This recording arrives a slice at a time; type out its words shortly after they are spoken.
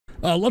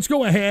let's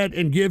go ahead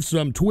and give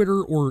some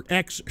Twitter or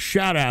X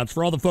shout-outs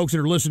for all the folks that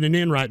are listening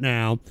in right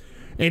now.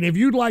 And if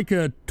you'd like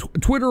a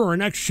Twitter or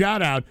an X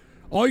shout-out,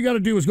 all you got to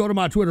do is go to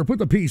my Twitter, put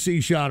the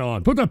PC shot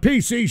on. Put the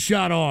PC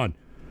shot on.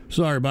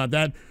 Sorry about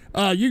that.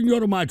 You can go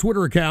to my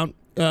Twitter account.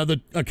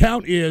 The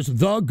account is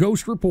The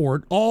Ghost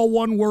Report, all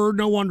one word,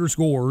 no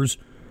underscores,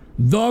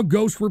 The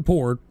Ghost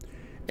Report.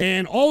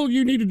 And all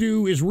you need to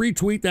do is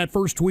retweet that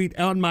first tweet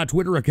on my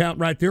Twitter account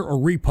right there, or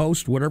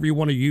repost, whatever you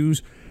want to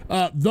use.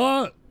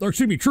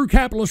 True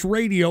Capitalist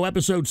Radio,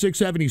 episode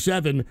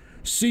 677,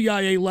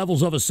 CIA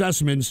Levels of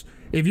Assessments.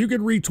 If you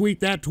could retweet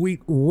that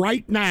tweet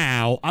right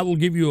now, I will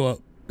give you a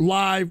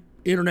live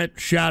internet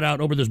shout out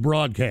over this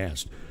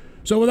broadcast.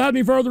 So without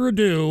any further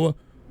ado,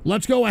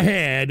 let's go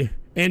ahead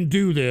and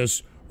do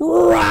this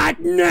right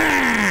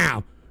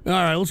now. All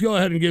right, let's go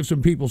ahead and give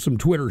some people some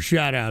Twitter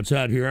shout outs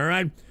out here, all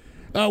right?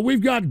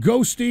 We've got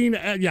Ghosting,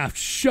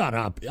 shut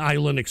up,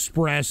 Island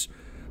Express.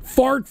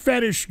 Fart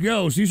Fetish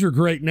Ghost, these are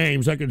great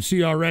names, I can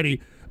see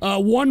already.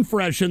 One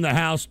Fresh in the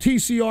house,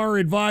 TCR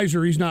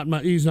Advisor, he's not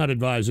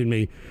advising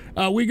me.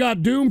 We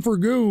got Doom for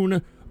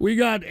Goon, we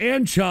got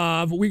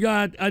Anchov, we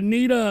got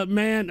Anita,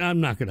 man,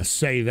 I'm not going to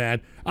say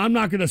that. I'm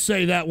not going to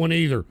say that one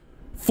either.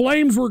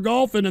 Flames Were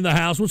Golfing in the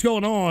house, what's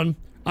going on?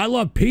 I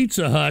love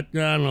Pizza Hut, I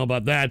don't know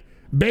about that.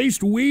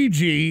 Based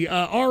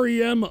Ouija,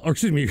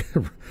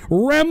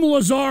 Rem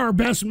Lazar,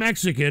 Best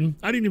Mexican.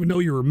 I didn't even know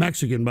you were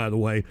Mexican, by the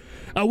way.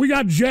 We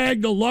got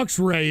Jag Deluxe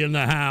Ray in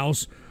the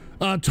house.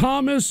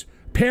 Thomas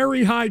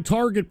Perry High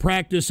Target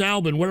Practice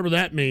Albin, whatever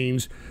that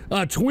means.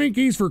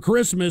 Twinkies for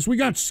Christmas. We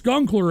got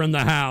Skunkler in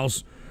the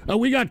house.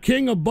 We got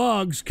King of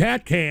Bugs,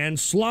 Cat Can,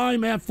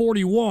 Slime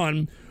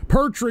F41,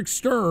 Pertrick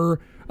Stir.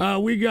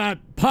 We got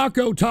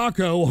Paco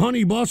Taco,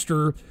 Honey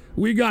Buster.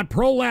 We got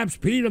Prolapse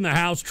Pete in the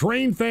house,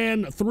 Train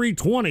Fan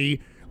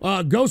 320,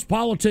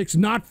 Ghostpolitics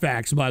Not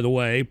Facts, by the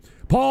way,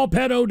 Paul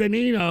Pedo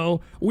Danino.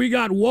 We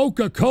got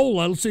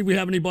Woca-Cola. Let's see if we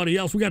have anybody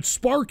else. We got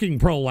Sparking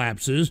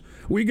Prolapses.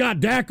 We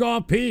got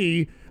Dakoff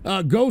P,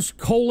 Ghost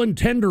Colon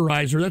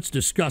Tenderizer. That's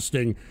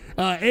disgusting.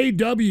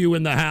 AW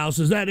in the house.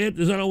 Is that it?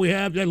 Is that all we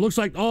have? It looks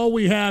like all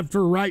we have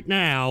for right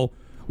now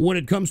when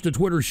it comes to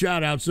Twitter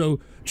shout-outs. So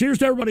cheers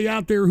to everybody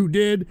out there who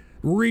did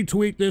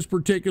retweet this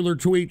particular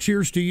tweet.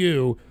 Cheers to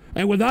you.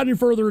 And without any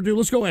further ado,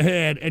 let's go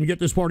ahead and get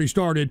this party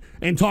started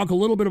and talk a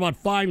little bit about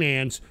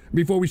finance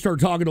before we start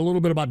talking a little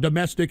bit about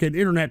domestic and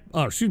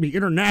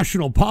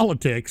international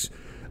politics.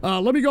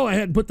 Let me go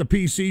ahead and put the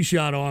PC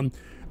shot on.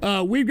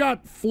 We've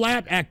got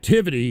flat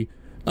activity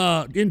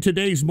in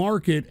today's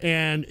market,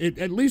 and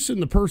at least in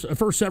the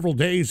first several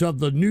days of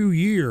the new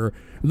year,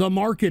 the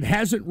market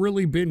hasn't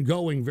really been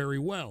going very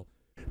well.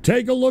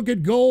 Take a look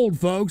at gold,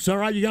 folks. All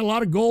right, you got a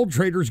lot of gold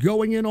traders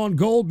going in on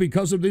gold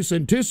because of this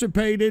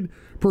anticipated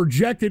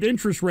projected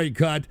interest rate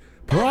cut,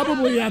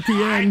 probably at the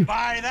end. I'd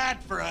buy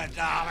that for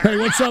 $1. Hey,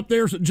 what's up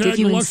there, Jack? Did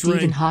you and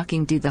Stephen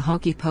Hawking do the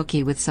hokey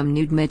pokey with some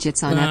nude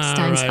midgets on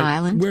Epstein's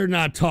Island? We're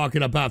not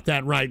talking about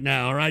that right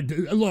now, all right?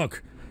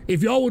 Look,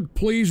 if y'all would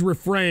please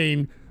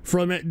refrain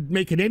from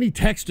making any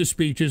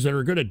text-to-speeches that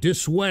are going to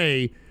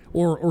dissuade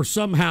or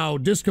somehow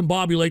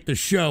discombobulate the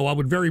show, I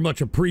would very much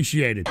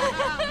appreciate it.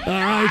 All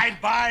right.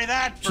 I'd buy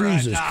that for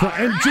Jesus $1. Christ.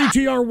 And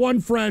GTR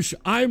One Fresh,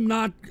 I'm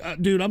not,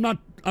 dude. I'm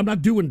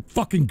not doing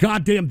fucking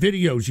goddamn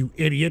videos, you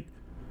idiot.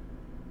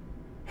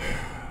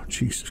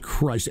 Jesus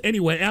Christ.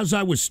 Anyway, as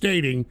I was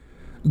stating,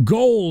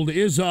 gold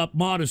is up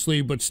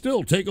modestly, but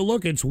still, take a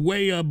look. It's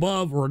way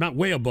above, or not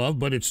way above,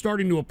 but it's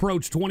starting to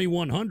approach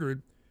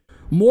 2,100.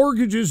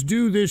 Mortgages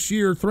due this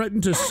year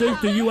threaten to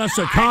sink the U.S.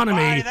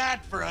 economy. I'd buy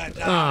that for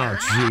 $1.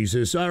 Oh,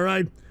 Jesus. All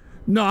right.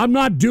 No, I'm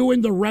not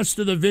doing the rest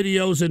of the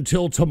videos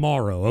until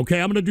tomorrow,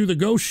 okay? I'm going to do the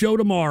Ghost Show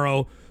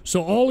tomorrow.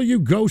 So all of you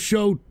Ghost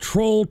Show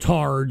troll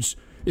tards,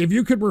 if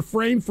you could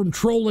refrain from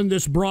trolling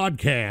this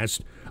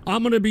broadcast,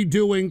 I'm going to be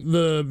doing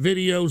the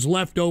videos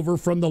left over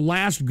from the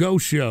last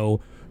Ghost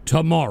Show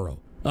tomorrow,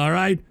 all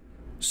right?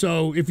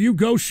 So if you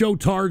Ghost Show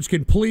tards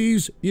can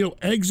please,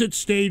 exit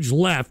stage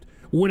left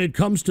when it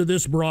comes to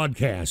this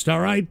broadcast,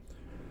 all right?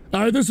 All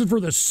right, this is for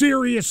the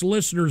serious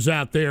listeners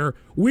out there.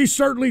 We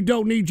certainly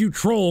don't need you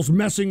trolls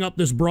messing up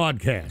this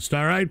broadcast,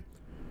 all right?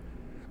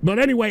 But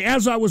anyway,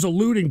 as I was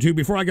alluding to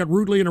before I got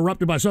rudely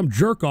interrupted by some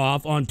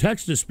jerk-off on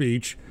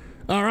text-to-speech,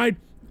 all right,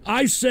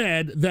 I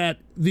said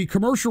that the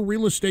commercial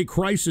real estate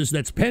crisis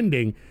that's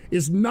pending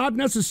is not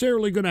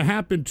necessarily going to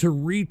happen to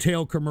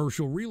retail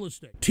commercial real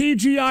estate.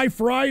 TGI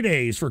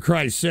Fridays, for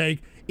Christ's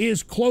sake,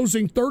 is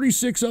closing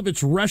 36 of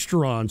its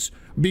restaurants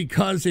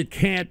because it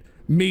can't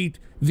meet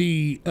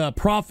the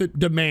profit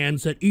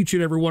demands at each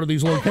and every one of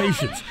these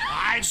locations.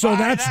 So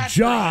that's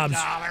jobs.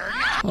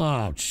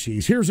 Oh,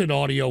 jeez. Here's an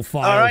audio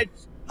file. All right.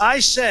 I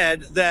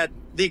said that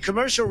the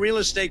commercial real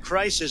estate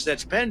crisis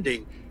that's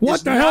pending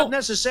is not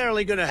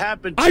necessarily going to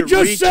happen to I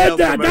just said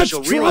that. That's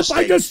commercial Trump. real estate.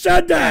 I just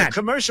said that.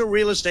 Commercial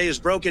real estate is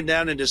broken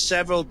down into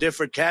several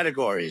different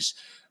categories.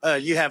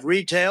 You have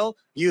retail,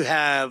 you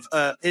have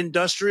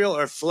industrial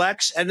or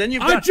flex, and then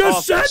you've got I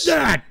just office. said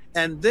that.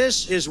 And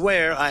this is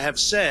where I have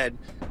said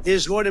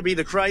is going to be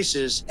the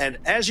crisis. And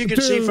as you can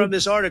see from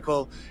this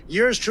article,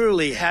 yours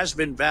truly has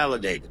been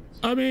validated.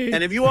 I mean,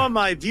 and if you want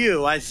my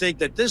view, I think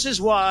that this is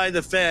why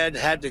the Fed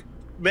had to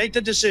make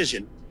the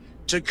decision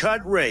to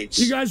cut rates.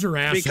 You guys are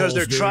assholes, because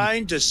they're dude.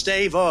 trying to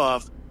stave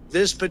off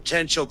this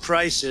potential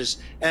crisis,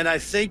 and I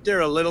think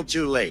they're a little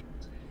too late.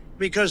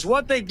 Because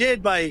what they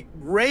did by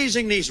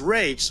raising these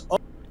rates...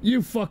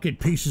 You fucking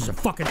pieces of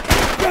fucking...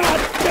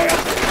 God damn!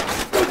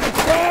 Stupid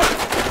crap!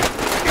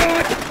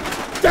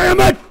 God damn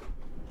it!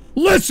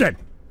 Listen!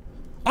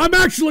 I'm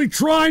actually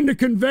trying to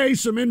convey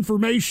some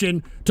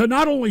information to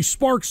not only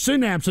spark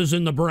synapses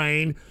in the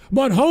brain,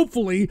 but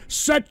hopefully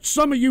set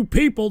some of you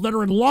people that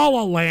are in La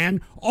La Land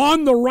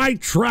on the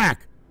right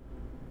track.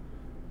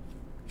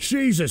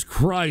 Jesus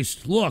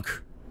Christ.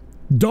 Look,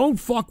 don't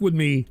fuck with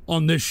me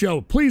on this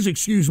show. Please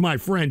excuse my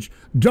French.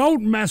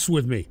 Don't mess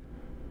with me.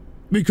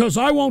 Because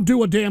I won't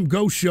do a damn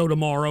ghost show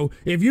tomorrow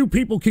if you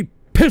people keep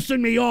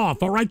pissing me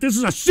off, all right? This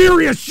is a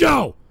serious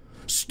show.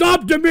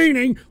 Stop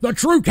demeaning the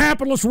True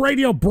Capitalist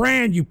Radio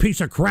brand, you piece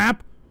of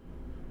crap.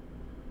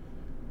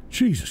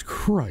 Jesus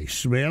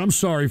Christ, man. I'm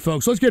sorry,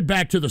 folks. Let's get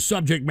back to the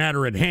subject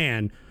matter at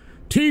hand.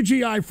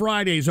 TGI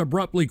Fridays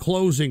abruptly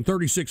closing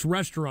 36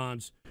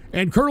 restaurants.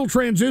 And Colonel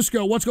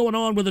Transisco, what's going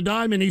on with the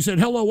diamond? He said,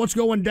 hello, what's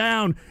going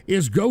down?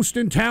 Is Ghost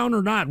in town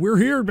or not? We're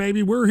here,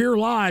 baby. We're here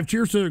live.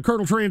 Cheers to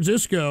Colonel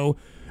Transisco.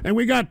 And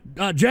we got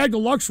Jag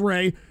Deluxe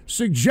Ray.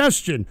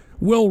 Suggestion,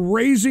 will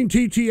raising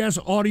TTS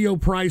audio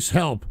price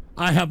help?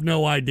 I have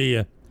no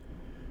idea.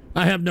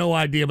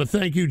 But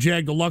thank you,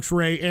 Jag Deluxe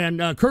Ray. And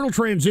Colonel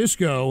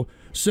Transisco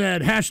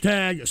said,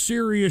 hashtag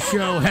serious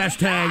show,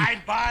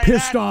 hashtag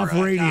pissed off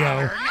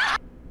radio.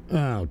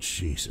 Oh,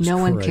 Jesus No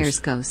Christ. one cares,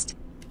 Ghost.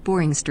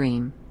 Boring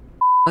stream.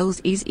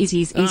 Cut this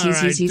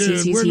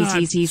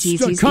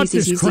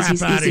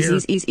crap out of here.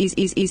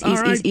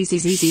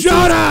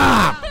 Shut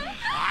up!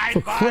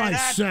 For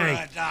Christ's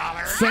sake.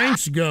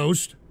 Thanks,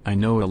 Ghost. I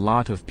know a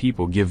lot of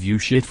people give you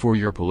shit for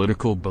your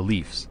political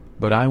beliefs,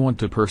 but I want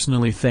to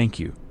personally thank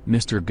you,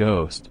 Mr.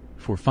 Ghost,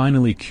 for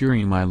finally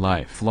curing my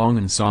lifelong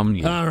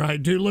insomnia. All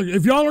right, dude, look,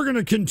 if y'all are going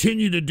to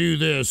continue to do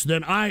this,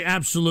 then I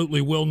absolutely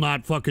will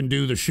not fucking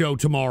do the show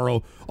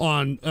tomorrow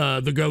on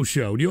the Ghost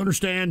Show. Do you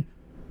understand?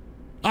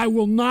 I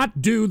will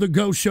not do the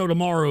Ghost Show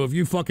tomorrow if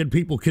you fucking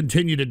people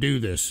continue to do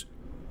this.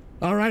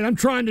 All right, I'm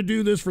trying to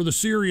do this for the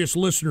serious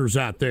listeners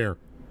out there.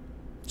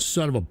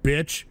 Son of a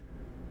bitch.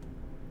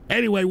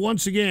 Anyway,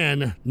 once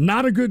again,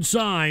 not a good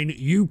sign.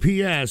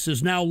 UPS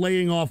is now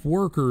laying off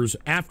workers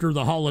after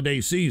the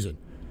holiday season.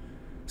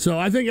 So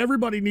I think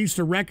everybody needs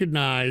to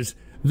recognize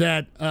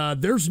that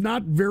there's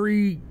not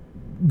very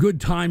good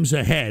times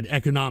ahead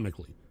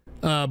economically.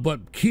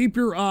 But keep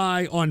your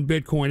eye on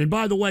Bitcoin. And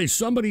by the way,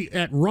 somebody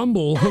at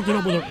Rumble hooked it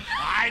up with a...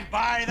 I'd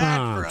buy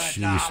that for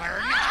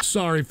 $1.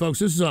 Sorry, folks.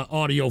 This is an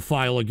audio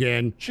file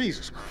again.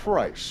 Jesus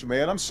Christ,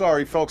 man. I'm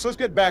sorry, folks. Let's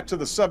get back to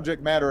the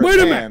subject matter at hand.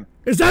 Wait a minute.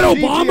 Is that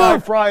Obama?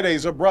 TGI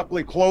Fridays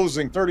abruptly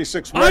closing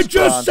 36 restaurants. I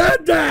just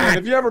said that! And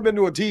if you've ever been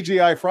to a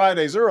TGI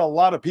Fridays, there are a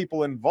lot of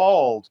people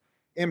involved,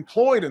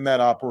 employed in that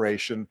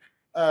operation.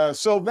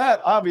 So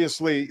that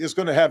obviously is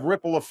going to have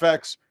ripple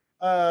effects.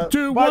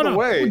 Dude, by the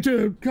way,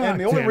 dude, God and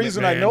the only damn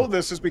reason it, I man. know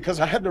this is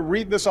because I had to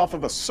read this off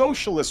of a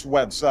socialist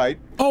website.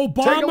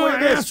 Obama, Take a look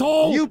at this.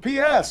 asshole!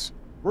 UPS.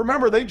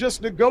 Remember, they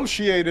just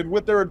negotiated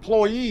with their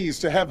employees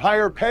to have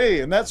higher pay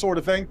and that sort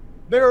of thing.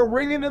 They're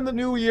ringing in the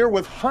new year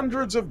with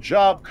hundreds of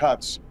job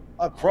cuts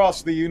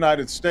across the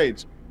United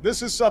States.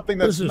 This is something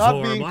that's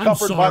not being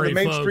covered by the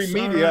mainstream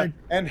media, right.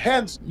 and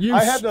hence You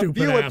I had to stupid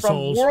view it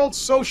assholes. from World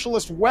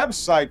Socialist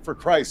website, for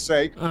Christ's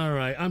sake. All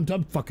right, I'm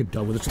fucking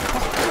done with this.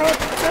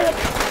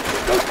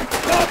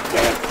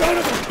 Goddamn son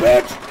of a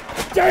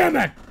bitch! Damn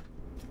it!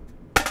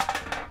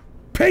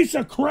 Piece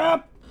of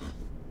crap!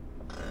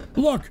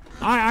 Look,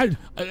 I'm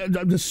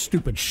this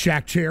stupid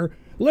shack chair.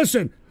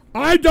 Listen,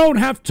 I don't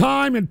have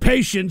time and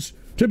patience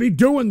to be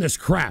doing this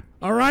crap,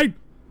 all right?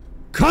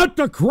 Cut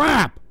the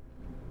crap!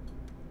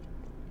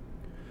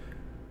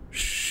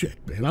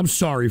 Shit, man. I'm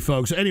sorry,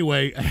 folks.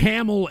 Anyway,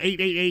 Hamill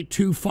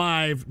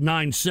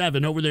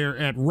 888-2597 over there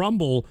at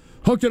Rumble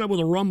hooked it up with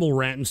a Rumble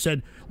rant and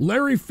said,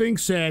 Larry Fink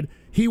said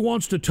he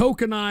wants to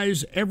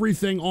tokenize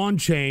everything on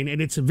chain,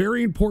 and it's a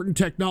very important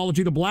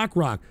technology to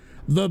BlackRock.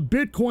 The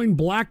Bitcoin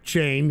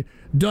blockchain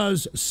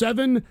does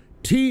 7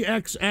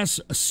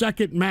 TXS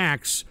second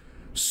max.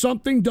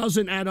 Something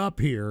doesn't add up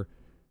here.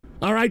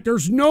 All right,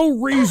 there's no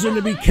reason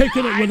to be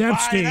kicking it with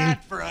Epstein. I'd buy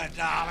that for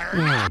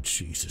 $1. Oh,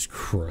 Jesus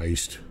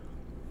Christ.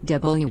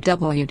 Shut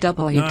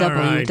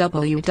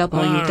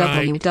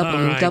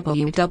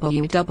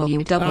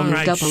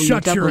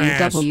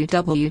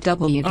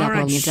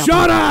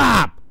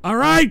up! All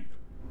right?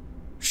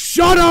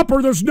 Shut up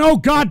or there's no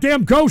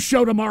goddamn ghost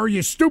show tomorrow,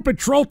 you stupid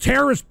troll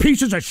terrorist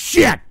pieces of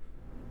shit!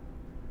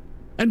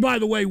 And by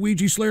the way,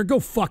 Ouija Slayer,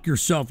 go fuck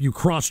yourself, you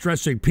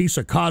cross-dressing piece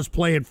of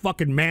cosplay and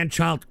fucking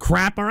man-child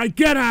crap, all right?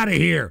 Get out of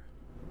here!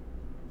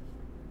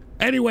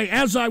 Anyway,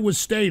 as I was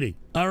stating,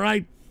 all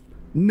right,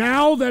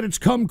 now that it's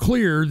come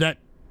clear that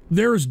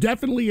there is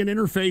definitely an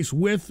interface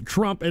with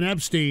Trump and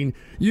Epstein,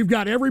 you've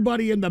got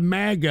everybody in the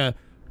MAGA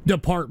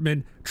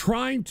department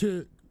trying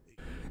to,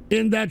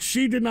 in that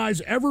she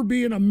denies ever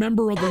being a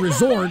member of the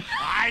resort.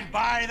 I'd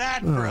buy that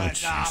for $1.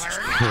 Jesus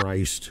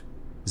Christ.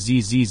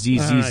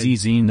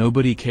 Z.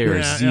 Nobody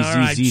cares.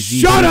 Z.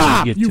 Shut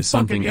up, Get you to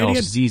something fucking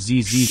else. idiot.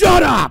 Z.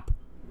 Shut up,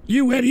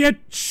 you idiot.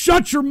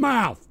 Shut your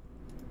mouth.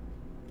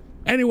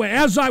 Anyway,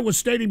 as I was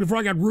stating before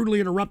I got rudely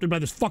interrupted by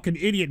this fucking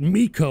idiot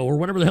Miko, or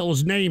whatever the hell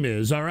his name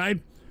is, all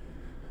right?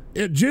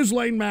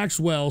 Ghislaine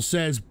Maxwell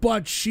says,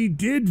 but she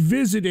did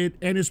visit it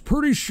and is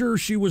pretty sure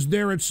she was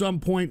there at some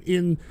point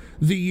in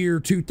the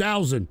year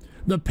 2000.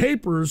 The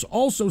papers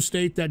also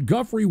state that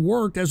Guffrey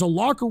worked as a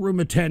locker room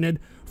attendant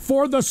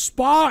for the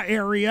spa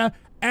area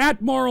at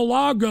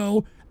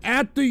Mar-a-Lago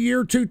at the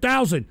year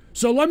 2000.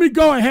 So let me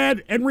go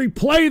ahead and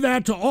replay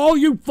that to all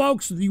you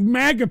folks, you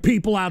MAGA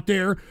people out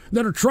there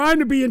that are trying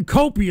to be in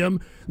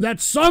copium,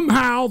 that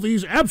somehow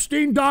these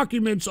Epstein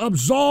documents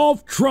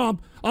absolve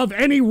Trump of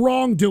any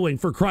wrongdoing,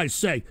 for Christ's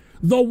sake.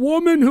 The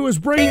woman who is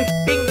bringing...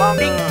 Bing bong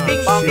bing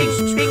bing bong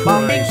bing bing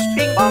bong bing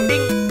bing bong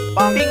bing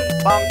bong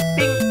bing bong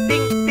bing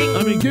bing bing.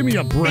 I mean, give me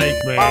a break,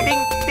 man.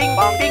 Bing bing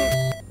bong bing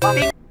bong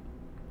bing.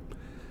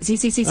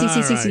 Ghost is a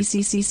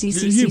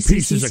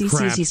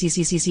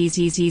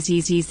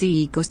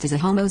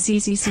homo. Ghost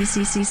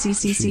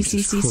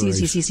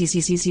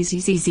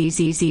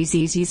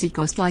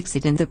likes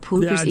it in the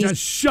poopers. Yeah,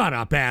 just shut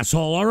up,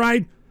 asshole, all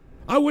right?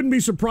 I wouldn't be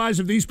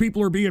surprised if these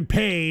people are being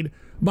paid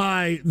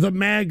by the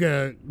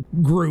MAGA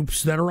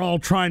groups that are all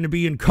trying to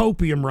be in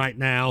copium right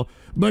now.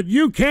 But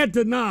you can't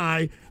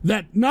deny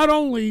that not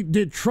only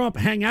did Trump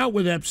hang out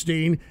with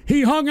Epstein,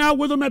 he hung out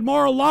with him at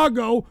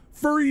Mar-a-Lago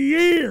for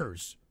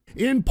years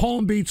in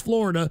Palm Beach,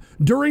 Florida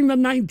during the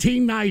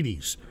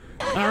 1990s.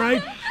 All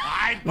right?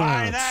 I'd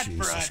buy that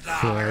for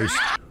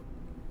 $1.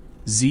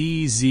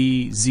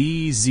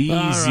 Z.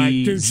 All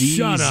right, dude,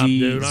 shut up,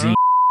 dude. All right?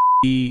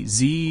 Shut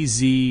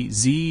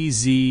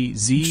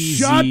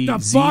the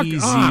fuck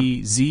up.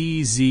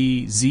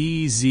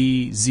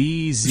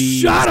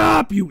 Shut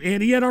up, you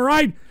idiot, all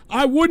right?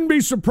 I wouldn't be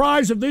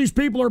surprised if these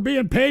people are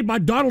being paid by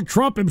Donald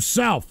Trump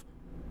himself.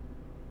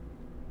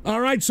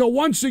 All right, so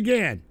once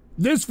again,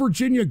 this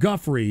Virginia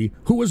Guffrey,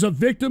 who was a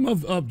victim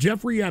of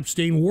Jeffrey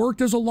Epstein, worked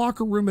as a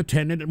locker room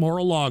attendant at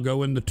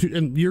Mar-a-Lago in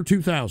the year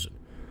 2000.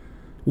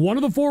 One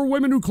of the 4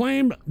 women who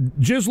claimed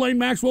Ghislaine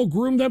Maxwell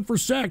groomed them for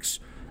sex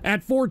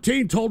at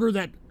 14 told her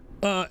that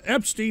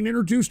Epstein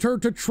introduced her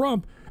to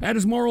Trump at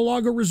his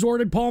Mar-a-Lago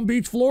resort in Palm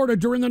Beach, Florida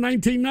during the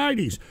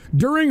 1990s.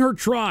 During her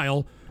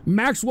trial,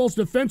 Maxwell's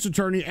defense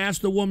attorney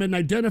asked the woman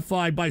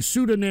identified by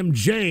pseudonym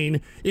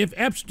Jane if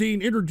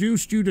Epstein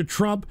introduced you to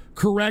Trump,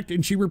 correct?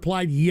 And she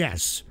replied,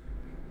 yes.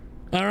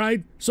 All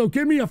right? So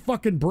give me a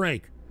fucking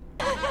break.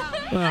 What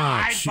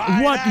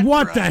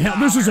the hell?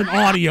 This is an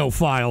audio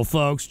file,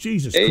 folks.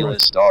 Jesus Christ.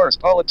 A-list stars,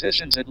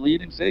 politicians, and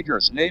leading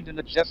figures named in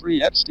the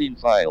Jeffrey Epstein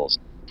files.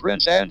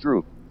 Prince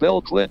Andrew,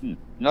 Bill Clinton,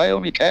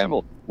 Naomi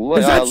Campbell,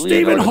 Is that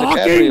Stephen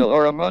Hawking?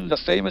 are among the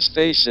famous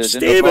faces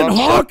in Stephen the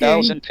Hawking?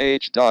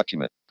 1,000-page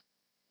document.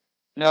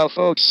 Now,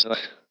 folks,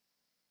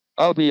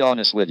 I'll be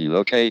honest with you,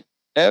 okay?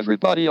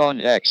 Everybody on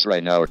X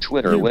right now, or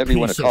Twitter, or whatever you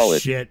want to call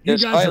it,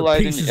 is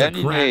highlighting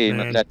any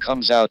name that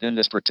comes out in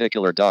this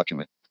particular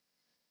document.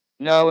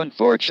 Now,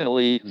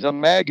 unfortunately, the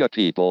MAGA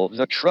people,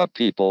 the Trump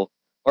people,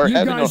 are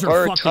having a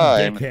hard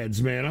time.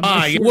 Dickheads, man.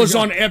 It was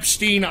on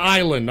Epstein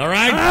Island, all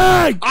right?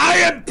 Hey! I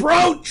am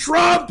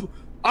pro-Trump!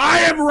 I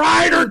am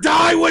ride or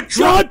die with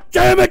Trump! God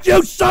damn it,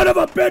 you son of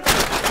a bitch!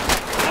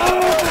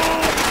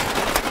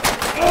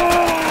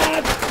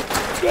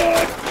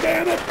 God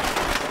damn it!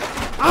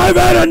 I've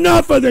had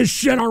enough of this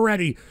shit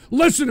already.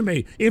 Listen to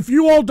me. If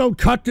you all don't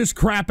cut this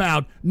crap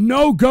out,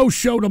 no ghost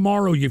show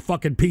tomorrow, you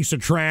fucking piece of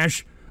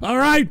trash. All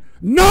right?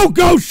 No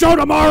ghost show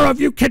tomorrow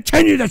if you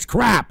continue this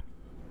crap.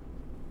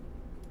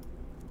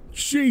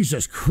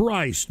 Jesus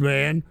Christ,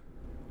 man.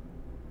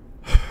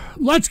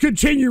 Let's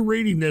continue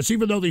reading this,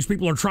 even though these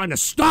people are trying to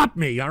stop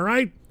me, all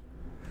right?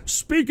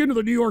 Speaking to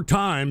the New York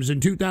Times in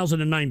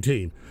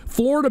 2019,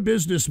 Florida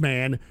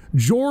businessman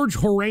George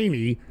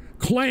Horaney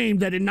claimed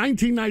that in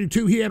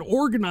 1992 he had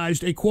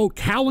organized a, quote,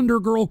 calendar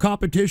girl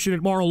competition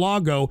at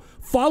Mar-a-Lago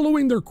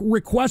following the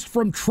request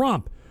from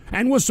Trump,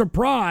 and was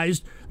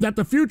surprised that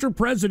the future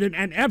president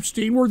and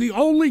Epstein were the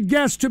only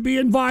guests to be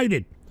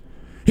invited.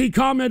 He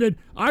commented,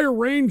 I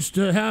arranged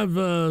to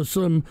have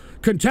some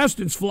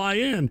contestants fly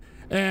in,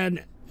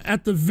 and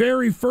at the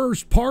very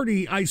first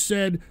party I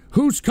said,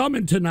 who's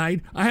coming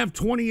tonight? I have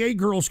 28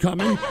 girls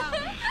coming.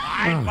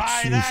 I'd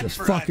buy that Jesus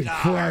for fucking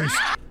 $1. Christ.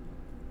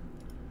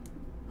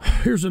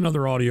 Here's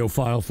another audio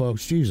file,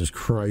 folks. Jesus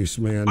Christ,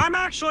 man. I'm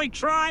actually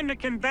trying to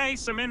convey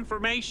some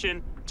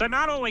information to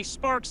not only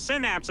spark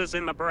synapses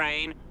in the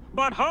brain,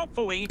 but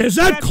hopefully... Is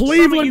that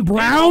Cleveland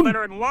Brown? That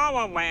are in La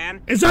La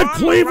Land Is that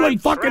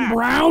Cleveland fucking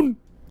Brown?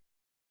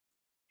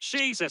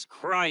 Jesus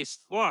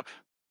Christ. Look,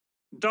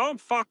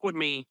 don't fuck with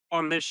me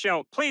on this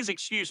show. Please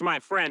excuse my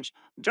French.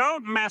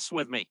 Don't mess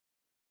with me.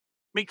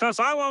 Because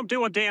I won't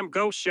do a damn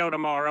ghost show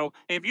tomorrow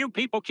if you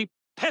people keep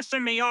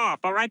pissing me off,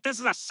 all right? This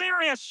is a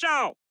serious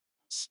show.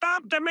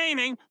 Stop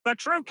demeaning the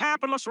True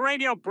Capitalist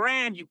Radio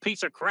brand, you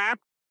piece of crap.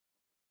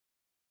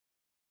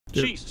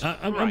 Jesus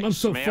I'm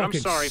so man, fucking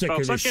I'm sorry, sick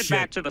folks. of Let's this get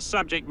back shit. to the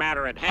subject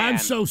matter at hand. I'm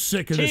so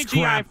sick of this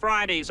TGI crap.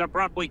 Fridays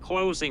abruptly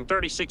closing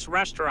 36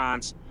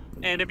 restaurants.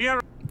 And if you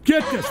ever...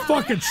 Get this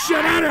fucking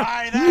shit out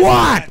Buy of that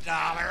what? for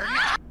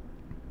 $1.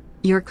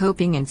 You're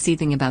coping and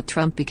seething about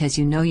Trump because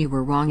you know you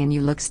were wrong and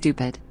you look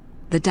stupid.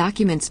 The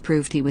documents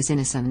proved he was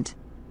innocent.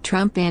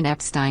 Trump banned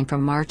Epstein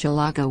from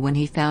Mar-a-Lago when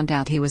he found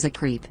out he was a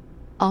creep.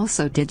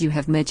 Also, did you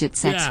have midget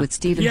sex with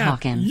Stephen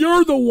Hawking?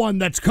 You're the one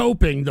that's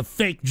coping, the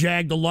fake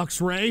Jag Deluxe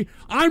Ray.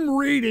 I'm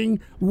reading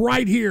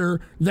right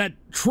here that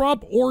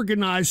Trump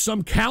organized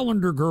some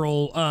calendar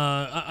girl,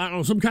 I don't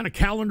know, some kind of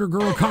calendar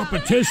girl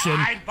competition.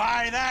 I'd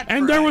buy that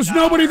And for there was $1.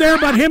 nobody there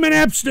but him and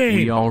Epstein.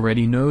 We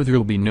already know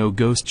there'll be no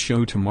ghost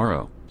show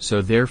tomorrow,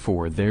 so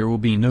therefore there will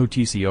be no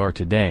TCR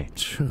today.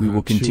 We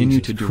will continue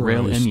to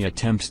derail any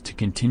attempts to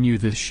continue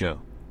this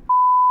show.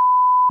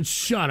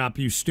 Shut up,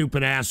 you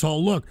stupid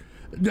asshole. Look,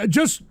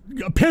 just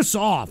piss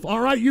off,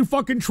 all right, you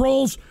fucking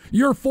trolls?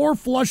 You're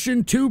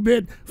four-flushing,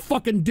 2-bit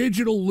fucking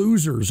digital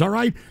losers, all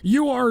right?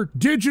 You are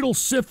digital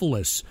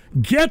syphilis.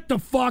 Get the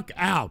fuck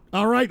out,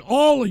 all right?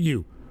 All of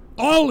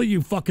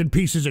you fucking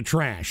pieces of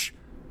trash.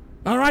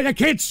 All right, I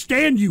can't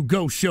stand you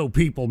ghost show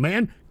people,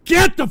 man.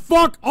 Get the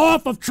fuck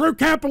off of True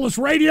Capitalist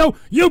Radio.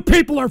 You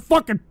people are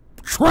fucking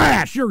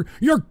trash.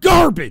 You're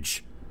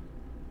garbage.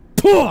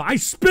 Puh, I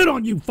spit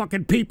on you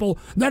fucking people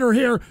that are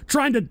here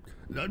trying to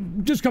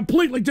just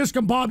completely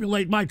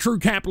discombobulate my True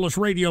Capitalist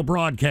Radio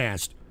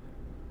broadcast.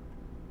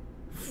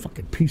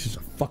 Fucking pieces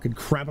of fucking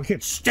crap. I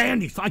can't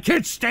stand you. I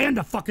can't stand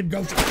a fucking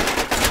ghost.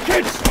 I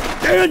can't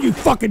stand you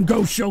fucking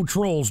ghost show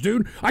trolls,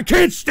 dude. I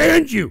can't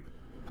stand you.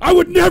 I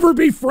would never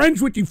be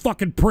friends with you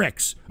fucking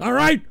pricks, all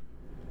right?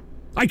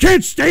 I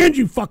can't stand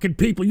you fucking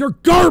people. You're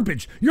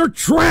garbage. You're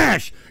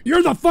trash.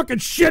 You're the fucking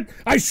shit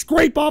I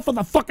scrape off of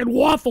the fucking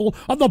waffle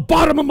on the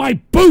bottom of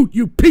my boot,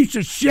 you piece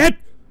of shit.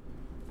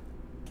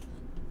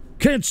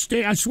 Can't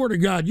stand, I swear to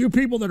God, you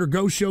people that are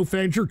Ghost Show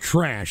fans, you're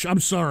trash.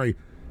 I'm sorry.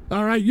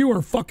 All right, you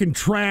are fucking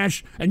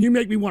trash, and you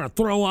make me want to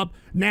throw up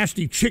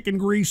nasty chicken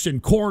grease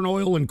and corn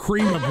oil and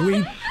cream of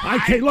wheat. I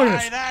can't, look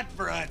at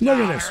this. Look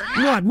at this.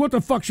 What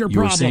the fuck's your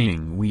problem? You're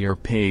saying we are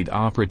paid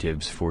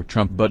operatives for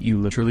Trump, but you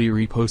literally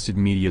reposted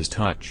Media's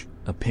Touch,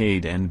 a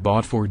paid and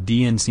bought for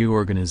DNC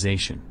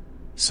organization.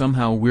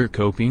 Somehow we're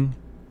coping?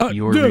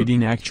 You're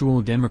reading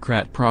actual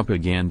Democrat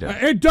propaganda.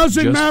 It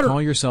doesn't matter. Just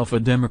call yourself a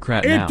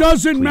Democrat now, It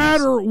doesn't please.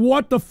 matter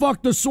what the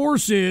fuck the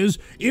source is.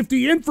 If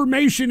the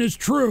information is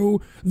true,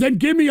 then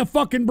give me a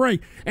fucking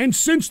break. And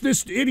since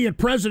this idiot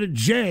President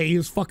Jay,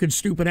 this fucking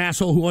stupid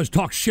asshole who always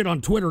talks shit on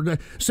Twitter,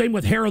 same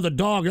with Hair of the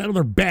Dog, that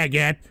other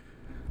baguette,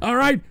 all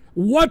right?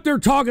 What they're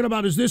talking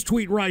about is this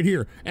tweet right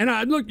here. And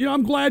look, you know,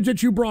 I'm glad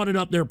that you brought it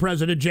up there,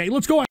 President Jay.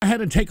 Let's go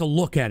ahead and take a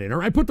look at it, all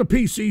right? Put the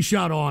PC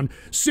shot on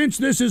since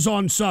this is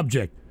on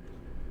subject.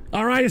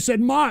 All right, I said,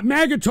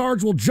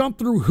 MAGA-tards will jump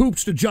through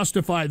hoops to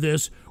justify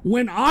this.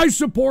 When I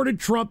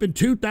supported Trump in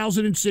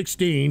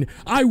 2016,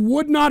 I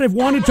would not have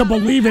wanted to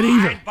believe it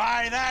either. I'd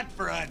buy that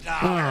for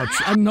 $1.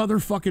 Another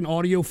fucking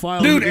audio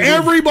file. Dude,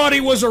 everybody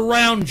was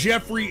around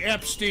Jeffrey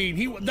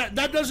Epstein.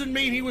 That doesn't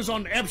mean he was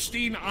on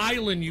Epstein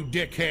Island, you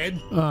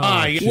dickhead.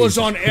 I was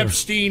on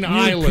Epstein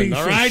Island,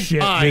 all right?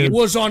 Shit, I dude.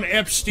 was on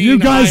Epstein You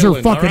guys Island,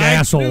 are fucking all right?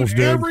 assholes,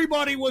 dude.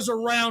 Everybody was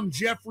around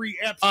Jeffrey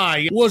Epstein.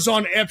 I was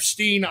on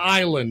Epstein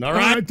Island, all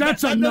right? All right,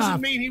 that's that enough.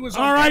 doesn't mean he was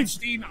All on right.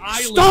 Epstein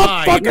Island. Stop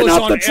I fucking was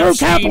up on the True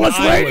Epstein Capitalist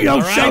Island, Radio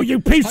all right? show, you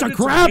piece I of did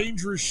some crap.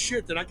 dangerous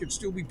shit that I could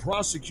still be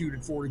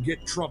prosecuted for to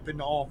get Trump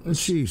into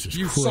office. Jesus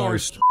you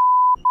Christ. sorry.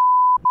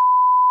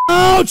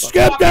 Oh,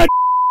 skip that.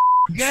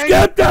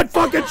 Skip that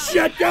fucking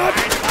shit, God.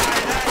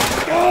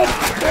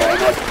 God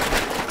damn it.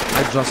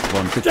 I just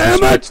wanted Damn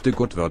to it! spread the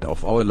good word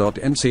of our Lord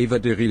and Savior,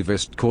 the real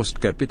West Coast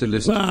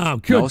capitalist. Oh,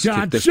 good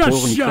God. Just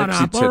shut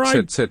up, all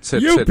right?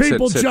 You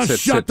people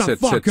just shut the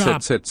fuck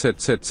up.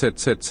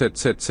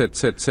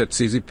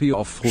 CCP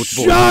of fruit.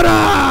 Shut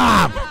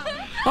up!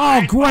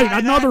 Oh, great.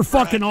 Another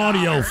fucking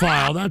audio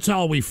file. That's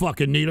all we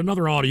fucking need.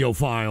 Another audio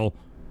file.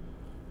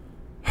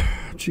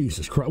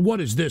 Jesus Christ. What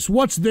is this?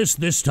 What's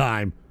this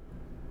time?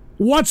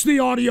 What's the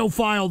audio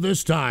file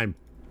this time?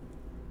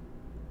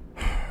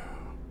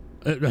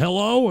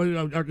 Hello?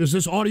 Is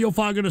this audio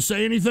file going to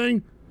say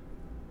anything?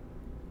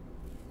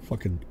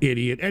 Fucking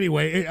idiot.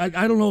 Anyway,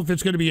 I don't know if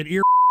it's going to be an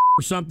ear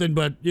or something,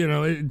 but, you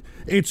know,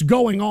 it's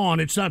going on.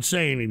 It's not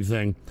saying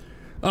anything.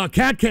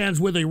 Cat Cans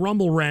with a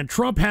Rumble rant.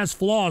 Trump has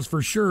flaws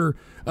for sure,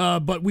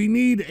 but we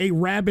need a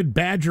rabid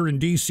badger in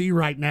D.C.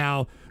 right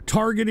now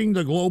targeting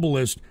the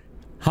globalist.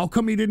 How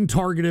come he didn't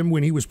target him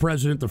when he was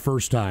president the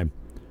first time?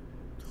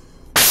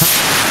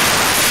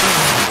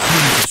 Oh,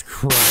 Jesus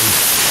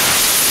Christ.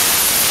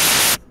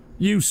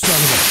 You son of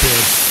a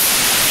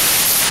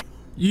bitch.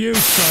 You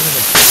son of a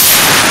bitch.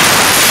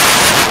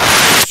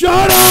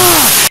 Shut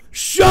up!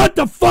 Shut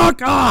the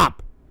fuck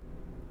up!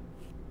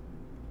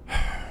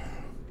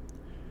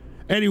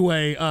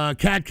 Anyway,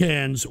 Cat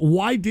Cans,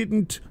 why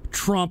didn't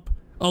Trump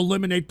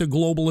eliminate the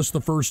globalists the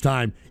first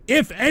time?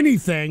 If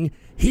anything,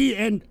 he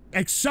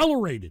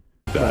accelerated.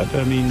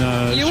 I mean,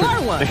 you sure.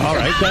 are one. All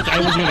right, I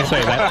was going to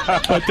say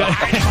that. But,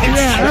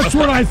 yeah, that's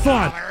what I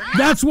thought.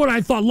 That's what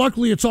I thought.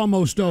 Luckily, it's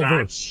almost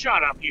over.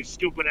 Shut up, you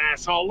stupid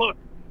asshole. Look,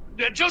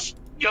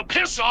 you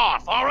piss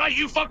off, all right,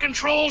 you fucking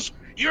trolls?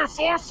 You're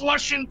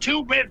four-flushing,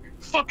 two-bit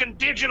fucking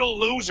digital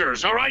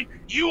losers, all right?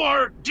 You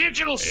are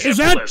digital syphilis.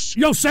 Is that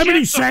Yosemite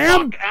Get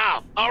Sam? the fuck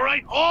out, all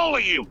right? All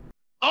of you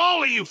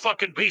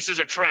fucking pieces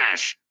of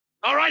trash.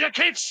 All right, I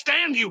can't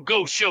stand you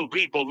ghost show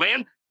people,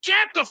 man.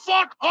 Get the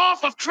fuck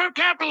off of True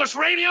Capitalist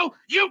Radio.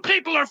 You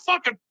people are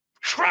fucking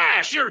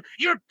trash.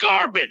 You're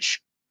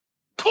garbage.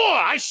 Poor,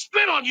 I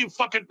spit on you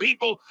fucking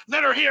people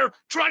that are here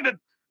trying to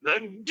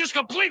just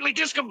completely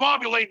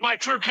discombobulate my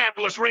True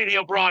Capitalist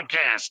Radio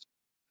broadcast.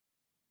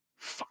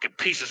 Fucking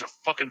pieces of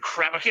fucking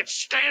crap. I can't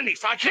stand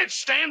these. I can't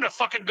stand the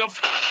fucking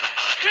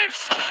I can't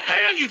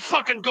stand you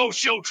fucking ghost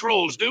show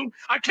trolls, dude.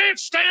 I can't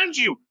stand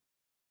you.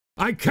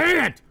 I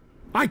can't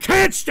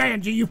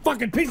stand you, you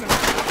fucking piece of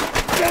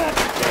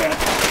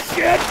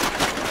shit.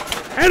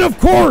 And of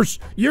course,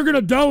 you're going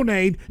to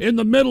donate in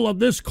the middle of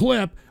this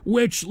clip,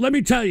 which, let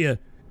me tell you,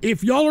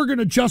 if y'all are going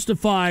to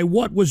justify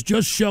what was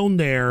just shown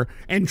there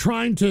and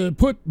trying to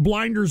put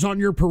blinders on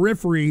your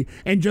periphery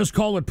and just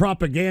call it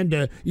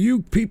propaganda,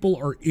 you people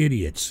are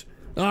idiots.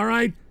 All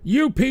right?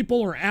 You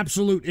people are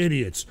absolute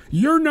idiots.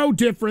 You're no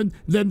different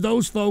than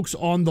those folks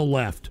on the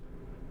left.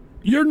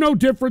 You're no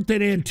different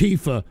than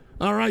Antifa.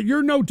 All right?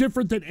 You're no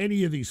different than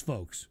any of these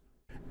folks.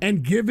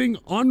 And giving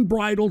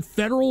unbridled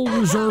Federal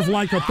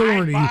Reserve-like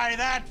authority. I'd buy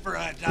that for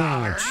 $1.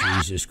 Oh,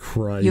 Jesus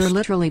Christ. You're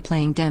literally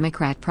playing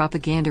Democrat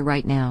propaganda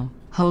right now.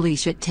 Holy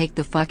shit, take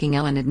the fucking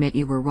L and admit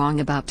you were wrong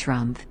about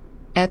Trump.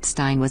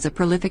 Epstein was a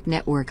prolific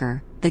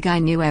networker. The guy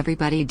knew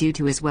everybody due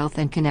to his wealth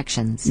and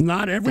connections.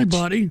 Not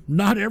everybody.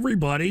 Not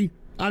everybody.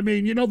 I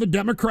mean, you know, the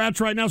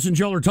Democrats right now, since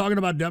y'all are talking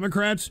about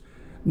Democrats,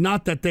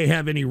 not that they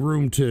have any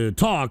room to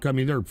talk. I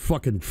mean, they're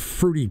fucking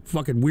fruity,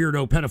 fucking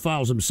weirdo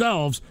pedophiles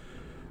themselves.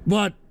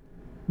 But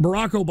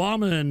Barack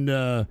Obama and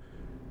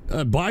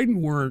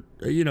Biden weren't,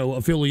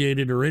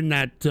 affiliated or in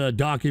that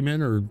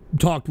document or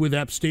talked with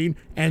Epstein.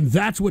 And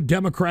that's what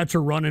Democrats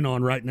are running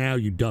on right now,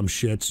 you dumb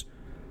shits.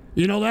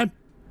 You know that?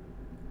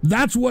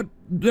 That's what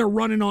they're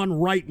running on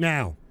right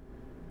now.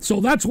 So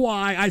that's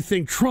why I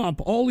think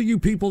Trump, all of you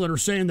people that are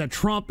saying that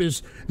Trump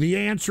is the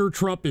answer,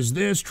 Trump is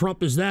this,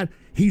 Trump is that,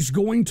 he's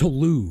going to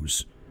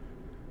lose.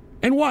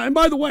 And why? And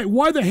by the way,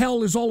 why the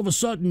hell is all of a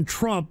sudden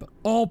Trump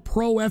all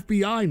pro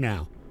FBI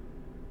now?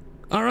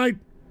 All right?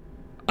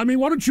 I mean,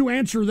 why don't you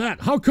answer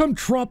that? How come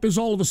Trump is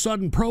all of a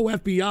sudden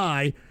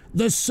pro-FBI,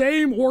 the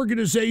same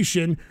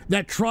organization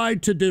that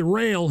tried to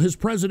derail his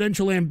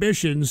presidential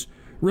ambitions?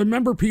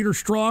 Remember Peter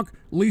Strzok,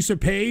 Lisa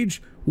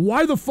Page?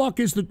 Why the fuck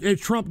is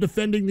Trump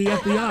defending the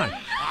FBI?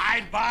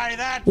 I'd buy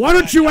that. Why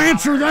don't you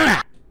answer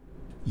that?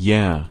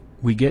 Yeah,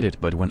 we get it,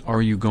 but when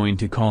are you going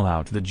to call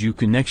out the Jew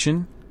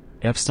connection?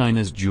 Epstein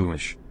is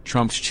Jewish.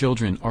 Trump's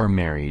children are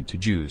married to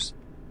Jews.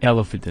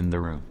 Elephant in the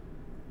room.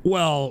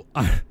 Well,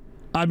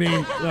 I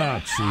mean,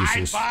 oh,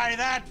 Jesus. I'd buy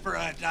that for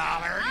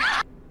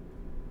 $1.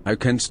 I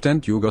can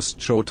stand you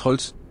ghost show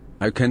trolls.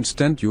 I can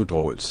stand you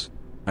trolls.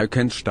 I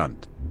can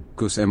stand.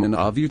 Cause I'm in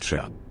a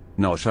wheelchair.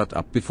 Now shut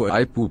up before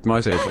I poop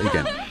myself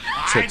again.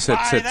 Shut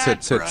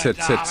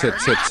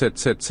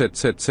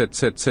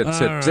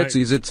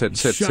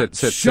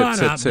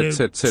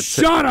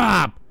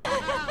up!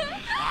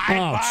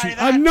 Oh,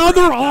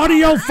 another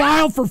audio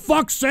file, for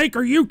fuck's sake,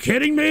 are you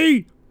kidding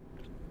me?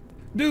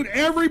 Dude,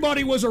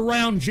 everybody was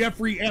around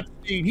Jeffrey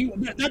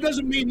Epstein. That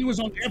doesn't mean he was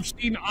on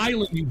Epstein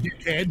Island, you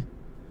dickhead.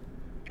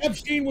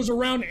 Epstein was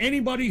around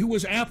anybody who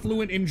was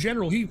affluent in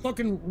general. He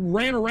fucking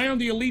ran around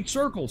the elite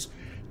circles.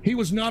 He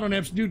was not on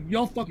Epstein. Dude,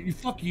 y'all fuck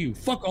you.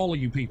 Fuck all of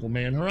you people,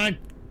 man, all right?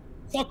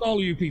 Fuck all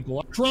of you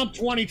people. Trump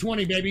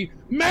 2020, baby.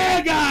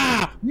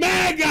 MAGA!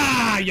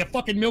 MAGA! You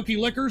fucking milky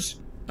lickers.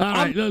 All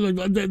right,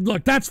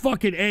 look, that's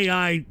fucking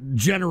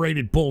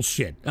AI-generated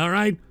bullshit, all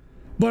right?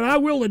 But I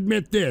will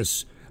admit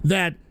this,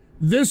 that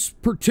this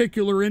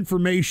particular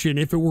information,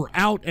 if it were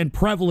out and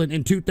prevalent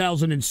in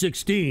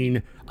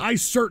 2016, I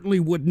certainly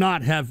would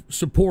not have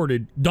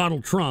supported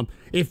Donald Trump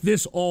if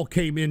this all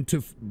came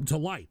into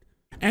light.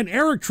 And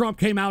Eric Trump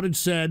came out and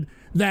said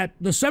that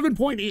the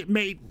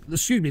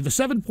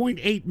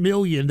 7.8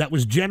 million that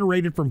was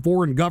generated from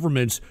foreign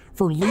governments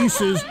for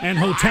leases and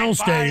hotel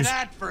stays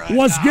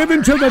was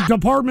given to the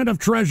Department of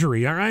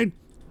Treasury, all right?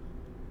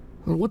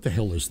 What the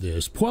hell is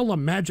this? Puella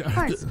Magic. Of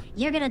course,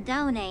 you're gonna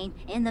donate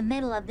in the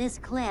middle of this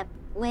clip,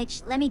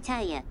 which, let me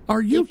tell you,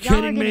 are you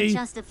kidding me?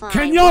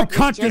 Can y'all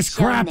cut this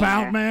crap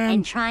out, man?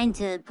 And trying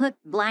to put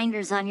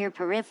blinders on your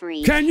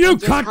periphery. Can you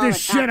cut this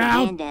shit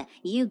out?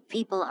 You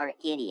people are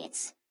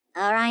idiots.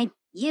 All right?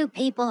 You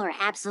people are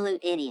absolute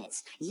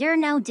idiots. You're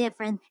no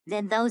different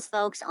than those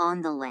folks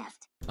on the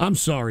left. I'm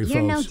sorry,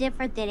 You're folks. no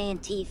different than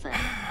Antifa.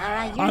 All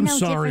right? You're I'm no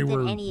sorry.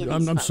 different than any of these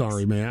I'm folks.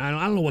 sorry, man.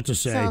 I don't know what to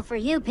say. So for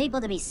you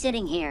people to be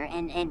sitting here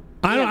and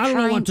I don't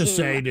know what to trying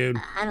say, dude.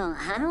 I don't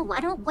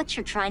what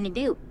you're trying to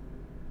do.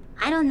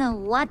 I don't know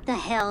what the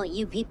hell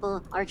you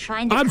people are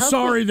trying to I'm cope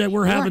sorry with. that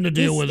we're having to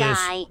deal with this. This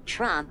guy,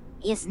 Trump,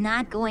 is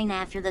not going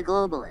after the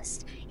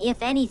globalist.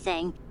 If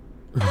anything...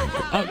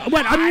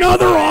 What,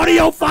 another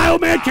audio file,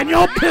 man? Can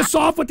y'all piss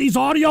off with these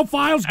audio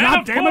files?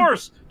 God damn it. And of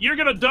course, you're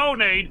going to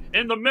donate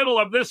in the middle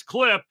of this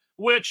clip,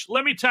 which,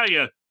 let me tell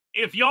you,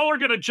 if y'all are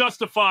going to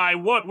justify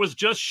what was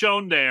just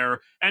shown there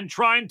and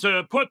trying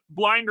to put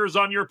blinders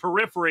on your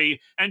periphery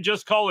and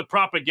just call it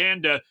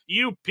propaganda,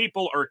 you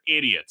people are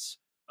idiots.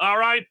 All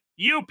right?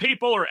 You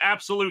people are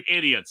absolute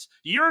idiots.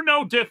 You're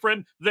no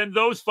different than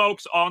those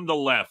folks on the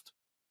left.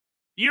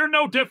 You're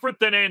no different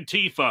than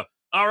Antifa.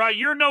 All right?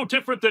 You're no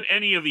different than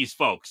any of these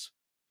folks.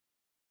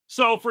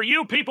 So for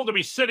you people to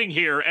be sitting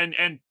here and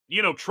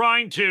you know,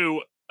 trying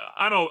to,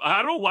 I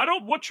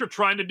don't what you're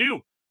trying to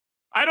do.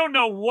 I don't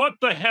know what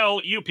the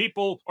hell you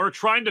people are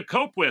trying to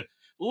cope with.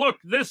 Look,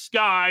 this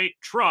guy,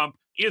 Trump,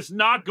 is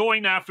not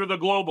going after the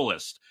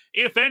globalist.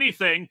 If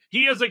anything,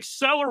 he has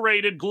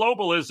accelerated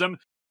globalism.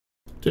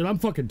 Dude, I'm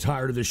fucking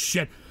tired of this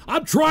shit.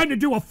 I'm trying to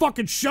do a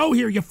fucking show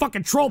here, you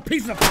fucking troll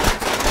piece of... Son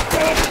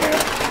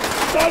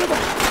of a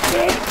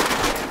bitch!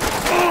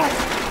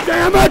 Oh,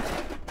 damn it!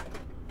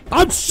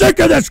 I'm sick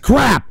of this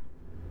crap!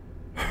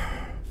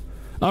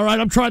 All right,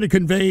 I'm trying to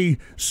convey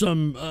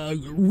some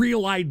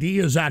real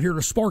ideas out here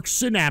to spark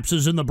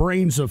synapses in the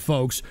brains of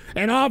folks.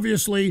 And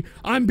obviously,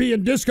 I'm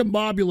being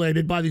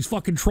discombobulated by these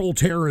fucking troll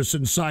terrorists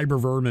and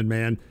cyber vermin,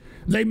 man.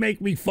 They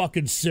make me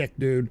fucking sick,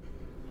 dude.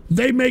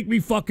 They make me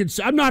fucking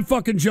sick. I'm not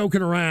fucking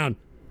joking around.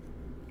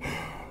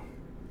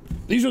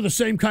 These are the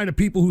same kind of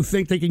people who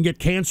think they can get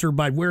cancer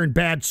by wearing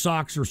bad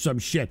socks or some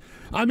shit.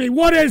 I mean,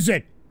 what is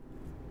it?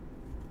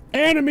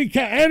 Enemy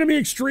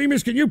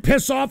extremists, can you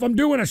piss off? I'm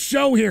doing a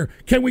show here.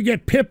 Can we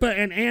get Pippa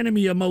and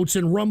enemy emotes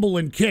in Rumble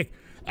and Kick?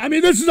 I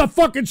mean, this is a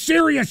fucking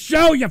serious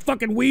show, you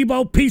fucking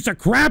weebo piece of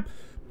crap.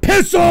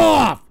 Piss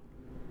off!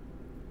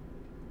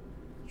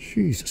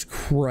 Jesus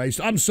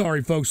Christ. I'm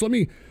sorry, folks. Let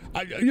me,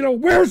 you know,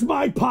 where's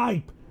my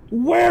pipe?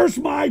 Where's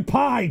my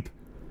pipe?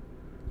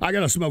 I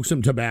gotta smoke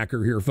some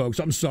tobacco here, folks.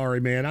 I'm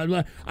sorry,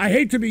 man. I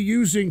hate to be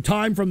using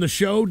time from the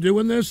show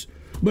doing this,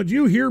 but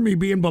you hear me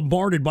being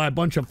bombarded by a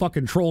bunch of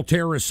fucking troll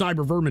terrorist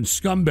cyber vermin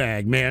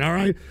scumbag, man, all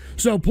right?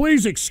 So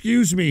please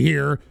excuse me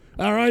here,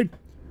 all right?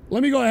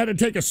 Let me go ahead and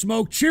take a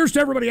smoke. Cheers to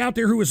everybody out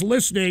there who is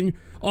listening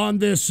on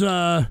this,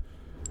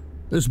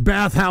 this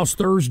Bathhouse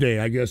Thursday,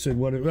 I guess,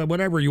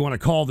 whatever you want to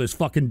call this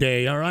fucking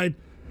day, all right?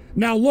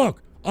 Now,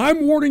 look,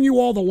 I'm warning you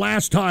all the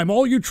last time.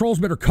 All you trolls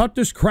better cut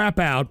this crap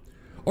out,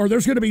 or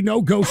there's going to be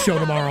no ghost show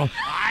tomorrow.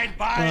 I'd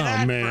buy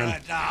that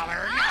for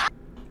 $1.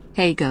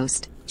 Hey,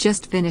 Ghost.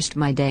 Just finished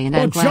my day and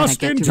I'm glad I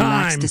get to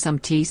relax to some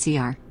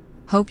TCR.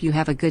 Hope you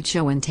have a good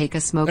show and take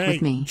a smoke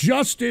with me.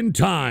 Just in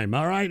time,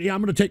 all right? Yeah,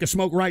 I'm going to take a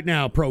smoke right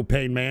now,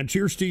 Propane Man.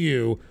 Cheers to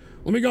you.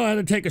 Let me go ahead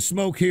and take a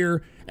smoke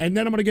here, and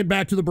then I'm going to get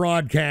back to the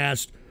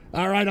broadcast.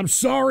 All right, I'm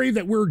sorry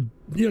that we're,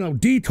 you know,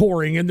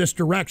 detouring in this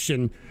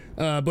direction,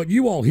 but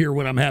you all hear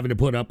what I'm having to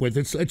put up with.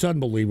 It's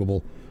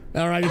unbelievable.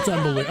 All right, it's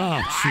unbelievable.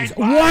 Oh, jeez.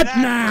 What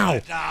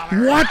now?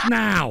 What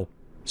now?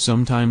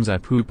 Sometimes I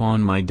poop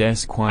on my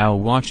desk while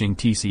watching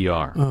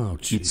TCR. Oh,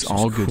 Jesus It's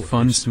all good Christ.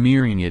 fun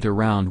smearing it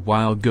around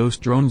while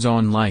Ghost drones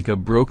on like a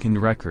broken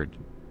record.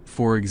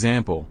 For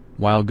example,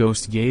 while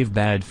Ghost gave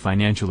bad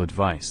financial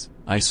advice,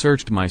 I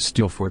searched my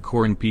still for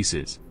corn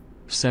pieces,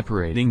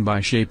 separating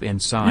by shape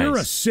and size. You're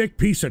a sick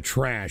piece of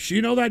trash.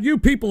 You know that? You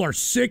people are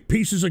sick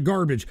pieces of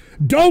garbage.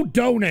 Don't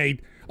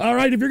donate, all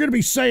right? If you're going to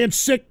be saying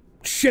sick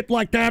shit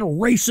like that,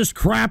 racist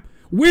crap,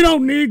 we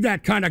don't need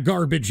that kind of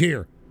garbage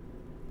here.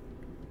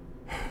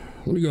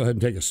 Let me go ahead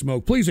and take a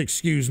smoke. Please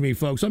excuse me,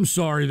 folks. I'm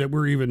sorry that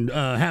we're even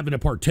having to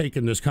partake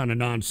in this kind of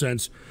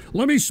nonsense.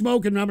 Let me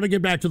smoke, and I'm going to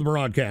get back to the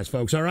broadcast,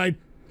 folks, all right?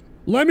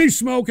 Let me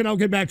smoke, and I'll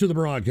get back to the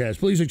broadcast.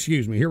 Please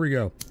excuse me. Here we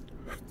go.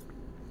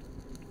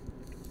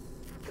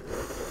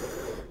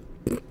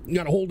 You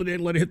got to hold it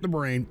in, let it hit the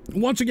brain.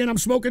 Once again, I'm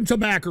smoking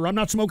tobacco. I'm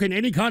not smoking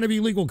any kind of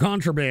illegal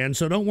contraband,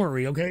 so don't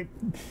worry, okay?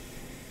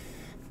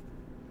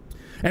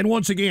 And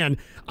once again,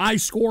 I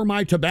score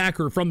my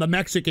tobacco from the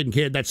Mexican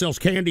kid that sells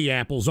candy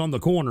apples on the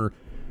corner.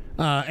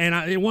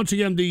 And once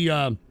again,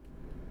 the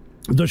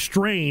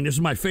strain, this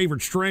is my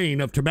favorite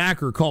strain of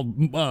tobacco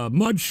called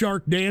Mud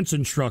Shark Dance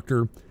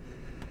Instructor.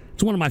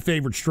 It's one of my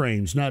favorite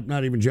strains,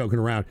 not even joking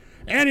around.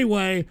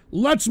 Anyway,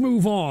 let's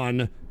move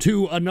on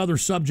to another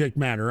subject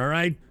matter, all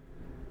right?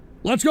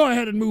 Let's go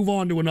ahead and move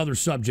on to another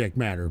subject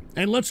matter.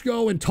 And let's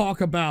go and talk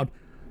about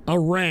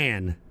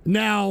Iran.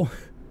 Now,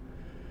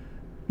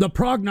 the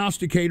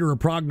prognosticator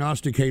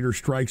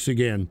strikes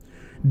again.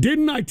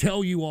 Didn't I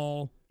tell you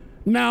all?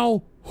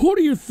 Now, who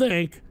do you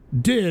think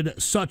did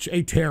such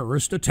a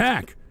terrorist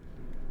attack?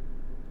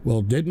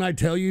 Well, didn't I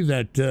tell you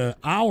that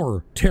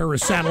our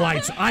terrorist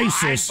satellites,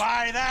 ISIS...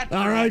 I'd buy that for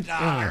all right?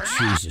 $1.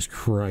 Oh, Jesus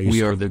Christ.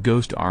 We are the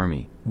Ghost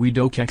Army. We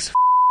do kex.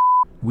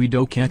 We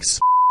do kex.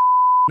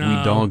 No. We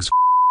dogs.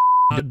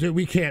 Dude,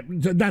 we can't.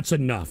 That's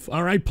enough.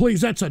 All right?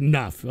 Please, that's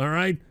enough. All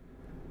right?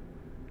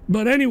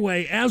 But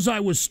anyway, as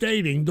I was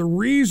stating, the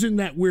reason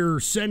that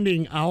we're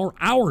sending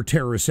our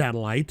terrorist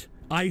satellite,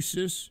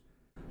 ISIS,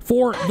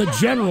 for the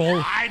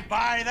general. I'd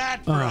buy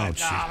that for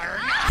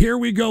 $1. Here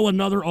we go,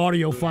 another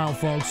audio file,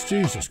 folks.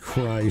 Jesus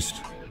Christ.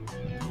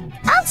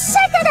 I'm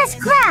sick of this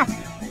crap!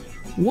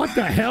 What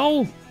the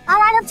hell?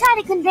 Alright, I'm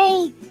trying to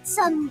convey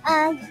some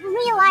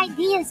real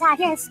ideas out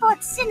here,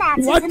 sports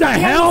synapses what in the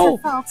brains hell?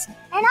 of folks.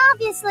 And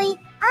obviously,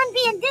 I'm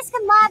being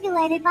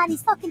discombobulated by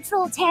these fucking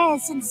troll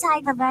terrorists and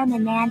cyber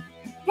vermin, man.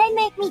 They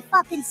make me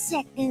fucking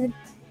sick, dude.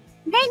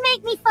 They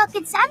make me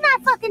fucking sick. I'm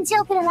not fucking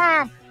joking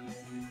around.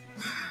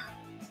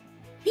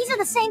 These are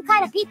the same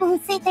kind of people who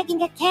think they can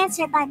get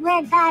cancer by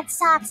wearing bad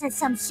socks or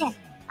some shit.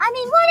 I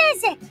mean, what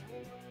is it?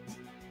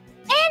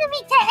 Enemy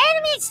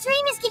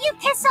extremists, can you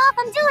piss off?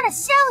 I'm doing a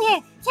show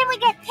here. Can we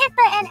get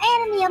Pippa and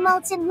enemy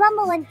emotes and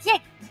rumble and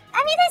kick?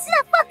 I mean, this is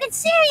a fucking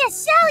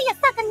serious show, you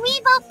fucking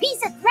Weibo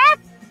piece of crap.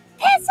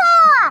 Piss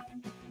off!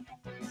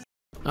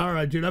 All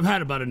right, dude, I've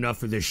had about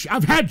enough of this shit.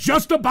 I've had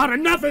just about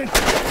enough of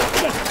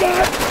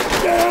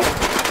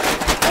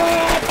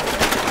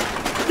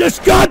this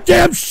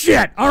goddamn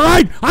shit, all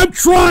right? I'm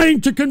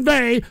trying to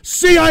convey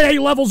CIA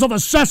levels of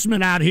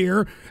assessment out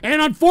here,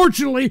 and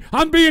unfortunately,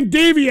 I'm being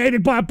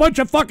deviated by a bunch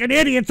of fucking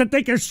idiots that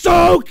think they're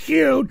so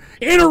cute,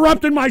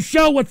 interrupting my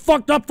show with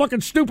fucked up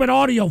fucking stupid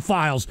audio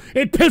files.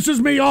 It pisses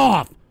me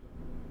off.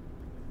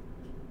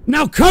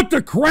 Now cut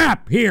the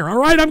crap here, all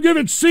right? I'm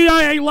giving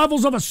CIA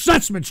levels of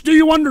assessments. Do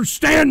you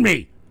understand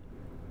me?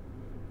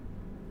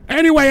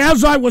 Anyway,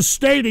 as I was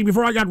stating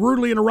before I got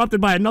rudely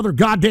interrupted by another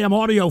goddamn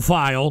audio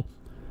file,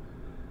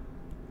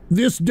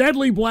 this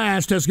deadly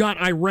blast has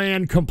got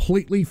Iran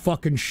completely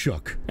fucking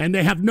shook, and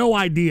they have no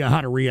idea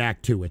how to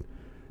react to it.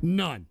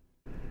 None.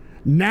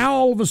 Now,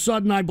 all of a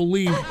sudden, I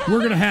believe we're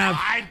going to have...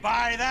 I'd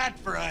buy that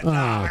for $1.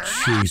 Oh,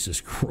 Jesus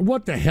Christ.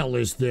 What the hell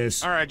is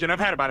this? All right, Jen, I've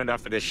had about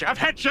enough of this shit. I've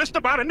had just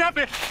about enough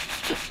of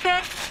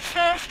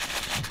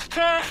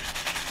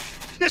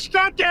this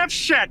goddamn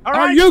shit, all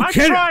right? Are you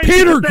kidding?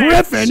 Peter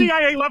Griffin?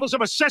 CIA levels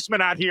of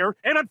assessment out here,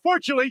 and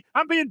unfortunately,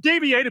 I'm being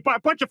deviated by a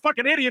bunch of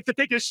fucking idiots that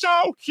think you're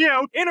so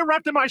cute,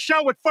 interrupting my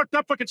show with fucked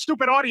up fucking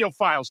stupid audio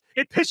files.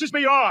 It pisses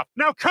me off.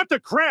 Now cut the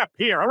crap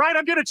here, all right?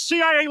 I'm getting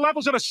CIA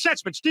levels of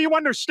assessments. Do you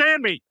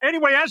understand me?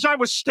 Anyway, as I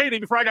was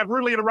stating before I got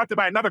rudely interrupted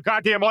by another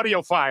goddamn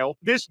audio file,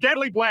 this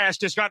deadly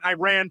blast has got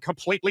Iran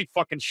completely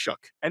fucking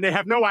shook, and they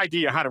have no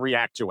idea how to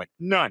react to it.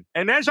 None.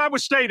 And as I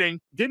was stating,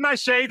 didn't I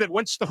say that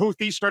once the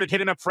Houthis started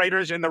hitting up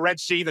freighters in the Red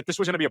Sea, that this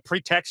was going to be a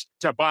pretext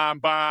to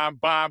bomb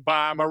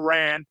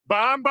Iran?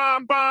 Bomb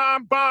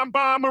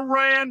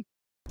Iran?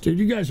 Dude,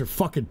 you guys are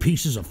fucking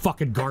pieces of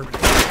fucking garbage.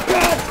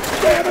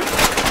 God damn it!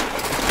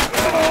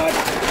 God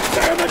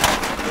damn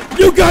it!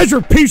 You guys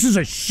are pieces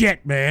of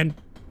shit, man.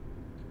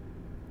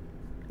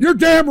 You're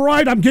damn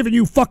right I'm giving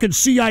you fucking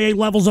CIA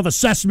levels of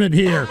assessment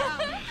here.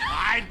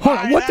 Hold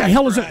on, what the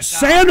hell is it?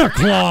 Santa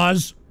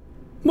Claus?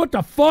 What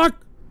the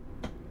fuck?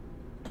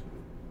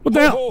 What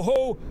the hell? Ho, ho,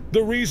 ho.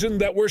 The reason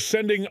that we're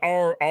sending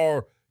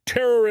our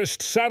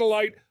terrorist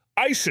satellite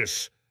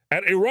ISIS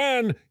at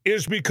Iran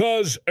is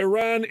because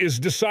Iran is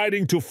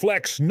deciding to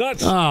flex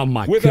nuts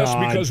with us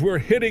because we're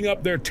hitting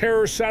up their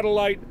terror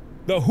satellite,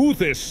 the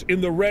Houthis,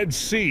 in the Red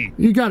Sea.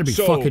 You gotta be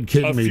fucking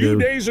kidding me, dude. A few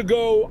days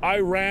ago,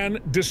 Iran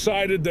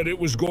decided that it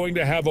was going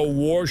to have a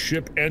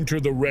warship enter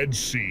the Red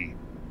Sea,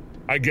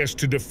 I guess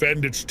to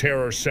defend its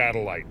terror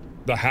satellite,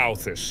 the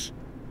Houthis.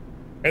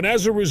 And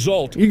as a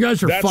result, you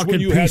guys are that's fucking when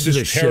you had pieces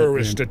this of shit,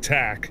 terrorist man.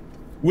 attack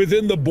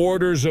within the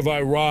borders of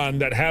Iran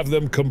that have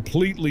them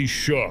completely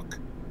shook.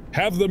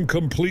 Have them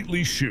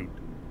completely shoot.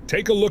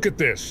 Take a look at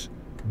this.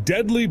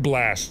 Deadly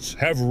blasts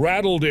have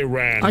rattled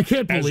Iran. I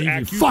can't believe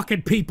you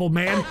fucking people,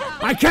 man.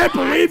 I can't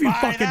believe you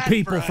fucking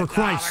people, for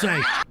Christ's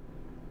sake.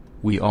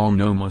 We all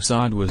know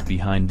Mossad was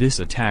behind this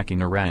attack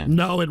in Iran.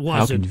 No, it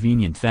wasn't. How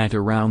convenient that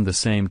around the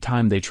same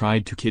time they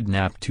tried to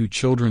kidnap 2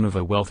 children of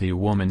a wealthy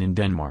woman in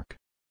Denmark.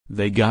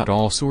 They got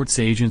all sorts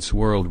agents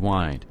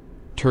worldwide.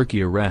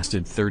 Turkey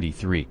arrested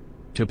 33.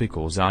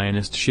 Typical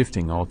Zionist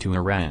shifting all to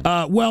Iran.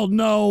 Well,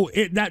 no,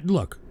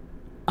 look,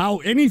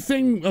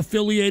 anything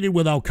affiliated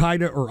with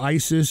Al-Qaeda or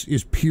ISIS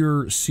is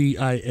pure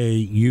CIA,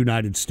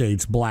 United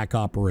States black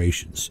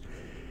operations.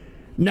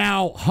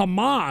 Now,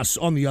 Hamas,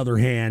 on the other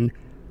hand,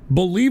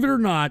 believe it or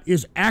not,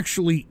 is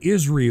actually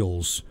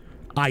Israel's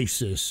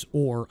ISIS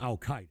or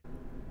Al-Qaeda.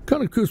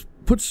 Kind of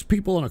puts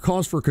people on a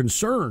cause for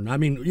concern. I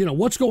mean, you know,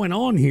 what's going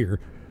on here?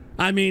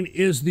 I mean,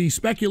 is the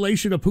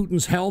speculation of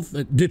Putin's health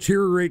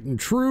deteriorating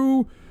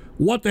true?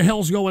 What the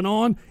hell's going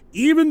on?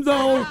 Even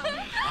though...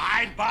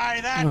 I'd buy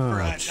that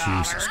for $1.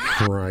 Jesus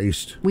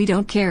Christ. We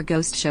don't care,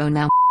 Ghost Show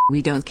now.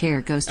 We don't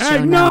care, Ghost Hey,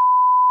 Show no! now.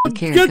 We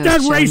care, Get that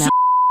Ghost Show racist now.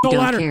 We don't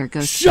ladder. care,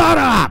 Ghost Shut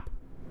up!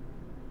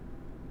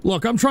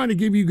 Look, I'm trying to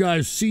give you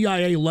guys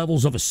CIA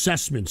levels of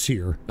assessments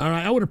here. All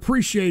right, I would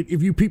appreciate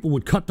if you people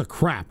would cut the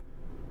crap.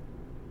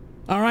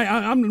 All right,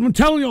 I'm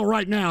telling y'all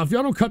right now, if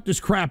y'all don't cut this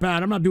crap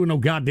out, I'm not doing no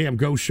goddamn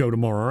ghost show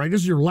tomorrow, all right?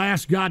 This is your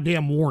last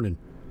goddamn warning.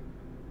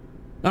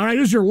 All right,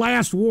 this is your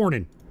last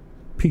warning.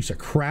 Piece of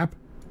crap.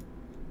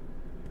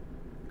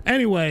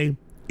 Anyway,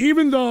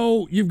 even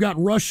though you've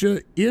got Russia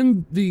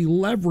in the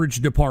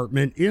leverage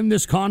department in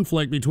this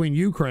conflict between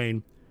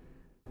Ukraine,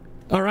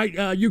 All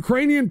right,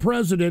 Ukrainian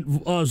President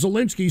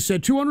Zelensky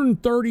said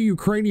 230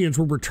 Ukrainians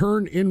were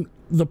returned in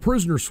the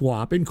prisoner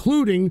swap,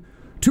 including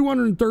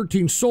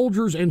 213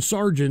 soldiers and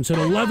sergeants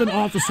and 11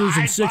 officers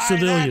and 6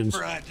 civilians.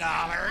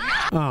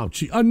 Oh,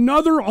 gee.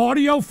 Another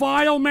audio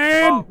file,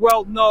 man?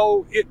 Well,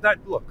 no.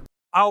 Look,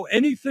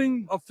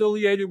 anything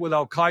affiliated with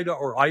Al-Qaeda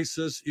or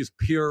ISIS is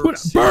pure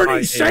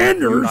Bernie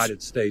Sanders!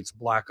 United States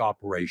black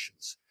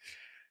operations.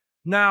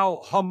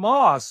 Now,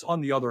 Hamas, on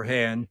the other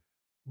hand,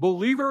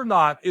 believe it or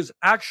not, is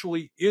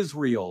actually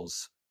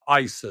Israel's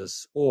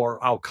ISIS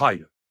or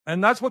Al-Qaeda.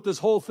 And that's what this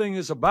whole thing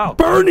is about.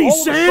 Bernie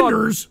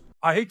Sanders!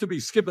 I hate to be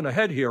skipping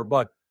ahead here,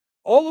 but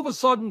all of a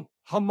sudden,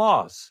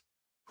 Hamas,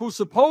 who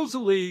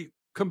supposedly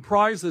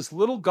comprised this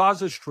little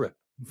Gaza Strip,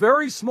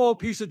 very small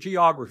piece of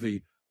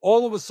geography,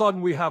 all of a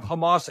sudden we have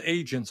Hamas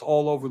agents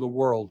all over the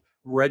world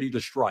ready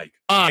to strike.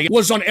 It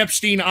was on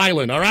Epstein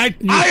Island, all right?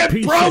 I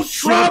am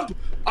pro-Trump!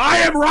 I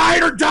am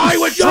ride or die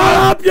with Shut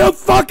up, you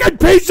fucking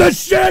piece of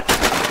shit!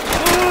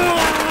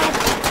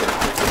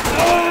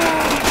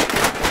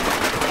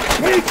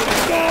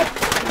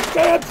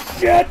 Stop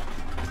shit!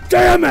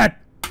 Damn it!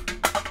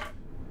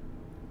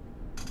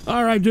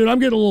 All right, dude, I'm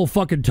getting a little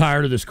fucking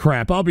tired of this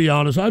crap. I'll be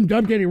honest. I'm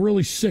getting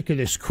really sick of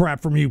this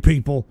crap from you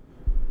people.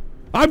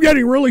 I'm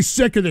getting really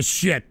sick of this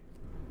shit.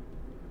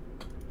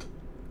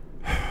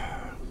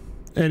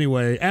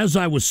 Anyway, as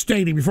I was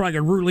stating before I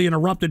got rudely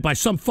interrupted by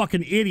some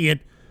fucking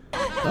idiot.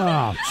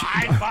 Oh,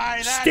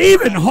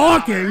 Stephen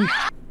Hawking!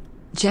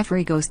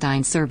 Jeffrey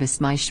Ghostine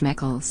serviced my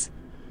schmeckles.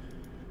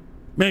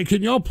 Man,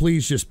 can y'all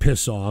please just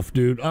piss off,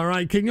 dude? All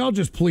right, can y'all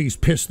just please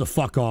piss the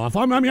fuck off?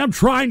 I'm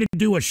trying to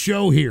do a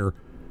show here.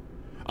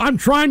 I'm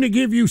trying to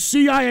give you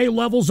CIA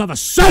levels of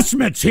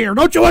assessments here.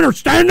 Don't you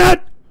understand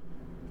that?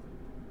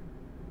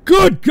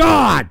 Good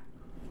God.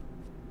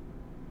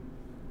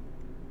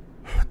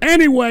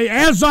 Anyway,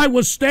 as I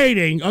was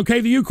stating,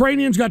 okay, the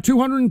Ukrainians got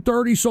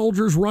 230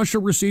 soldiers. Russia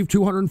received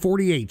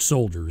 248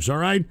 soldiers, all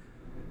right?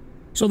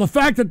 So the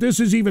fact that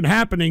this is even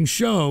happening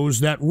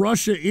shows that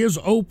Russia is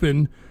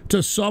open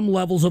to some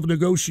levels of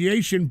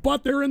negotiation,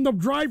 but they're in the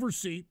driver's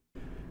seat.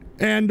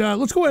 And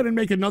let's go ahead and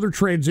make another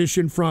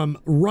transition from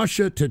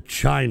Russia to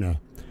China.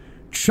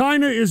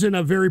 China is in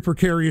a very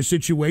precarious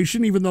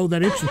situation, even though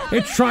that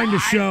it's trying to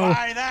show.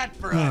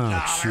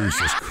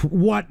 Jesus,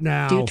 what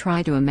now? Do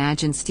try to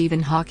imagine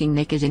Stephen Hawking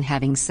naked and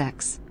having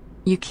sex.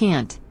 You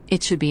can't.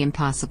 It should be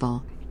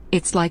impossible.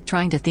 It's like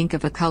trying to think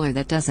of a color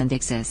that doesn't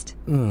exist.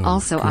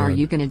 Also, God. Are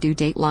you going to do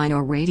Dateline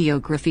or Radio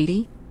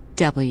Graffiti?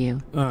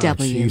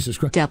 Jesus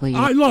Christ.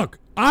 Look,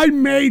 I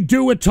may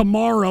do it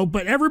tomorrow,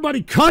 but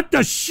everybody cut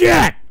the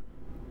shit!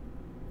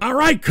 All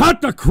right,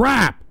 cut the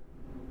crap.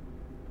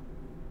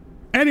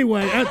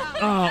 Anyway,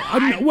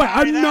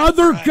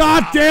 another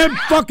goddamn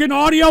fucking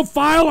audio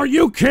file? Are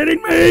you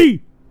kidding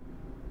me?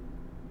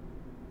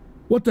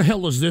 What the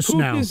hell is this Putin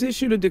now? has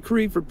issued a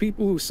decree for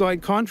people who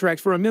signed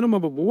contracts for a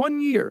minimum of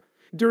 1 year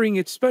during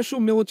its special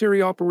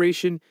military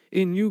operation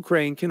in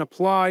Ukraine can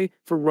apply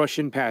for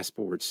Russian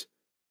passports.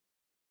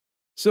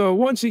 So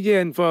once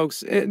again,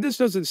 folks, this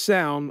doesn't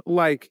sound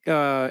like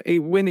a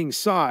winning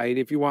side,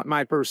 if you want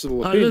my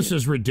personal opinion. This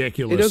is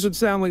ridiculous. It doesn't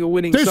sound like a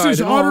winning side. This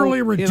is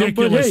utterly ridiculous,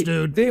 but hey,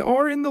 dude. They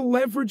are in the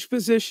leverage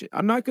position.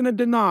 I'm not going to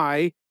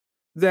deny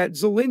that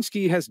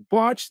Zelensky has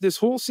botched this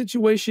whole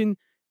situation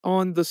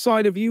on the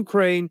side of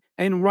Ukraine,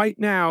 and right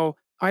now,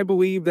 I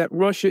believe that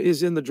Russia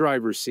is in the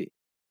driver's seat.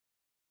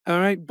 All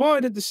right,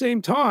 but at the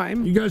same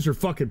time, you guys are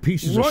fucking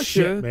pieces of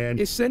shit, man.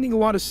 Russia is sending a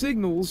lot of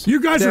signals.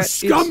 You guys are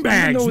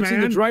scumbags, even though it's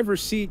in the man.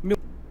 driver's seat.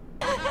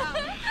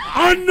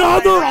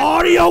 Another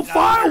audio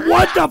file?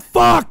 What the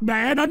fuck,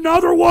 man?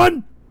 Another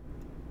one?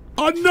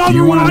 Another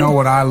You one? want to know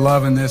what I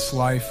love in this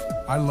life?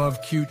 I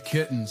love cute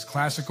kittens,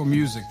 classical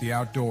music, the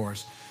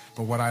outdoors.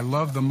 But what I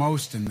love the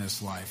most in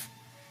this life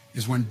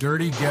is when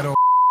dirty ghetto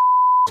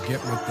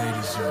get what they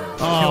deserve.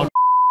 Oh,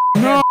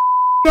 no.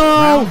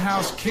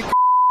 Roundhouse kick.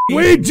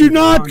 We do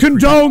not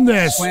condone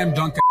this. Slam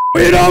dunk.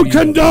 We don't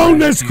condone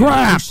this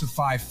crap.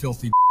 Crucify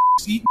filthy.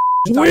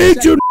 We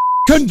do not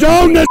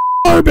condone this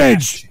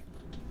garbage.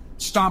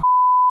 Stomp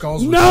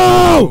skulls with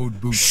No!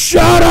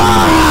 Shut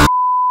up!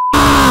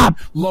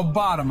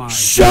 Lobotomize.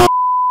 Shut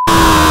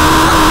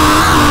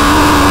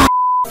up!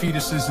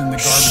 Fetuses in the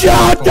garbage.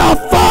 Shut the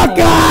fuck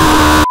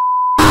up!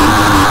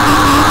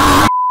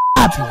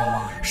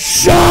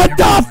 Shut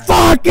the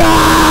fuck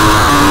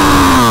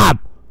up!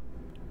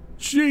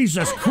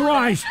 Jesus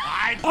Christ!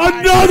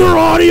 Another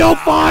audio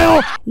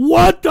file?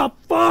 What the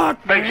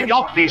fuck? Man, can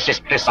y'all please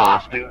just piss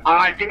off, dude?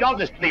 Alright, can y'all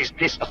just please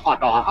piss the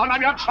fuck off?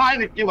 I'm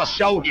trying to do a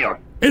show here.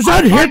 Is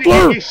that I'm trying to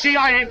Hitler? give you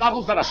CIA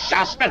levels of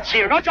assessments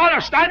here. Don't you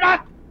understand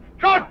that?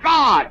 Good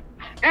God!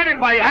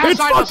 Anyway, as It's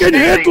I was fucking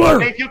stating, Hitler!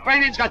 the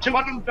Ukrainians got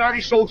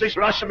 230 soldiers,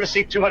 Russia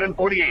received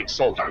 248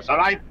 soldiers,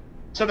 alright?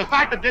 So the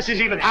fact that this is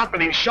even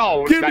happening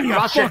shows Give that me a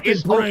Russia fucking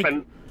is break.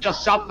 open to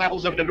some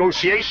levels of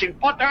negotiation,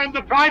 but they're in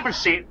the driver's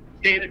seat.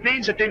 It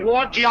means that they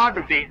want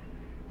geography,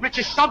 which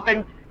is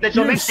something that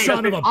You Zelensky has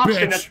son been of a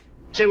obstinate bitch.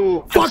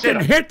 to Fucking consider.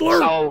 Hitler!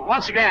 So,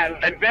 once again,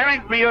 very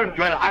weird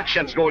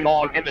actions going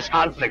on in this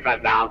conflict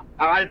right now,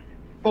 alright?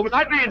 But with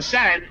that being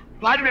said,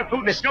 Vladimir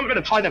Putin is still going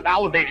to try to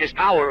validate his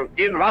power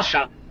in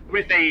Russia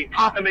with a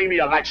cockamamie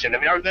election.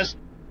 Have you heard this?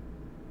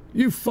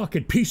 You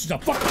fucking pieces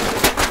of fuck.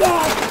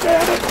 Oh,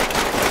 damn it!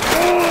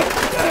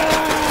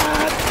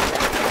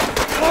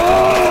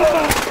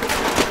 Oh,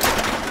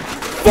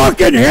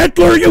 fucking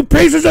Hitler, you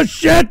pieces of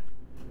shit!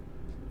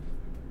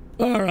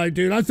 All right,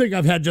 dude, I think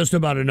I've had just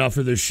about enough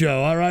of this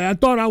show, all right? I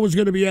thought I was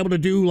going to be able to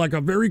do like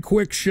a very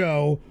quick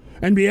show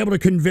and be able to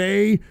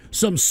convey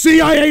some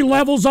CIA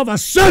levels of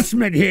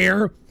assessment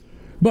here,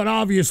 but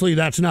obviously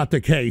that's not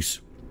the case.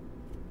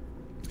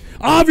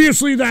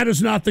 Obviously that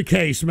is not the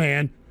case,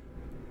 man.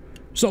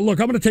 So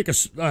look, I'm going to take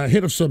a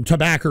hit of some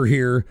tobacco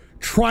here,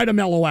 try to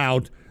mellow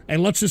out,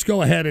 and let's just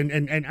go ahead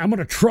and I'm going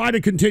to try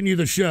to continue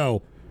the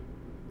show.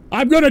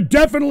 I'm going to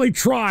definitely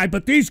try,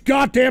 but these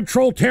goddamn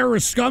troll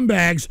terrorist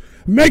scumbags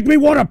make me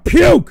want to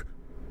puke.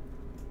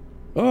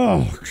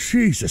 Oh,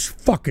 Jesus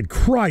fucking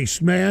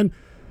Christ, man.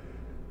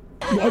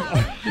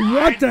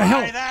 What the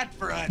hell?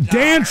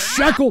 Dan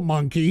Shekel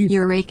Monkey.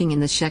 You're raking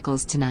in the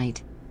shekels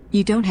tonight.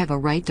 You don't have a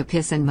right to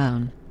piss and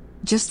moan.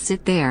 Just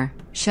sit there,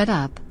 shut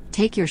up,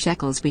 take your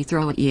shekels we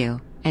throw at you,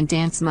 and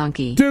dance,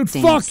 monkey. Dude,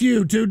 dance. Fuck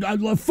you, dude.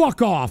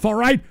 Fuck off, all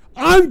right?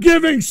 I'm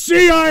giving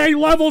CIA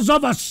levels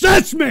of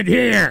assessment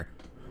here.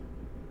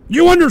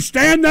 You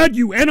understand that,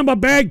 you enema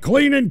bag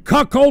cleaning,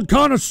 cuckold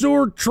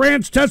connoisseur,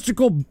 trans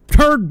testicle,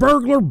 turd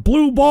burglar,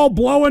 blue ball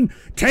blowing,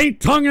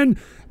 taint tonguing,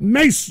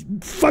 mace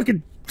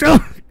fucking.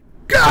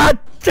 God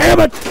damn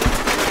it!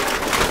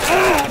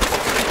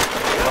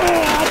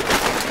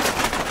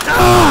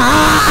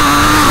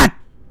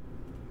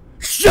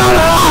 Shut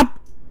up!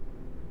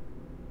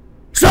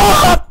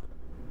 Shut up!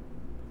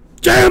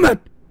 Damn it!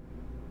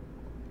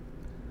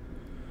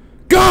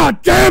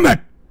 God damn it!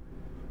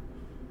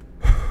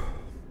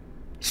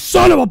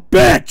 Son of a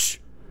bitch!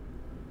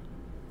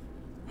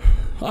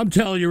 I'm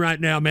telling you right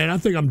now, man, I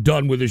think I'm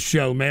done with this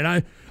show,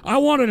 man. I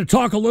wanted to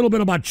talk a little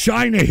bit about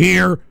China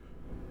here,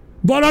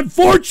 but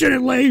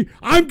unfortunately,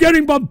 I'm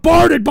getting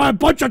bombarded by a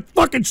bunch of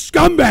fucking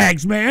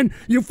scumbags, man.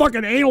 You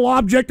fucking anal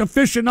object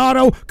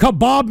aficionado,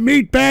 kebab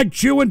meat bag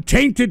chewing,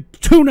 tainted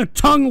tuna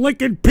tongue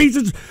licking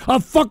pieces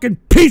of fucking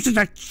pieces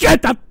of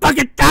shit. I'm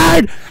fucking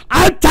tired.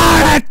 I'm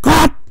tired of that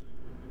crap.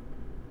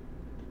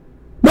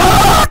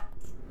 Ah!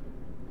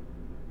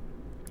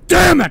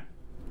 Damn it.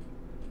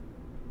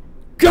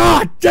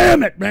 God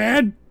damn it,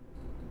 man.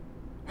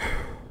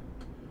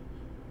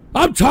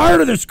 I'm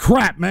tired of this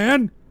crap,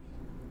 man.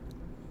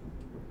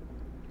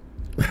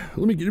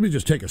 Let me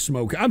just take a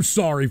smoke. I'm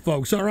sorry,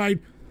 folks, all right?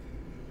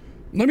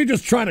 Let me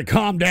just try to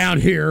calm down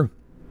here.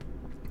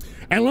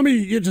 And let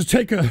me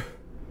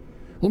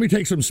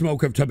take some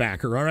smoke of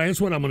tobacco, all right?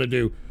 That's what I'm going to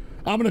do.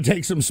 I'm going to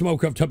take some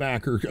smoke of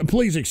tobacco.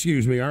 Please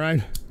excuse me, all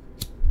right?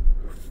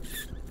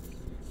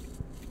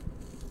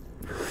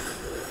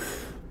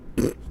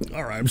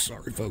 All right, I'm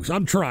sorry, folks.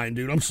 I'm trying,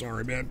 dude. I'm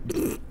sorry, man.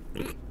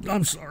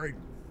 I'm sorry.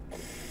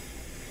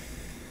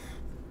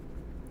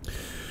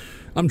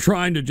 I'm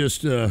trying to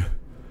just,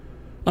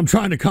 I'm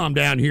trying to calm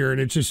down here,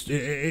 and it's just,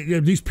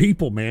 these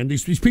people, man,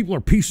 these people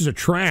are pieces of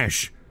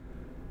trash.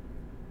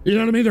 You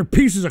know what I mean? They're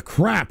pieces of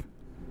crap.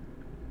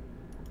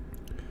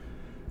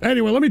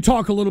 Anyway, let me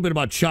talk a little bit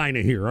about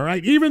China here, all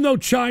right? Even though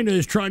China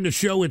is trying to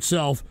show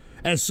itself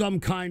as some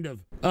kind of,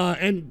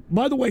 and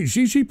by the way,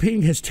 Xi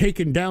Jinping has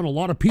taken down a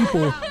lot of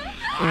people.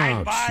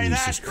 Oh,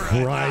 Jesus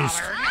Christ.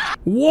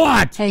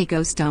 What? Hey,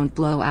 Ghost, don't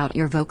blow out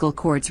your vocal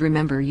cords.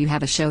 Remember, you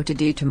have a show to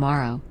do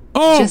tomorrow.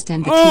 Oh, just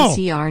end the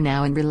TCR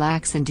now and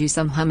relax and do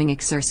some humming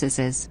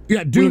exercises.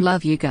 Yeah, dude. We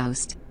love you,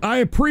 Ghost. I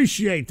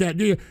appreciate that.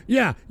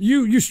 Yeah,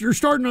 you're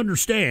starting to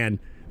understand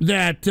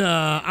that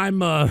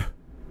I'm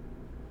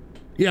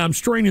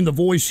straining the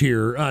voice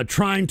here,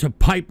 trying to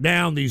pipe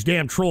down these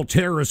damn troll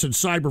terrorists and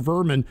cyber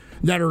vermin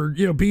that are,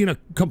 being a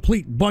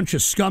complete bunch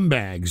of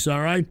scumbags,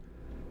 all right?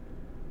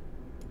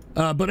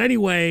 But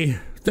anyway,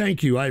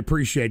 thank you. I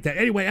appreciate that.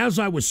 Anyway, as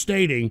I was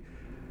stating,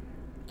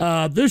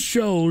 this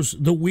shows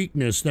the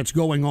weakness that's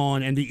going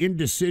on and the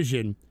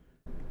indecision.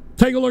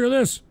 Take a look at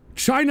this.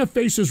 China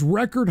faces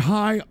record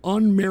high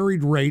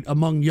unmarried rate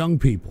among young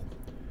people.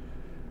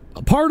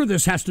 A part of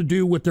this has to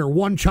do with their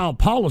one-child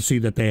policy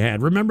that they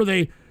had. Remember,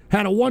 they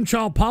had a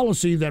one-child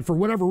policy that, for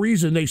whatever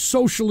reason, they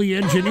socially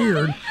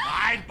engineered.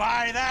 I'd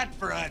buy that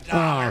for $1.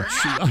 Oh,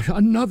 gee,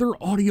 another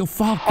audio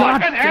file. God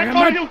damn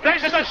it. You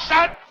pieces of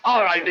shit!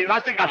 All right, dude, I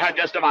think I've had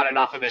just about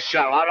enough of this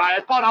show, all right?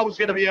 I thought I was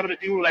going to be able to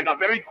do, like, a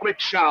very quick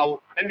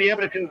show and be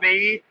able to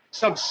convey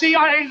some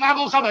CIA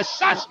levels of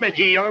assessment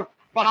here,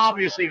 but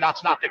obviously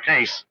that's not the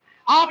case.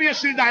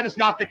 Obviously that is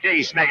not the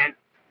case, man.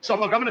 So,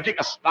 look, I'm going to take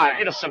a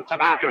hit of some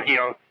tobacco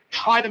here,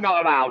 try to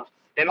mellow out,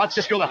 and let's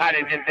just go ahead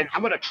and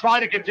I'm going to try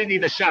to continue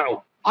the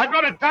show. I'm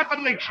going to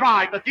definitely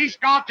try, but these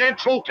goddamn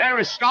troll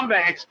terrorist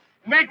scumbags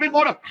make me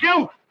want to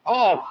puke.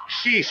 Oh,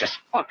 Jesus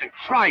fucking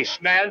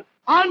Christ, man.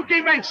 I'm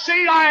giving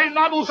CIA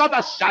levels of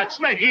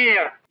assessment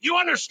here. You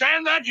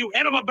understand that, you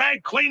enema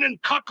bag cleaning,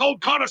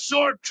 cuckold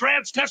connoisseur,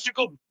 trans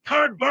testicle,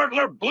 turd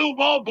burglar, blue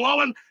ball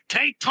blowing,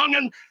 taint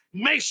tonguing,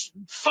 mace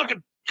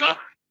fucking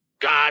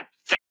God.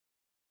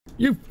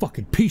 You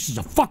fucking pieces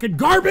of fucking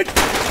garbage! I'm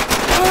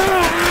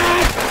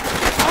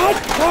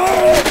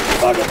tired of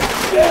fucking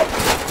shit!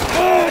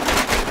 I'm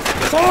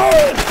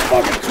tired of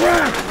fucking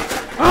crap!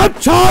 I'm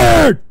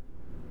tired!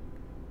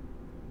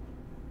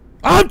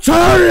 I'm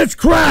tired of this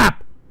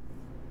crap!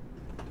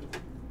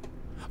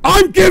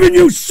 I'm giving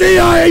you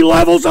CIA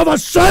levels of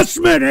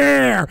assessment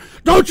here!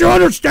 Don't you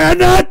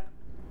understand that?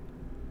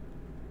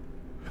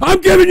 I'm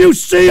giving you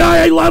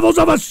CIA levels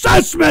of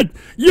assessment,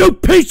 you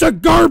piece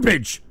of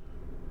garbage!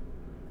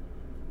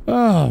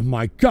 Oh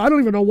my God, I don't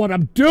even know what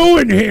I'm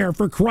doing here,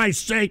 for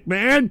Christ's sake,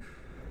 man!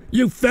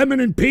 You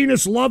feminine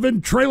penis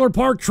loving, trailer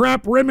park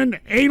trap rimming,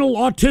 anal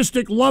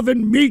autistic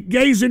loving, meat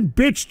gazing,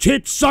 bitch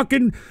tit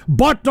sucking,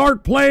 butt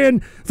dart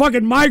playing,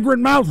 fucking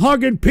migrant mouth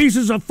hugging,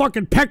 pieces of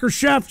fucking pecker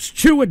chefs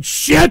chewing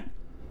shit!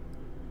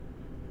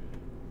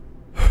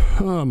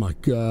 Oh my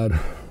God.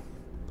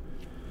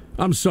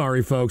 I'm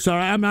sorry, folks. All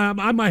right,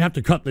 I might have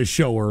to cut this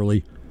show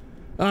early.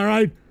 All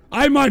right?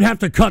 I might have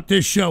to cut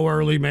this show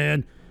early,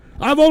 man.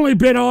 I've only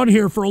been on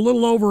here for a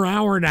little over an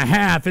hour and a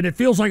half, and it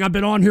feels like I've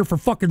been on here for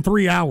fucking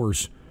 3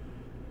 hours.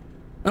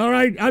 All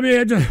right? I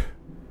mean,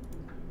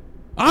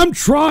 I'm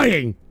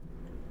trying.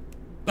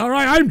 All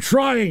right? I'm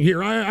trying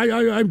here.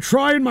 I'm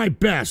trying my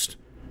best.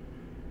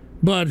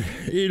 But,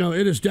 you know,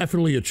 it is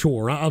definitely a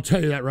chore. I'll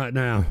tell you that right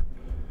now.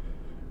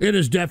 It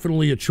is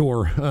definitely a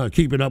chore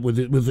keeping up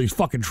with these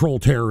fucking troll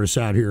terrorists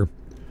out here.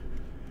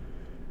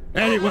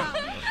 Anyway.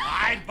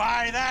 I'd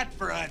buy that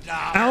for $1.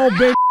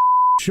 Albin.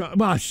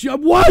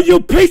 What, you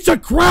piece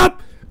of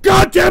crap?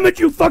 God damn it,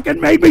 you fucking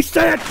made me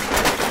say it!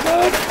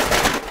 God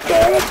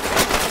damn it!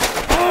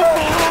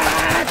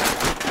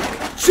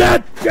 Ah!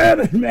 Shit,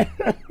 damn it, man!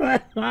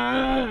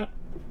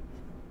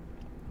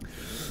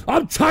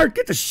 I'm tired.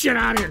 Get the shit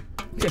out of here.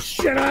 Get the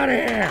shit out of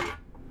here.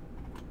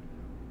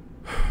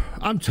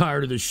 I'm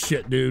tired of this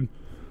shit, dude.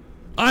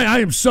 I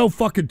am so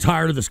fucking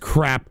tired of this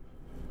crap.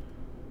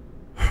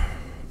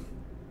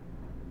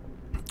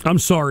 I'm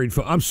sorry,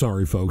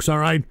 folks, all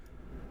right?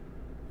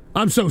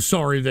 I'm so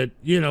sorry that,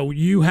 you know,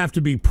 you have to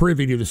be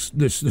privy to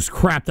this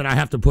crap that I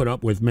have to put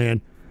up with,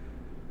 man.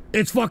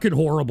 It's fucking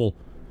horrible.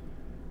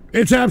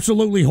 It's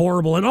absolutely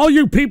horrible. And all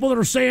you people that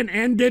are saying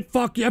end it,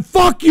 fuck you.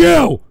 Fuck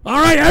you! All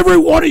right? Every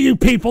one of you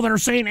people that are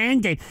saying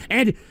end it.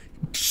 And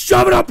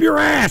shove it up your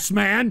ass,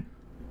 man.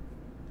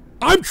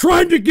 I'm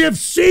trying to give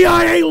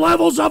CIA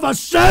levels of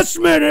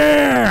assessment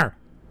here.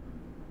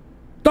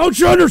 Don't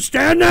you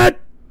understand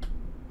that?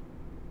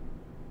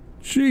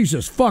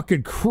 Jesus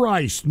fucking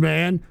Christ,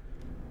 man.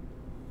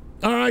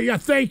 All right, yeah,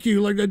 thank you.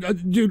 Like,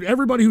 dude,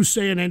 everybody who's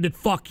saying end it,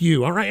 fuck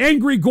you. All right,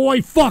 Angry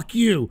Goy, fuck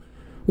you.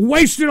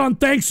 Wasted on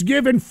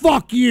Thanksgiving,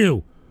 fuck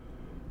you.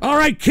 All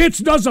right, Kits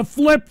does a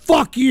flip,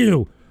 fuck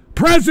you.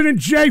 President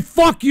J,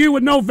 fuck you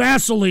with no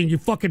Vaseline, you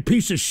fucking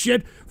piece of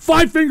shit.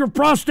 5-finger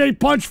prostate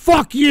punch,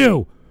 fuck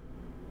you.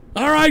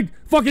 All right,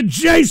 fucking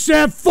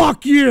J-Sav,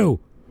 fuck you.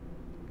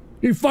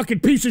 You fucking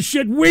piece of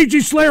shit.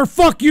 Ouija Slayer,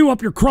 fuck you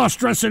up your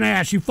cross-dressing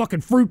ass, you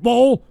fucking fruit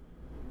bowl.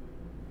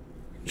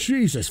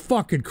 Jesus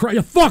fucking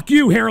Christ. Fuck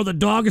you, hair of the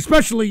dog,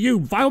 especially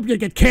you. I hope you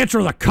get cancer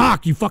of the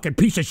cock, you fucking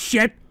piece of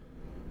shit.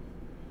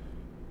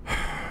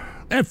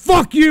 And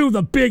fuck you,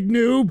 the big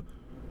noob.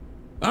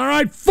 All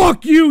right,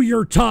 fuck you,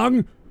 your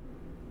tongue.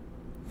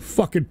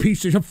 Fucking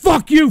piece of shit.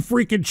 Fuck you,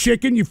 freaking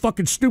chicken, you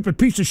fucking stupid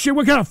piece of shit.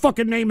 What kind of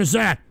fucking name is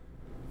that?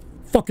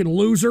 Fucking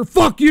loser.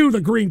 Fuck you, the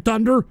Green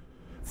Thunder.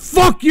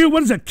 Fuck you.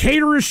 What is it?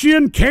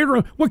 Caterishin?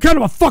 Cater? What kind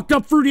of a fucked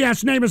up fruity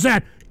ass name is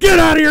that? Get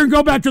out of here and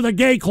go back to the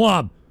gay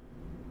club.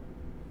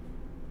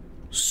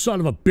 Son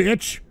of a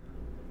bitch.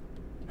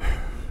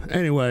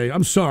 Anyway,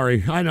 I'm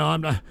sorry. I know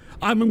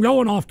I'm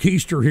going off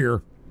keister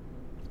here.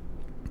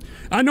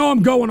 I know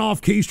I'm going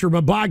off keister,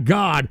 but by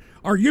God,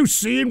 are you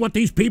seeing what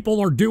these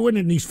people are doing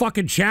in these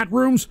fucking chat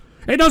rooms?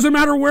 It doesn't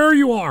matter where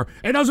you are.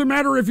 It doesn't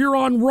matter if you're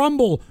on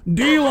Rumble,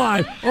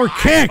 D-Live, or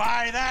Kick.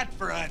 Buy that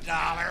for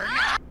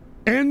 $1.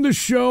 End the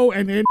show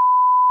and end.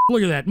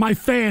 Look at that. My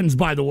fans,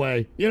 by the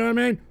way. You know what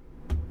I mean?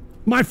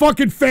 My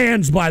fucking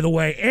fans, by the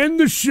way. End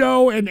the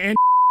show and end.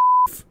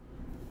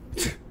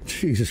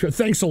 Jesus Christ.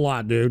 Thanks a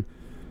lot, dude.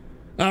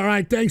 All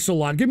right, thanks a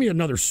lot. Give me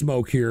another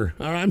smoke here.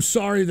 All right, I'm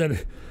sorry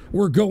that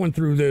we're going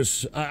through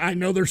this. I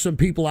know there's some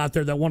people out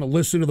there that want to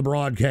listen to the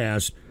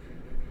broadcast.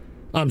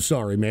 I'm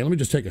sorry, man. Let me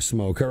just take a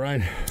smoke, all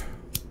right?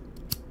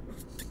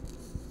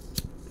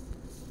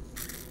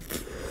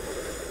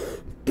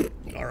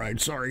 All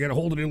right, sorry. Gotta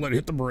hold it in, let it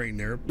hit the brain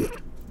there.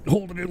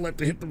 Hold it in,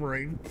 let it hit the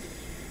brain.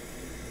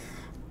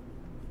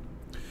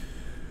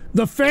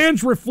 The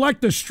fans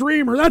reflect the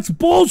streamer. That's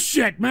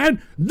bullshit,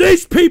 man.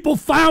 These people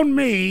found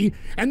me,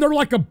 and they're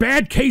like a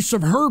bad case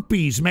of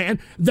herpes, man.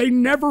 They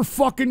never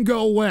fucking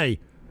go away.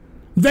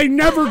 They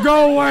never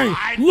go away.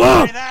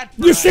 Look!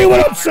 You see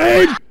what I'm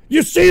saying?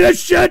 You see this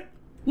shit?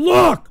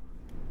 Look!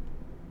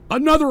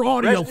 Another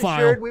audio Rest file.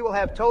 assured, we will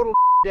have total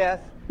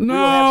death. No! We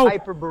will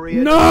have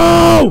hyperborea.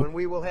 No! And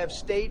we will have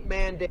state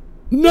mandated.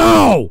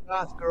 No!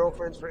 Goth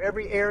girlfriends for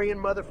every Aryan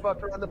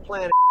motherfucker on the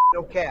planet.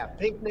 No cap.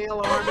 Pink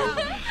nail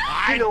armor.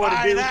 You know what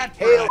to do.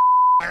 Hail.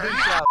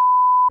 Peace out.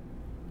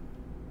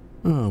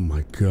 Oh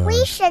my God.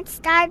 We should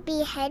start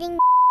beheading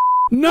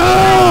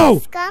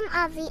No! scum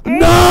of the earth.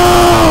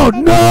 No!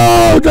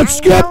 No! Just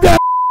skip that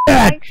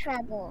shit!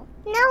 Trouble.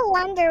 No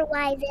wonder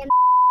why them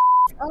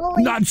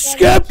always Not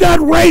skip that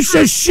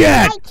racist shit!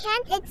 I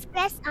can't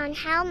express on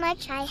how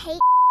much I hate.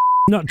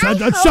 No,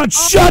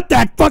 shut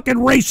that fucking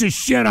racist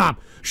shit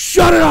up!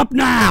 Shut it up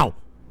now!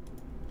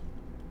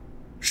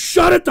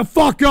 Shut it the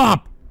fuck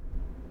up!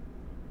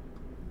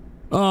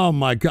 Oh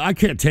my God, I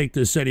can't take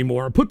this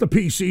anymore. Put the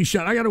PC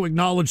shut. I got to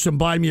acknowledge some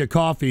buy me a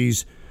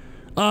coffees.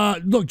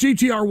 Look,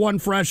 GTR One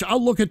Fresh,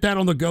 I'll look at that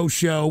on the Ghost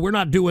Show. We're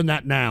not doing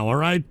that now, all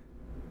right?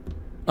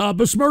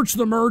 Besmirch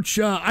the merch.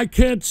 I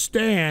can't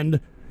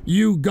stand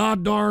you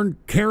goddarn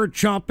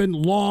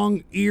carrot-chomping,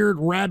 long-eared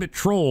rabbit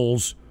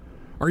trolls.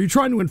 Are you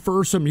trying to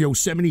infer some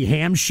Yosemite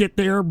ham shit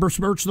there,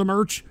 besmirch the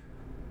merch?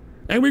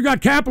 And we've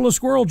got Capitalist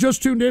Squirrel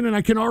just tuned in, and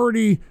I can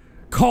already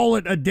call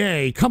it a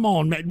day. Come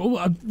on, man.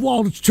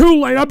 Well, it's too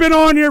late. I've been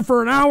on here for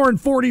 1 hour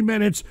and 40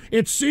 minutes.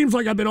 It seems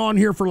like I've been on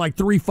here for like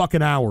 3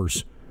 fucking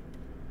hours.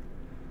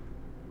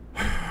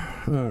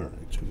 All right.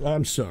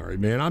 I'm sorry,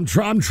 man. I'm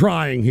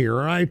trying here,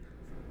 all right?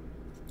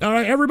 All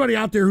right, everybody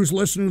out there who's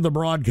listening to the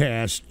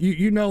broadcast,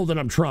 you know that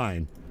I'm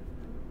trying.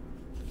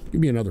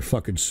 Give me another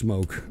fucking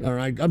smoke, all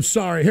right? I'm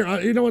sorry. Here,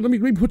 you know what? Let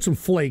me put some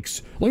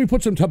flakes. Let me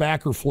put some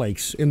tobacco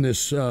flakes in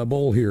this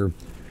bowl here.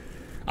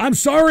 I'm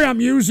sorry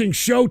I'm using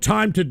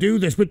Showtime to do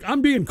this, but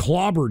I'm being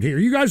clobbered here.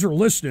 You guys are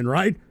listening,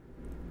 right?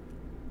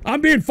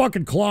 I'm being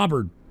fucking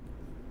clobbered.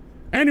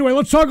 Anyway,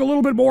 let's talk a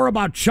little bit more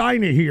about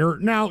China here.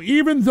 Now,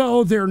 even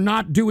though they're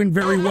not doing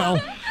very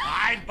well...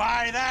 I'd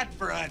buy that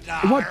for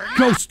 $1. What?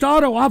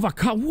 Tostado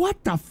avocado?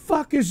 What the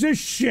fuck is this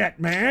shit,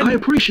 man? I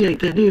appreciate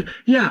that, dude.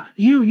 Yeah,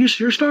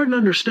 you're starting to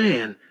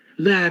understand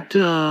that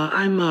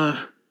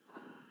I'm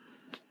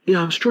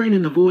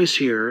straining the voice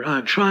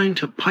here, trying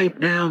to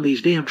pipe down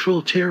these damn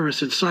troll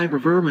terrorists and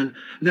cyber vermin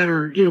that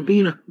are,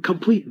 being a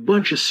complete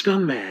bunch of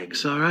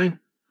scumbags, all right?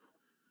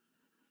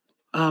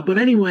 But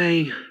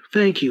anyway,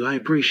 thank you. I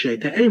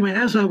appreciate that. Anyway,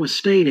 as I was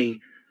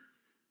stating,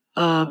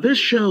 this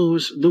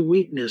shows the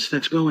weakness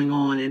that's going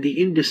on and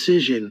the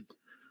indecision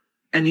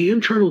and the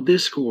internal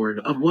discord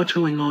of what's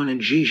going on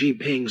in Xi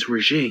Jinping's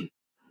regime.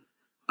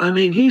 I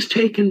mean, he's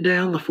taken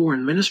down the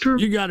foreign minister.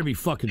 You got to be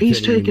fucking He's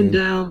kidding taken me,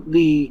 man. down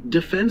the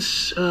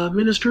defense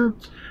minister.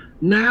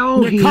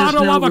 Now he has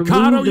Mikado now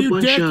avocado, removed a you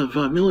bunch dick.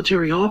 of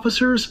military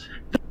officers.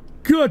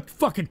 Good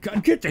fucking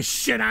God. Get this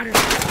shit out of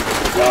here.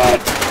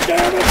 God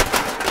damn it.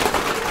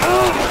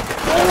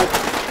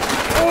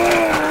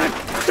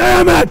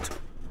 Damn it!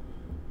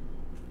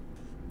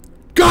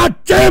 God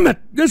damn it!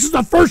 This is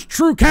the first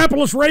true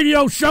capitalist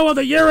radio show of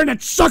the year, and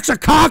it sucks a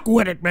cock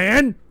with it,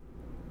 man!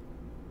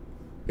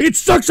 It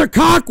sucks a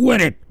cock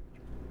with it!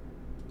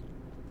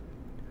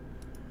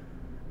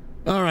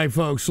 All right,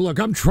 folks, look,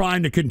 I'm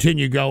trying to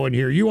continue going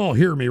here. You all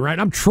hear me, right?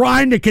 I'm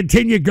trying to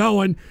continue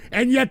going,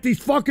 and yet these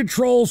fucking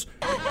trolls...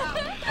 Oh,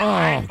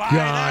 buy God.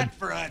 that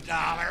for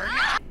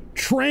 $1.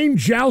 Train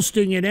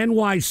jousting in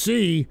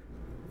NYC.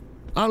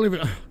 I'll leave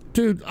it.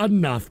 Dude,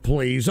 enough,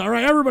 please. All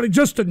right, everybody,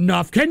 just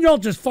enough. Can y'all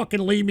just fucking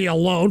leave me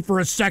alone for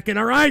a second,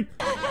 all right?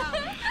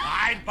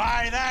 I'd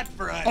buy that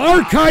for $1.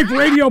 Archive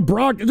radio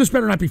broadcast. This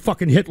better not be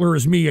fucking Hitler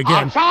as me again.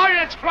 I'm sorry,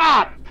 it's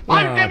crap.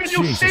 I'm giving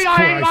you Jesus CIA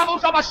Christ.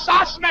 levels of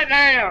assessment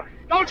here.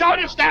 Don't you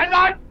understand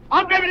that?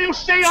 I'm giving you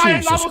CIA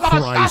Jesus levels of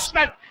Christ.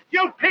 assessment.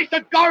 You piece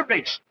of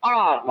garbage!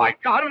 Oh my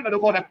God, I'm gonna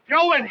go to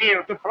throw in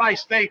here for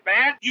Christ's sake,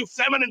 man! You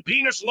feminine,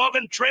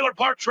 penis-loving, trailer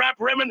park trap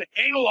rimming,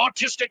 anal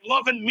autistic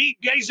loving, meat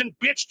gazing,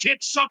 bitch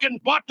tit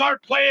sucking, butt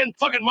dart playing,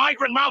 fucking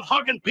migrant mouth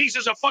hugging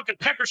pieces of fucking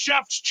pecker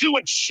shafts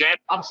chewing shit!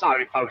 I'm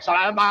sorry, folks.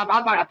 I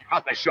might have to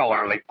cut the show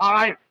early. All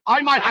right,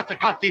 I might have to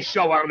cut this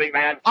show early,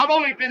 man. I've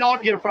only been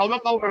on here for a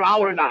little over 1.5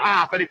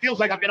 hours, and it feels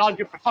like I've been on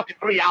here for fucking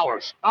 3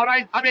 hours. All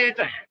right, I mean,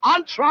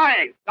 I'm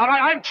trying. All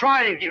right, I'm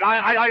trying. You know,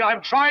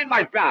 I'm trying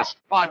my best,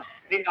 but.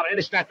 It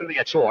is definitely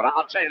a chore.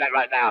 I'll tell you that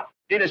right now.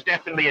 It is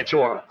definitely a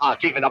chore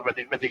keeping up with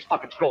these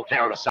fucking troll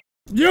terrorists.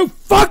 You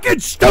fucking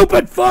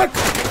stupid fuck!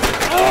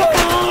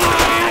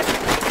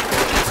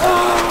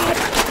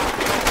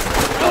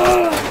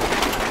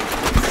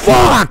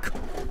 Fuck!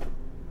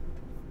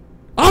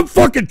 I'm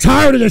fucking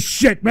tired of this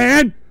shit,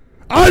 man!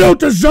 I don't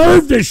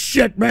deserve this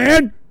shit,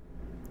 man!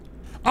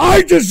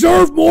 I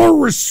deserve more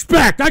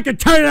respect! I can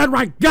tell you that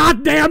right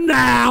goddamn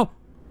now!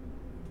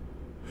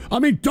 I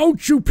mean,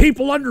 don't you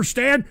people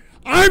understand?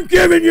 I'm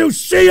giving you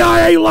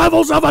CIA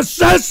levels of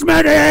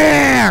assessment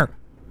here!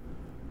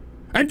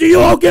 And do you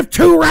all give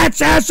 2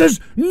 rats'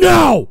 asses?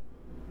 No!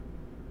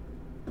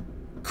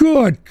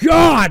 Good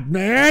God,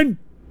 man!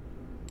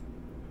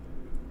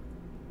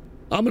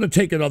 I'm gonna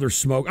take another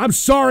smoke. I'm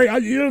sorry,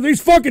 these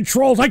fucking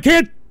trolls, I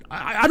don't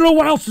know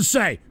what else to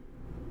say.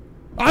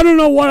 I don't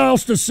know what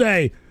else to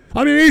say.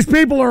 I mean, these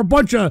people are a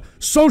bunch of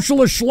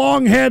socialist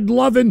schlonghead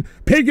loving,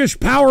 piggish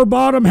power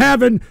bottom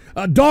having,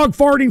 dog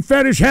farting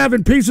fetish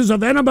having, pieces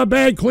of enema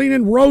bag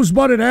cleaning,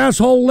 rose-butted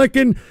asshole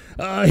licking,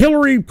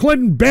 Hillary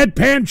Clinton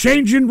bedpan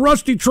changing,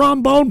 rusty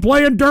trombone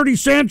playing, dirty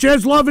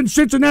Sanchez loving,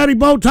 Cincinnati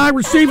bow tie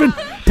receiving,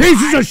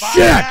 pieces of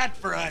shit. That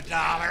for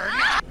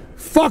 $1.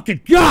 Fuck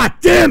it. God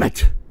damn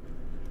it.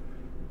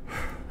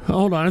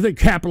 Hold on. I think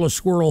Capitalist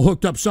Squirrel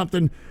hooked up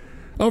something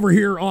over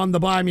here on the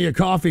Buy Me a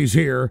Coffees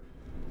here.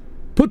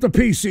 Put the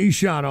PC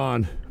shot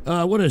on.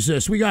 What is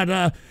this? We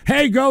got,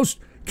 hey, Ghost,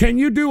 can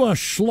you do a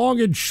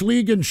Schlagen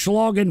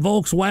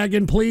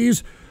Volkswagen,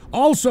 please?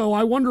 Also,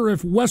 I wonder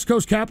if West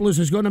Coast Capitalist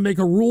is going to make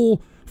a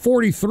Rule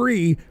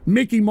 43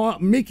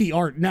 Mickey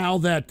art now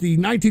that the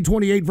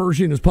 1928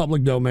 version is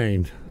public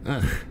domain.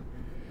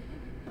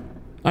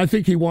 I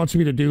think he wants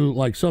me to do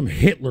like some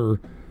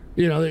Hitler.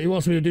 You know, he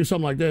wants me to do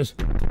something like this.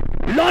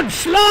 Lord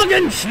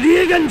Schlagen,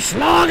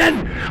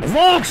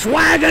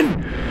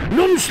 Volkswagen.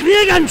 Nun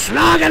Schlagen,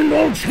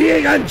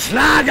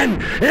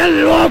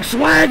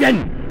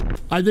 Volkswagen.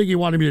 I think he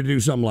wanted me to do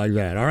something like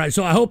that. All right,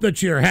 so I hope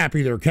that you're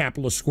happy there,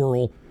 Capitalist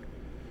Squirrel.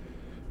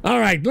 All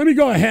right, let me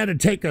go ahead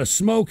and take a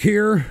smoke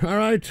here. All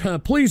right,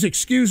 please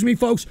excuse me,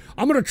 folks.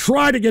 I'm going to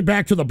try to get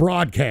back to the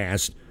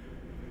broadcast.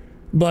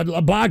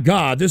 But by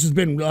God, this has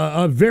been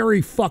a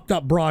very fucked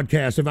up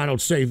broadcast if I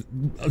don't say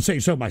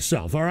so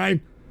myself, all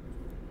right?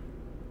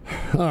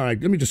 All right,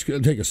 let me just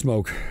take a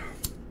smoke.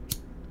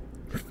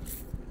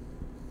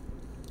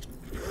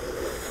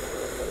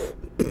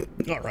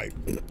 All right,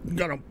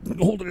 gotta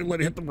hold it and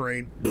let it hit the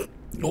brain.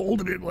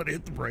 Hold it and let it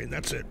hit the brain,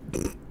 that's it.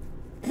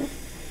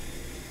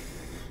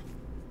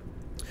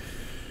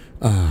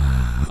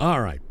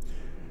 All right.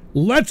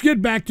 Let's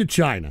get back to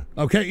China,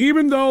 okay?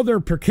 Even though they're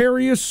on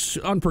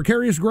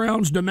precarious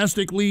grounds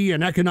domestically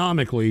and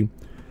economically,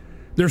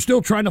 they're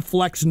still trying to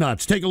flex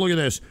nuts. Take a look at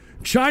this.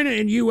 China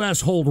and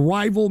U.S. hold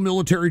rival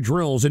military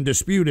drills in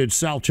disputed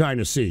South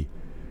China Sea.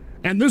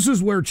 And this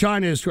is where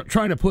China is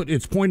trying to put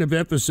its point of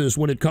emphasis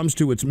when it comes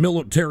to its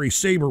military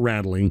saber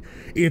rattling.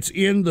 It's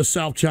in the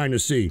South China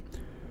Sea.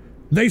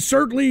 They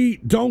certainly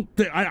don't,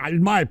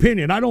 in my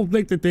opinion, I don't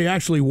think that they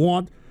actually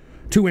want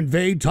to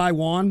invade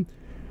Taiwan.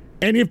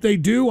 And if they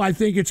do, I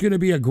think it's going to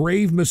be a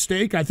grave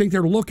mistake. I think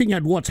they're looking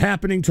at what's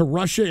happening to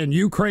Russia and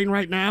Ukraine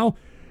right now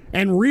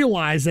and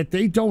realize that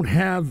they don't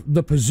have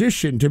the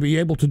position to be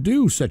able to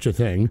do such a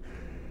thing.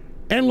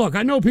 And look,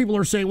 I know people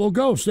are saying, well,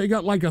 Ghost, they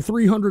got like a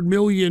 300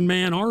 million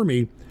man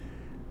army.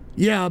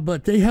 Yeah,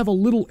 but they have a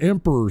little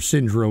emperor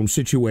syndrome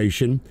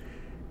situation.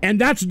 And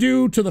that's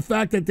due to the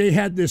fact that they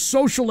had this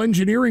social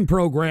engineering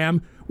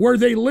program where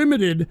they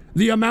limited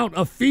the amount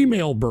of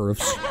female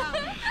births.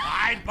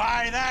 I'd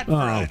buy that for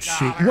Oh,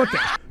 shit. What the?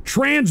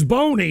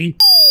 Transbony?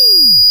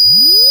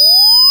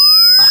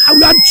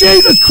 Oh,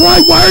 Jesus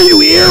Christ, why are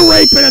you ear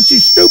raping us, you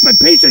stupid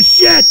piece of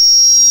shit?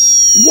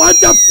 What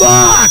the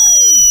fuck?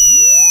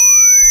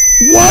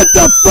 What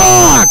the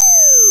fuck?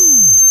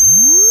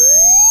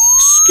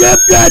 Skip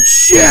that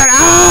shit.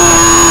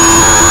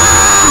 Ah!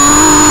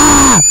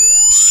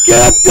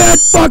 Skip that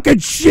fucking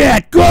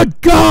shit.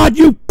 Good God,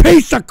 you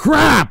piece of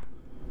crap.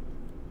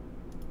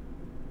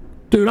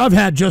 Dude, I've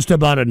had just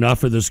about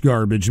enough of this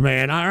garbage,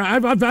 man.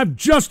 I've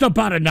just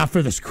about enough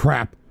of this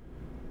crap.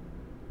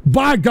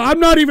 By God, I'm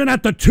not even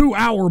at the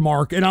 2-hour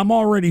mark, and I'm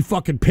already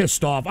fucking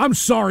pissed off. I'm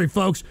sorry,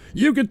 folks.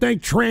 You can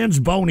thank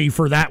Transbony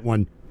for that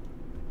one.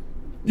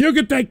 You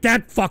can thank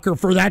that fucker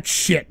for that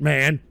shit,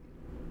 man.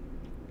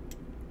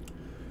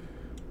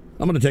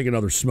 I'm going to take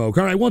another smoke.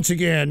 All right, once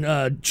again,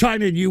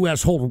 China and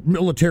U.S. hold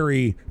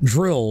military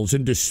drills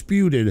in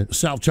disputed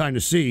South China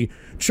Sea.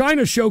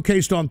 China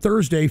showcased on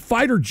Thursday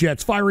fighter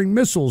jets firing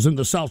missiles in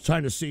the South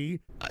China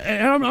Sea.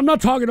 And I'm not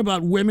talking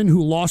about women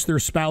who lost their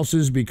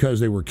spouses because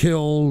they were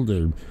killed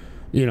or,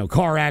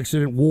 car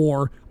accident,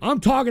 war. I'm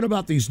talking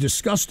about these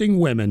disgusting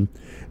women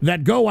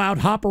that go out,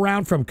 hop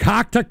around from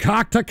cock to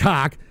cock to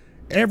cock.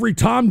 Every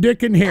Tom,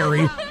 Dick, and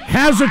Harry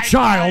has a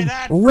child,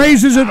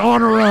 raises it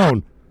on her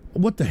own.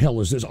 What the hell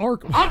is this? I'm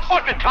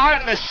fucking tired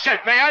of this shit,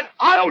 man.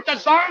 I don't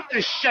deserve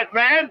this shit,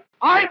 man.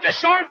 I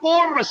deserve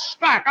more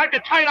respect. I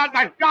can tell you that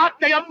right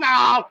goddamn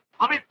now.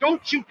 I mean,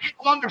 don't you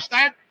people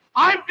understand?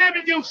 I'm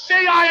giving you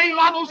CIA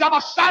levels of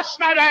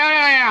assessment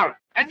here.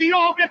 And you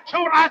all get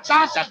 2 rats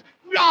asses.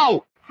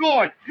 No.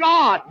 Good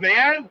God,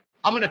 man.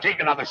 I'm going to take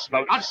another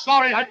smoke. I'm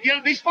sorry.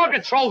 These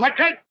fucking trolls,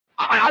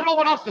 I don't know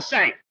what else to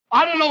say.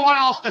 I don't know what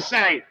else to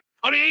say.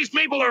 I mean, these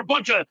people are a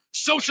bunch of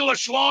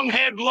socialist,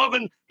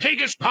 long-head-loving,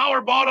 piggish,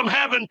 power-bottom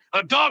having,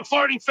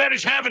 dog-farting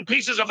fetish having,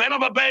 pieces of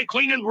enema bay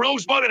cleaning,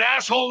 rose-budded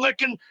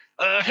asshole-licking,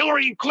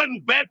 Hillary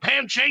Clinton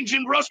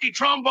bedpan-changing, rusty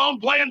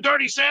trombone-playing,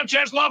 dirty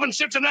Sanchez-loving,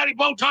 Cincinnati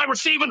bow-tie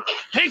receiving,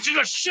 pieces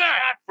of shit.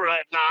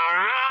 Right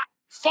now.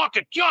 Fuck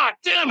it. God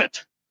damn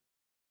it.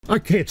 I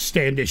can't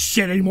stand this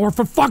shit anymore,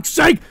 for fuck's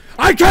sake.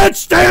 I can't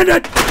stand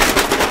it.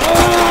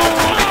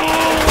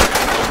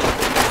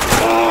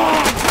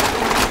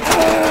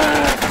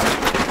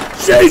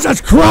 Jesus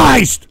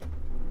Christ!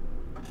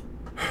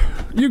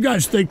 You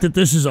guys think that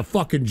this is a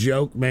fucking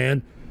joke,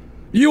 man?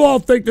 You all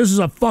think this is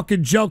a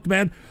fucking joke,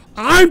 man?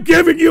 I'm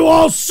giving you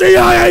all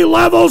CIA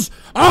levels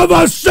of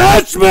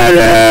assessment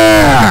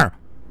here!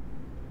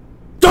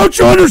 Don't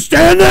you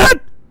understand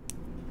that?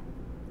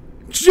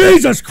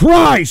 Jesus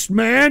Christ,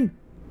 man!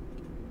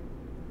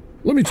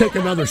 Let me take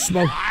another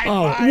smoke.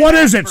 Oh, what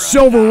is it,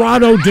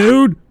 Silverado,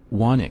 dude?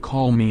 Wanna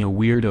call me a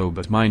weirdo,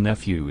 but my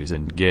nephew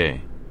isn't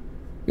gay.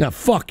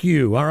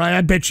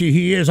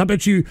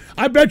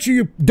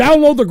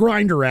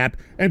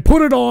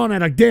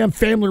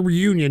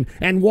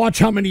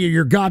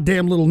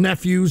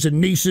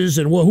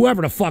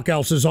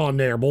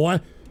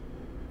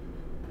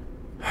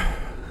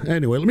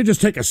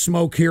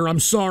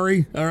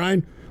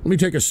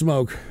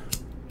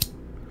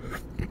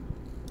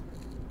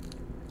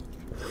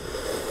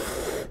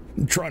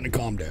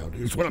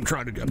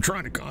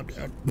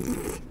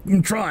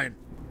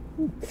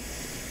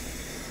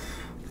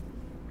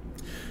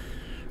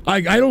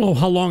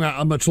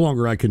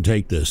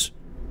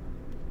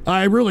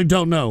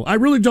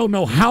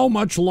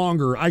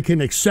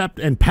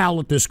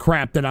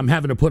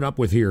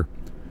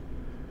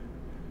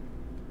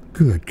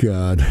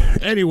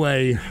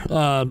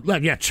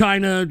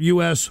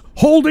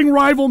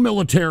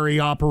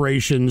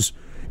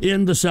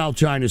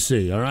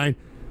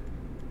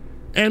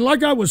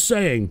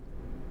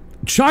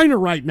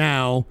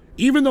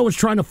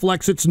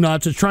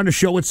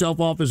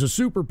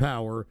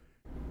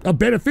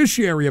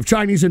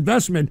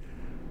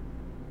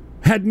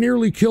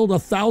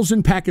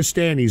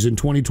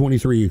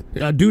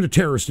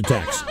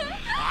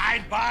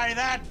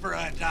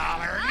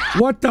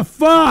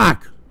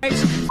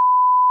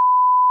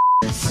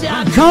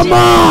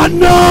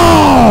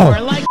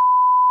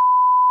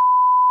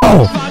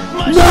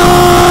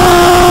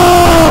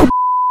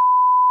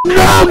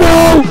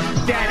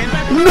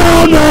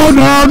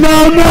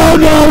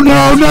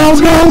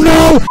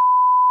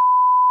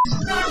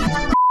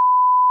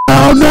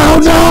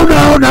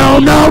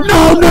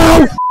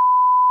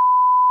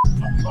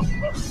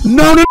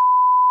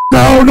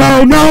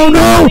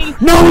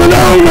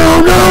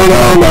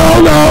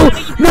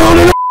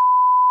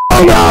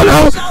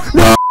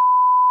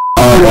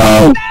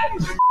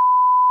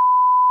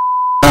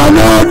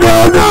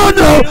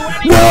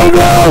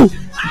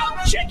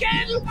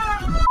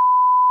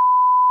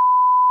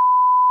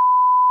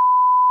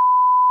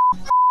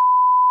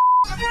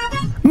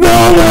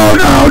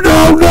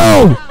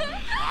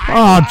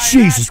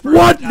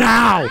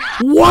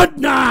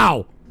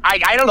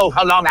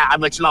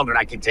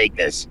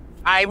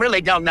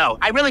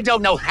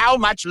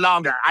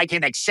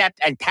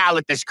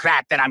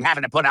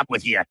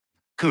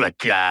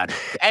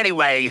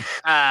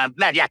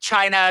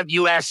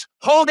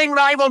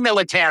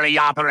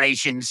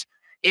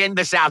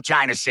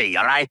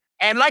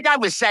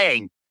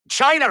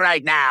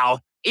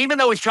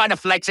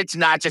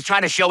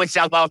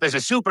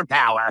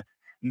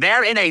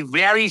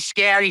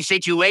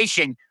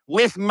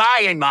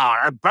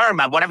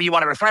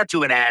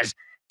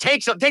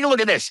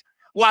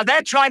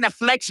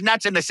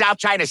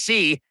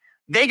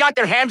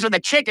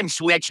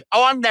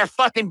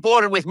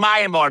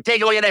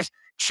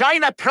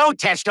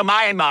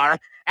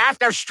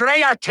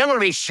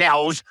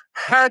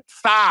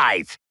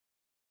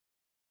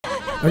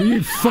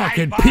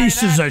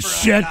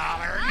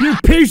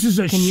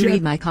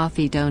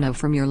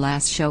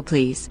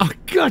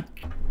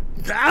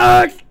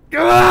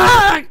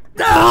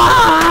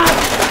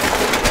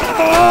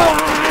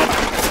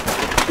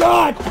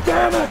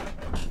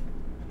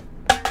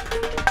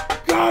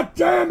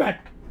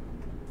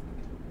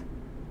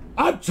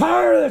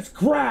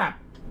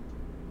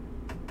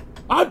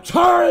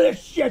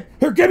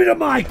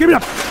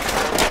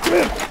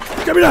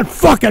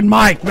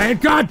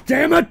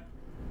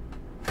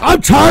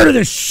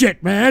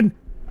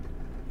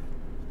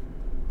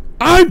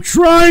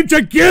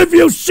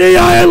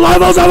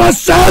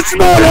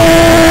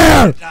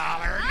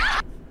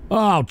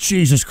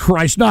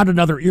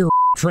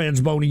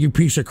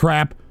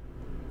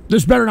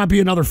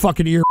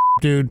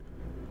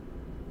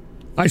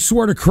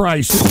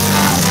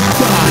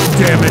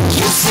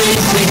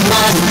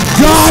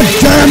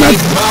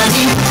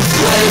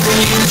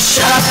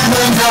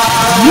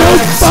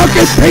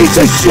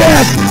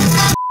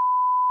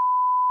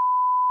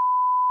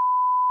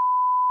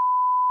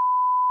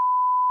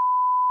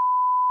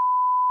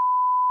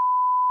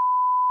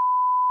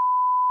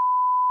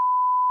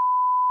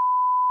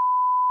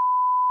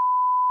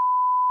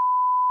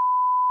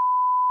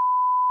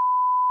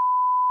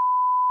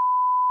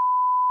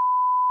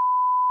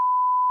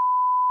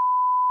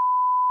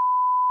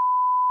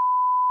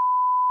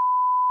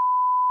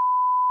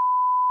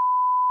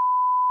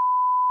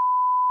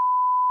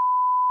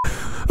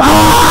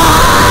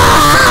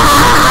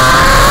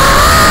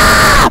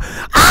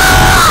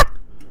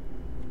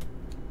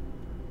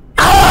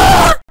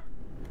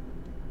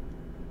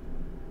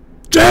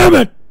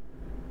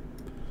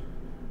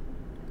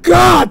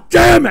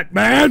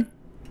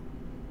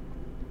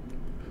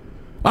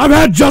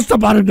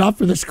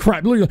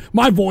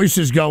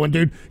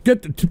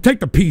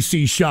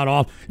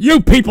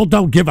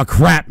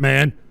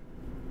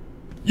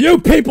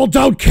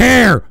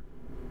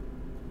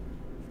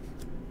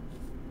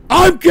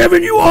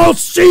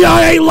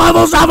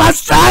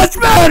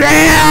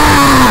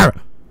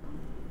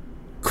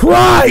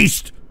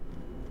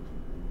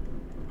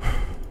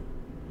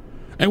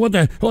 Hey, what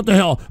the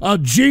hell?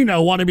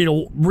 Gino wanted me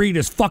to read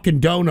his fucking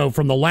dono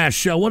from the last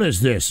show. What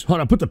is this? Hold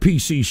on, put the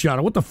PC shot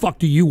on. What the fuck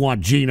do you want,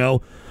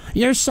 Gino?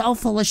 You're so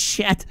full of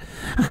shit.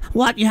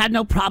 What, you had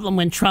no problem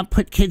when Trump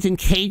put kids in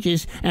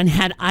cages and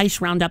had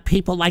ICE round up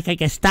people like a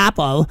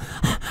Gestapo?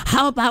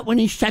 How about when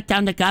he shut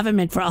down the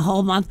government for a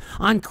whole month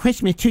on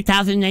Christmas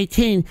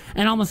 2018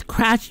 and almost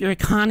crashed your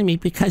economy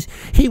because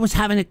he was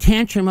having a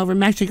tantrum over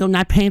Mexico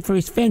not paying for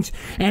his fence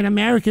and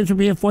Americans were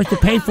being forced to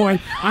pay for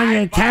it on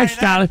their tax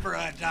dollar?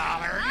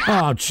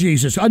 Oh,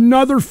 Jesus.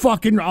 Another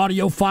fucking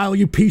audio file,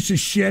 you piece of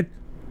shit.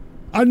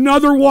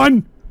 Another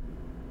one?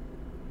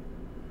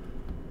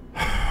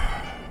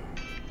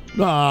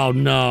 Oh,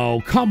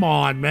 no. Come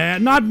on,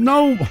 man.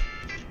 No.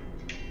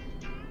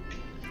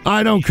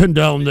 I don't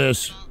condone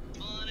this.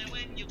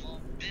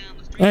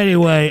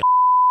 Anyway.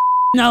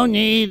 No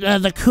need,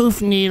 the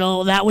coof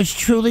needle. That was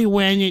truly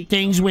when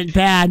things went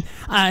bad.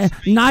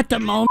 Not the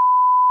moment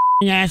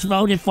ass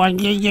voted for.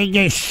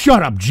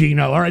 Shut up,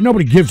 Gino. All right,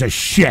 nobody gives a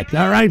shit.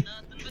 All right?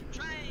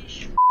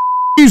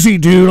 Easy,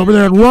 dude, over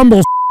there at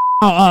Rumble.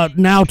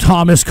 Now,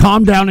 Thomas,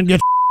 calm down and get.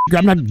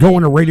 I'm not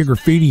going to Radio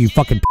Graffiti, you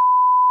fucking.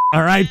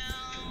 All right?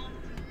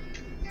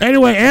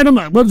 Anyway,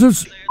 what's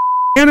this?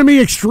 Enemy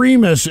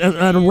extremists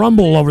at a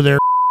Rumble over there.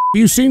 Have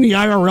you seen the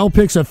IRL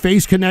pics of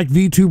Face Connect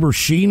VTuber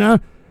Sheena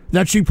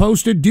that she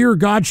posted? Dear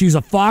God, she's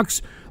a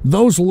fox.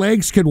 Those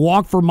legs could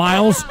walk for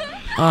miles.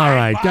 All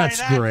right,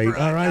 that's great.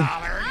 All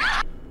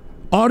right.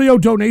 Audio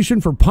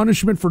donation for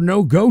punishment for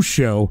no ghost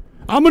show.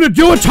 I'm going to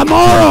do it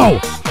tomorrow.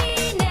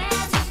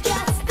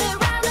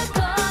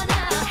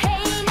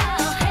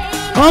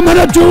 I'm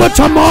going to do it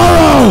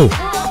tomorrow.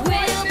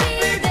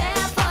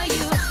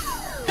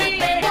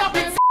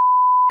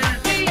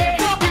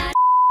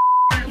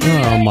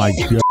 Oh my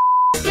God.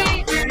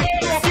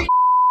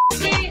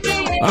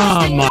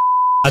 Oh my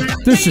God.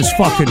 This is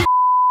fucking.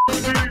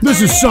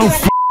 This is so.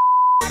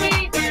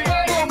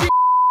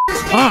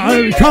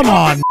 Come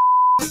on.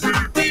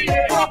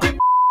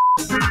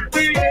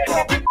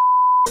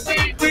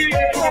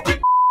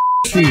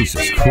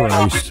 Jesus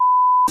Christ.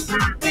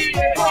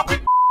 What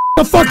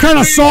the fuck kind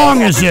of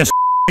song is this?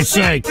 I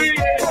say.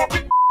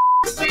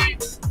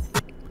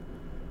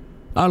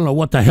 I don't know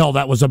what the hell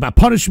that was about.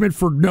 Punishment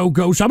for no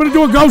ghost. I'm going to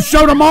do a ghost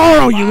show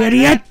tomorrow, you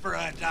idiot.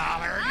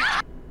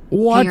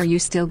 What? Hey, are you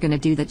still going to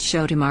do that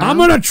show tomorrow? I'm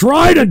going to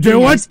try to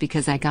do it.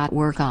 Because I got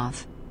work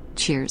off.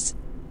 Cheers.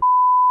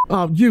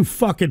 Oh, you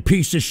fucking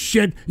piece of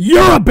shit.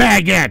 You're a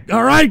baguette,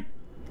 all right?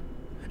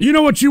 You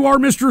know what you are,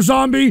 Mr.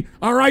 Zombie?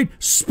 All right?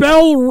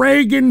 Spell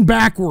Reagan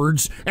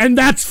backwards, and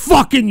that's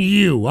fucking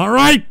you, all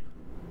right?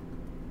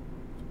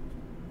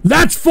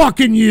 That's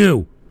fucking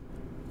you.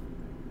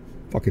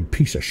 Fucking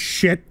piece of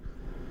shit.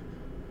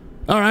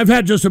 All right, I've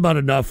had just about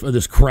enough of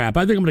this crap.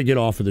 I think I'm going to get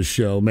off of this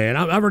show, man.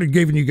 I've already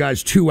given you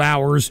guys 2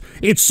 hours.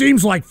 It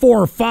seems like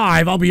 4 or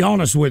 5, I'll be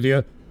honest with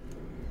you.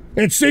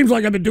 It seems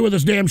like I've been doing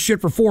this damn shit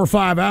for 4 or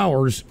 5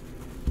 hours.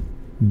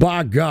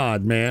 By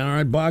God, man. All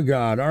right, by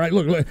God. All right,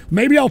 look,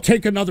 maybe I'll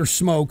take another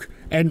smoke,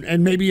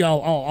 and maybe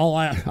I'll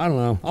I don't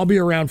know. I'll be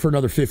around for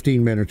another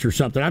 15 minutes or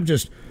something. I've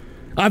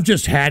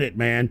just had it,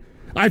 man.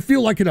 I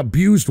feel like an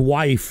abused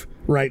wife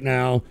right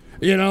now.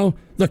 You know,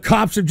 the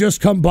cops have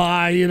just come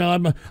by. You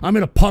know, I'm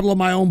in a puddle of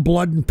my own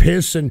blood and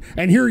piss, and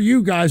here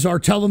you guys are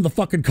telling the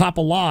fucking cop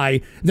a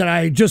lie that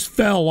I just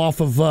fell off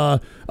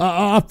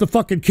the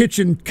fucking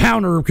kitchen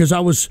counter because I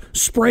was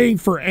spraying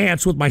for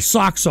ants with my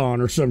socks on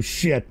or some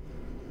shit.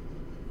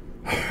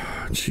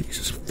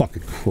 Jesus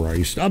fucking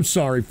Christ. I'm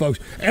sorry, folks.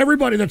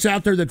 Everybody that's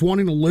out there that's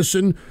wanting to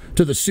listen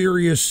to the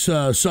serious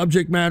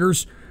subject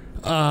matters,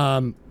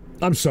 I'm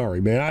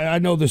sorry, man. I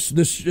know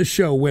this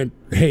show went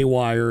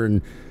haywire,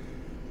 and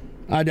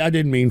I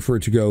didn't mean for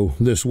it to go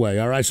this way.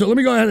 All right, so let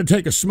me go ahead and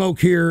take a smoke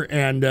here,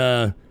 and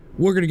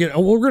we're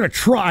gonna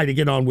try to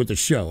get on with the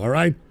show. All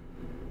right,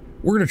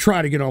 we're gonna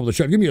try to get on with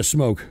the show. Give me a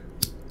smoke.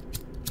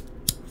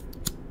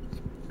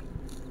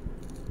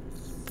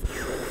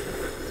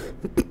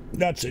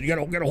 That's it. You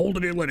gotta hold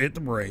it in, let it hit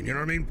the brain. You know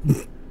what I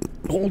mean?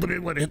 Hold it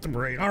in, let it hit the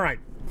brain. All right.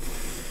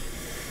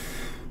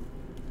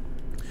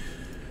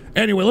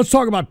 Anyway, let's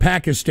talk about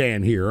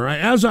Pakistan here. All right,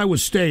 as I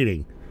was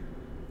stating.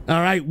 All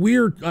right,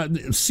 we're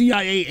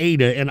CIA,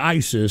 ADA, and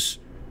ISIS,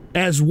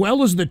 as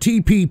well as the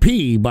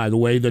TPP, by the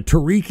way, the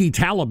Tariqi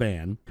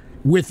Taliban,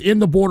 within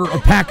the border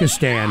of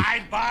Pakistan.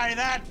 I'd buy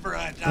that for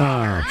 $1.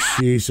 Oh,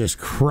 Jesus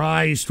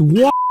Christ.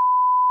 What?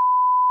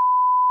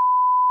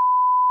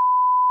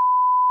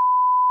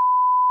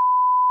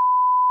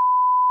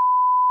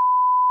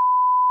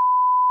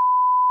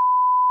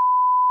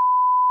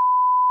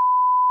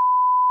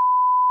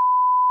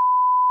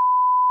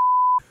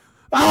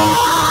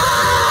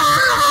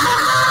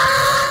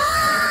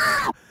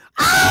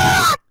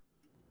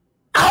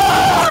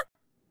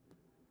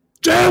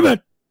 Damn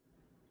it!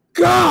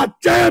 God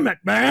damn it,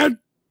 man!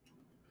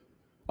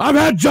 I've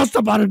had just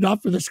about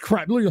enough of this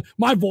crap. Look,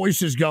 my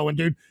voice is going,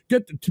 dude.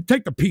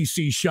 Take the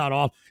PC shut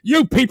off.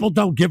 You people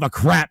don't give a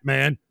crap,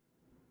 man.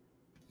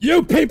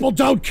 You people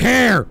don't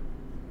care.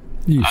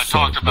 I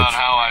talked about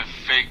how I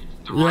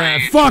faked the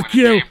rage fuck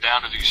when it you. came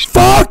down to these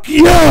Fuck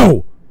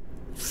you!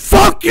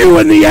 Fuck you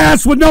in the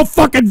ass with no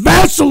fucking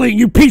Vaseline,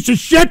 you piece of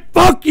shit.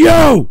 Fuck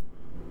you.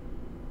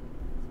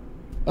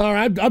 All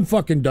right, I'm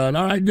fucking done.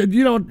 All right,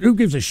 you know, who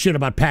gives a shit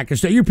about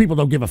Pakistan? You people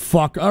don't give a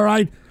fuck, all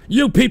right?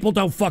 You people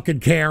don't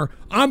fucking care.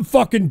 I'm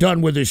fucking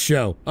done with this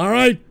show, all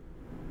right?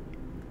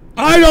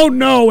 I don't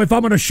know if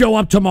I'm going to show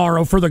up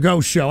tomorrow for the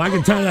ghost show. I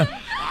can tell you.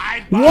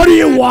 What do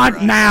you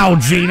want now,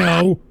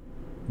 Gino?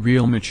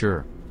 Real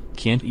mature.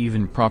 Can't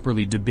even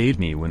properly debate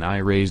me when I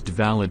raised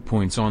valid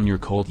points on your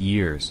cult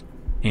years.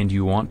 And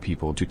you want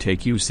people to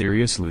take you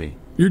seriously.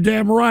 You're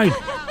damn right.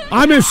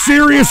 I'm as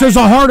serious as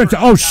a heart attack.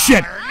 Oh,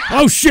 shit.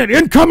 Oh, shit.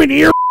 Incoming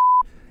ear.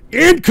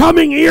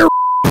 Incoming ear.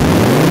 No,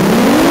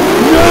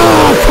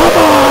 come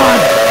on.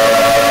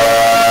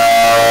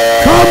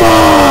 Come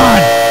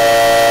on.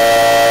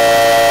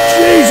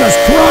 Jesus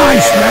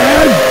Christ,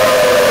 man.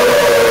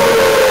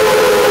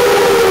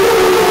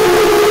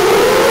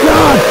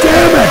 God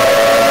damn it.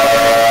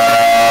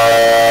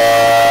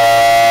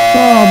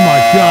 Oh, my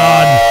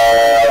God.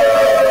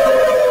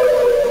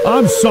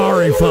 I'm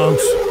sorry,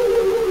 folks.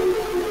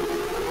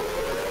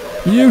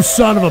 You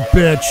son of a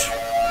bitch.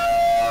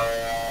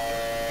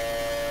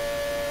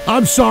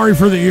 I'm sorry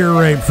for the ear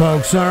rape,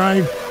 folks, all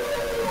right?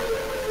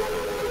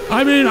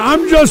 I mean,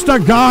 I'm just a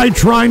guy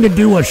trying to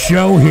do a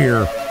show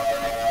here.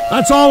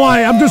 That's all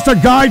I'm just a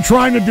guy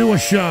trying to do a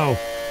show.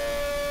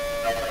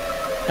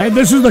 And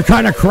this is the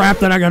kind of crap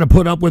that I got to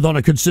put up with on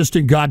a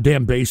consistent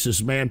goddamn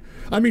basis, man.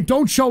 I mean,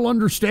 don't y'all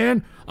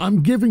understand?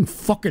 I'm giving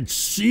fucking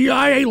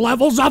CIA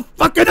levels of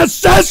fucking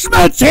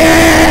assessments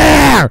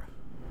here!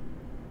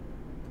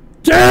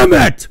 Damn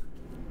it!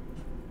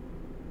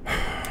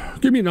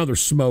 Give me another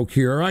smoke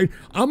here, all right?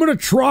 I'm going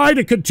to try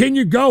to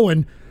continue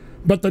going,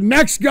 but the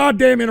next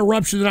goddamn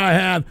interruption that I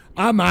have,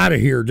 I'm out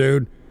of here,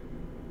 dude.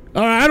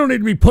 All right, I don't need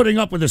to be putting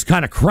up with this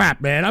kind of crap,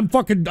 man. I'm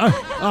fucking...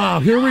 oh,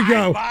 here we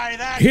go.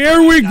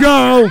 Here we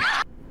go.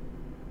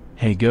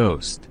 Hey,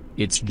 Ghost.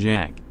 It's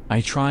Jack.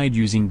 I tried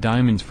using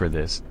diamonds for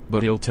this,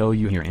 but it'll tell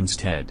you here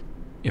instead.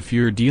 If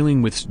you're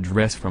dealing with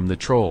stress from the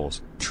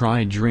trolls,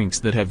 try drinks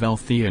that have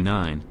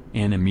L-theanine,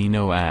 an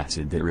amino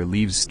acid that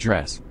relieves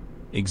stress.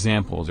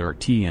 Examples are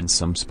tea and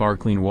some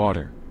sparkling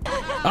water.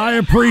 I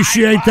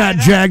appreciate that,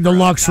 Jag the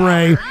Lux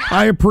Ray.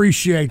 I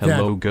appreciate that.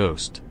 Hello,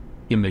 Ghost.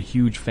 I'm a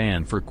huge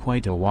fan for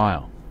quite a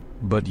while.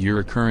 But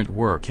your current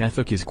work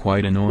ethic is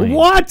quite annoying.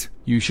 What?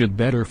 You should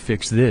better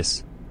fix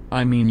this.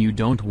 I mean, you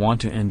don't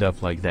want to end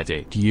up like that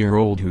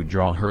 8-year-old who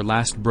draw her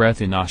last breath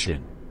in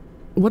ocean.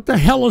 What the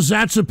hell is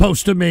that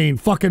supposed to mean?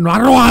 Fucking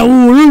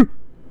Raul?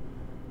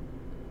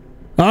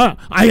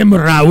 I am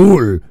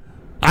Raul.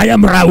 I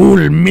am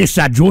Raul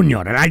Mesa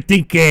Jr. I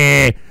think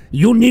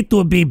you need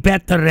to be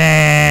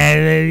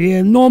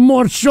better. No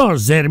more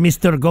shows there,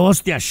 Mr.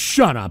 Ghost. Yeah,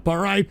 shut up, all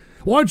right?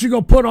 Why don't you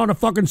go put on a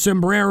fucking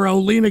sombrero,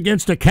 lean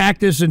against a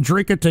cactus, and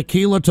drink a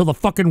tequila till the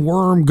fucking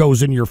worm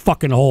goes in your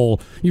fucking hole,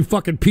 you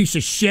fucking piece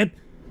of shit?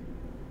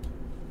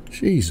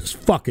 Jesus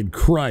fucking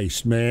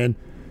Christ, man.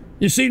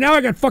 You see, now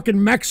I got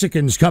fucking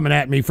Mexicans coming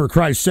at me, for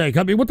Christ's sake.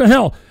 I mean, what the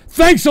hell?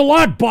 Thanks a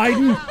lot,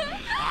 Biden.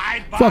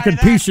 Fucking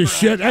piece of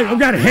shit. I've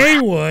got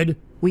Haywood.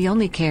 We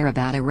only care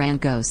about Iran,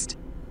 Ghost.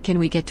 Can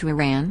we get to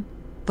Iran?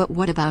 But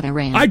what about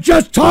Iran? I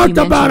just talked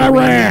about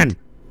Iran!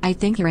 I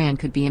think Iran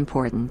could be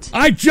important.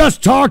 I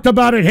just talked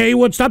about it,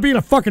 Haywood. Stop being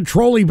a fucking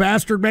trolly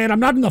bastard, man. I'm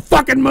not in the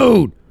fucking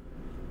mood.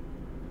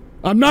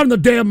 I'm not in the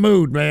damn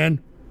mood,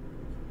 man.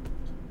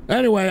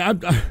 Anyway,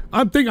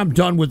 I think I'm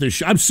done with this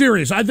shit. I'm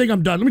serious. I think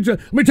I'm done.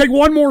 Let me take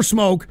one more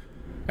smoke,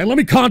 and let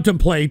me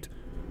contemplate,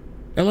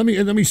 and let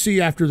me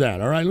see after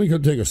that. All right, let me go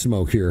take a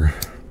smoke here.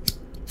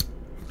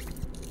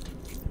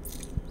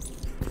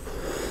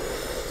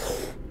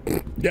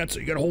 That's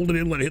it. You gotta hold it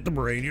in, let it hit the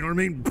brain. You know what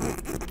I mean?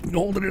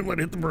 Hold it in, let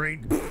it hit the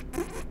brain.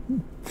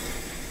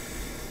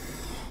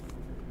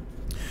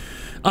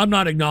 I'm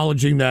not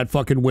acknowledging that,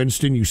 fucking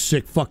Winston, you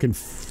sick fucking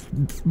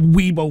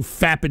weebo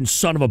fapping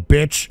son of a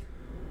bitch.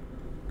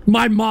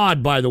 My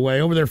mod, by the way,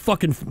 over there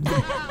fucking...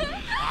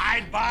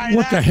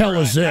 What the hell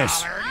is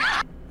this?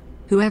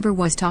 Whoever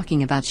was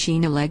talking about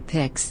Sheena leg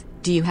pics,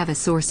 do you have a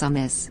source on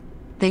this?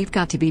 They've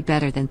got to be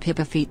better than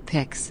Pippa feet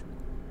pics.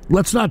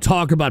 Let's not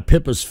talk about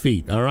Pippa's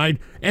feet, all right?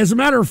 As a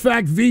matter of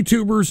fact,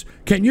 VTubers,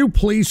 can you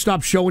please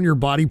stop showing your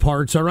body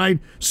parts, all right?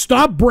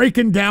 Stop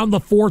breaking down the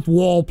fourth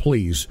wall,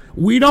 please.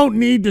 We don't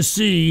need to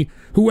see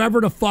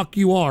whoever the fuck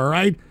you are, all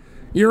right?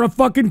 You're a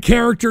fucking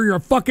character. You're a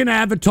fucking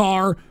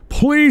avatar.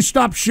 Please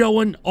stop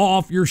showing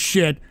off your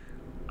shit.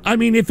 I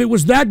mean, if it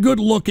was that good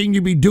looking,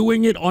 you'd be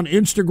doing it on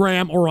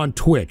Instagram or on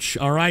Twitch,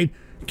 all right?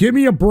 Give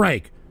me a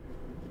break.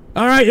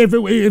 All right, if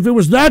it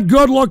was that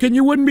good looking,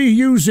 you wouldn't be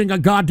using a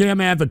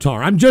goddamn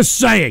avatar. I'm just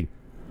saying.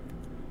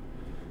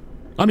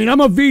 I mean,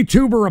 I'm a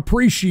VTuber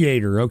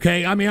appreciator,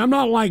 okay? I mean, I'm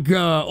not like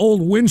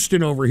old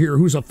Winston over here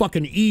who's a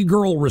fucking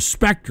e-girl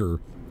respecter,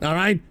 all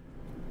right?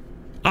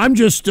 I'm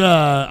just,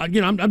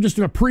 I'm just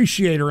an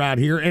appreciator out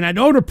here, and I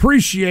don't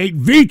appreciate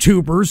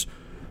VTubers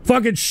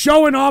fucking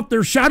showing off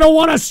their shit. I don't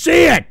want to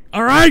see it,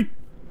 all right?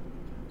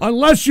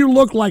 Unless you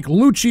look like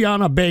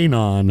Luciana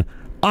Bainon,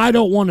 I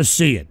don't want to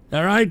see it,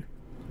 all right?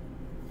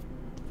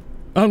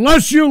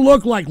 Unless you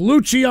look like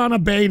Luciana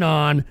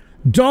Bainon,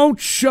 don't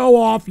show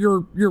off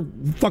your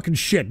fucking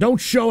shit. Don't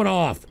show it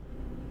off.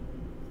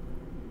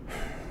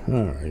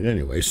 All right,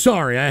 anyway,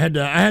 sorry, I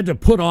had to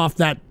put off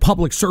that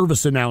public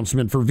service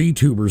announcement for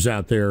VTubers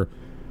out there.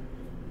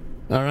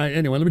 All right,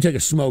 anyway, let me take a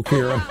smoke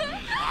here.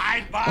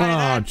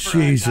 Oh,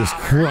 Jesus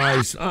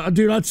Christ.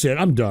 Dude, that's it.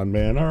 I'm done,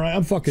 man. All right,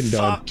 I'm fucking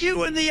done. Fuck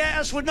you in the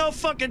ass with no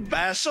fucking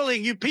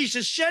Vaseline, you piece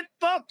of shit.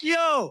 Fuck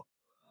you.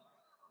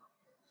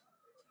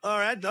 All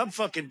right, I'm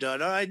fucking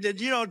done. All right,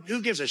 you know,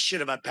 who gives a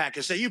shit about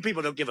Pakistan? You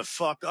people don't give a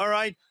fuck, all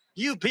right?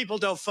 You people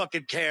don't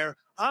fucking care.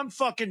 I'm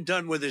fucking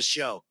done with this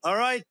show, all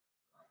right?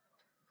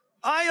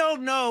 I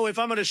don't know if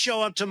I'm going to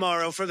show up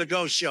tomorrow for the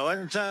ghost show.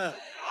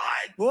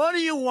 What do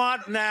you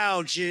want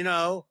now,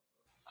 Gino?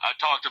 I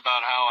talked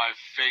about how I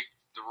faked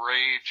the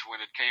rage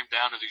when it came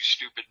down to these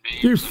stupid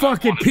memes. You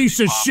fucking piece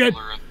of shit.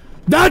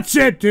 That's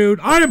it, dude.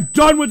 I am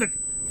done with it.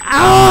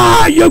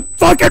 Ah, you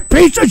fucking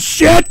piece of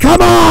shit.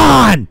 Come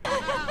on.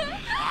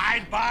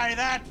 I'd buy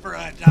that for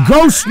a dollar.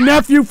 Ghost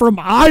nephew from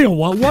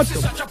Iowa. What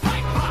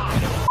the?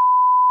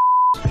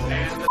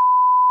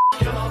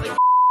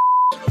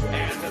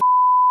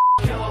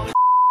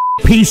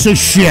 Piece of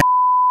shit.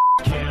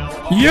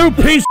 You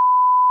piece.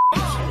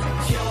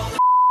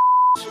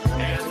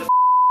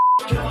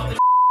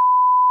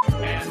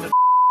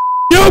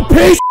 You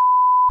piece.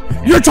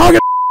 You're talking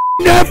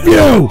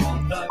nephew.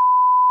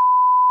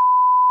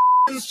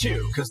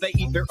 Too, because they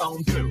eat their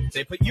own poo.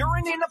 They put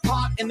urine in a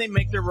pot and they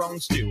make their own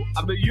stew.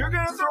 I bet you're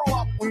gonna throw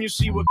up when you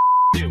see what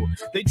do.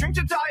 They drink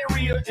the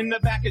diarrhea in the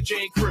back of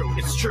J. Crew.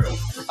 It's true.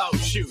 Oh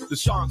shoot, the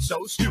song's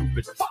so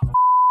stupid. Fuck.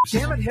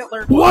 Damn it,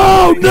 Hitler.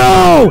 Whoa,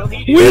 no!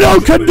 We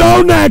don't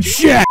condone that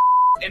shit!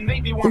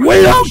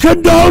 We don't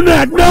condone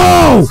that!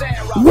 No!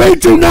 We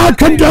do not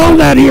condone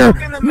that here!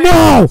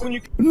 No!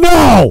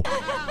 No!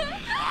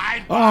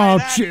 Oh,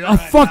 gee, a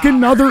fucking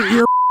another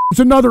ear.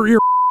 It's another ear,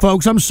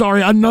 folks. I'm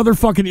sorry. Another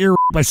fucking ear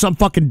by some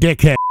fucking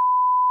dickhead.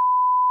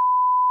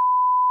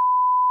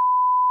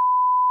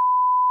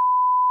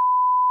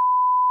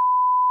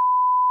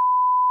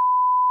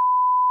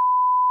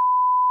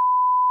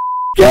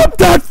 Get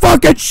that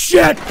fucking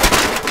shit!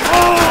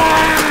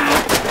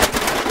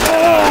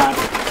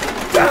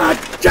 God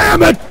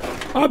damn it!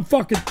 I'm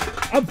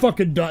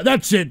fucking done.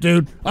 That's it,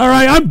 dude. All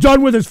right, I'm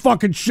done with this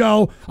fucking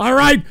show. All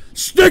right,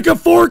 stick a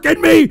fork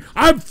in me.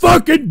 I'm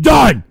fucking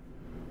done.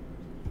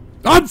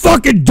 I'm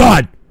fucking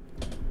done.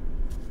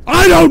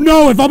 I don't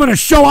know if I'm gonna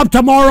show up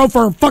tomorrow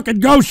for a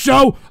fucking ghost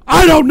show.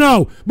 I don't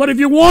know. But if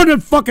you want to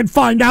fucking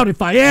find out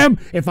if I am,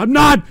 if I'm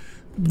not,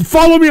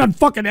 follow me on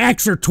fucking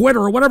X or Twitter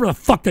or whatever the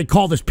fuck they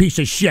call this piece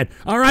of shit.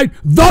 All right?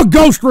 The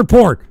Ghost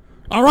Report.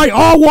 All right?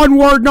 All one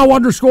word, no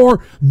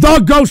underscore. The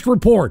Ghost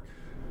Report.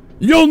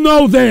 You'll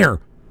know there.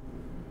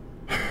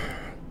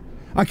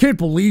 I can't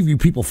believe you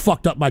people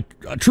fucked up my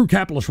True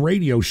Capitalist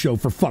radio show,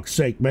 for fuck's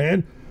sake,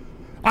 man.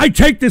 I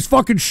take this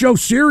fucking show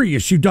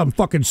serious, you dumb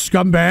fucking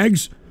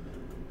scumbags.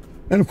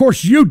 And of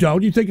course you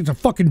don't. You think it's a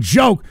fucking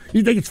joke.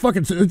 You think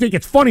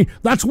it's funny.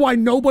 That's why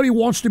nobody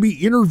wants to be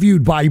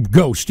interviewed by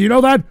Ghost. You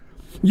know that?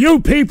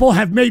 You people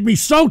have made me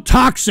so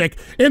toxic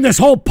in this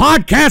whole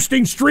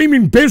podcasting,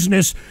 streaming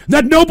business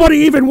that nobody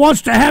even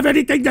wants to have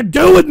anything to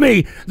do with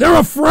me. They're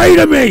afraid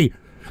of me.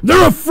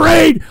 They're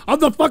afraid of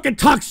the fucking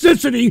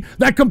toxicity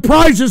that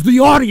comprises the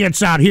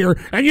audience out here.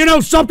 And you know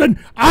something?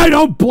 I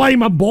don't blame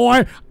them,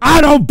 boy. I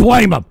don't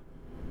blame them.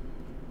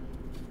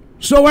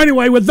 So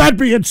anyway, with that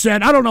being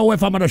said, I don't know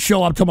if I'm going to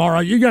show up tomorrow.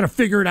 You got to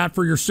figure it out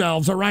for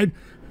yourselves, all right?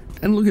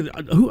 And look at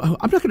I'm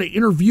not going to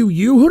interview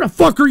you. Who the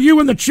fuck are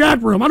you in the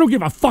chat room? I don't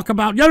give a fuck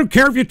about you. I don't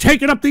care if you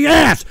take it up the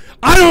ass.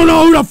 I don't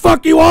know who the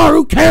fuck you are.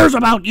 Who cares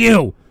about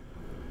you?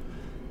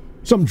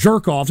 Some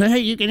jerk off say, hey,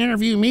 you can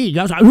interview me.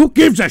 Who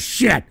gives a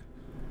shit?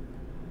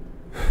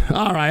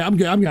 All right,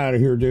 I'm out of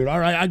here, dude. All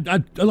right,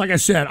 like I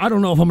said, I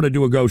don't know if I'm going to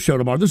do a ghost show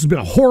tomorrow. This has been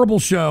a horrible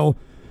show.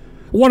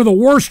 One of the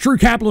worst True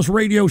Capitalist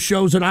radio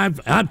shows that I've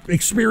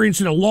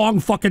experienced in a long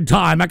fucking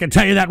time. I can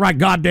tell you that right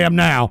goddamn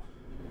now.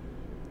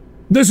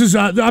 This is,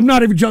 I'm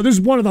not even joking, this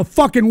is one of the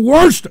fucking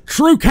worst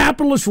True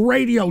Capitalist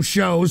radio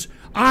shows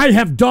I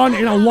have done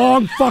in a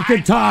long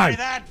fucking time. Buy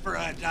that for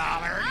a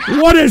dollar.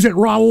 What is it,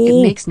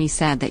 Raul? It makes me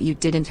sad that you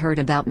didn't heard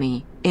about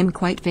me. I'm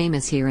quite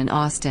famous here in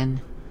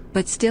Austin.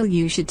 But still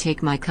you should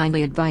take my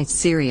kindly advice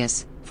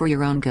serious, for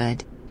your own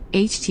good.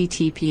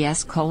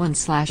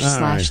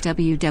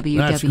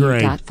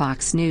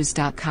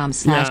 https://www.foxnews.com/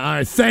 Yeah, all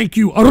right, thank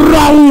you,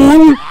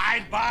 Raul.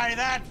 I'd buy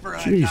that for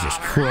a Jesus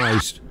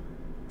Christ.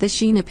 The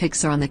Sheena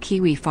pics are on the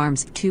Kiwi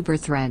Farms tuber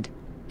thread.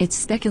 It's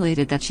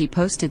speculated that she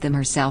posted them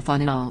herself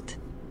on an alt,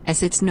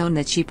 as it's known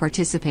that she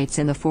participates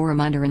in the forum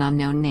under an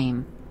unknown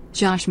name.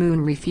 Josh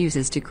Moon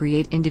refuses to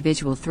create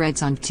individual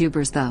threads on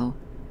tubers though.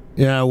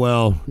 Yeah,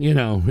 well, you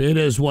know, it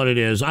is what it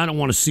is. I don't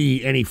want to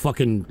see any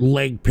fucking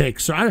leg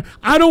pics. I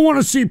don't want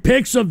to see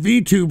pics of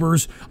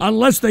VTubers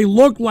unless they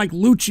look like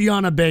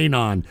Luciana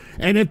Bainon.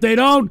 And if they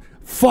don't,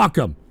 fuck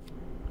them.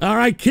 All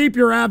right, keep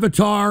your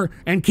avatar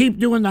and keep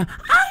doing the...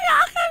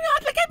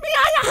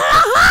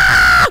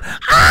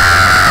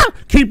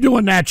 Keep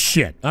doing that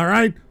shit, all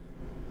right?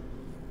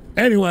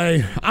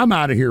 Anyway, I'm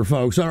out of here,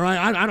 folks. All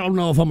right, I don't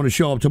know if I'm going to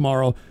show up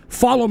tomorrow.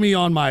 Follow me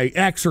on my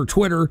X or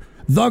Twitter,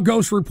 The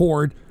Ghost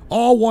Report,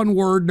 all one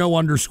word, no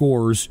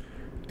underscores.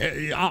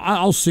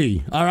 I'll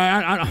see. All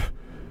right,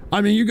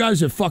 I mean, you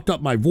guys have fucked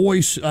up my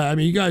voice. I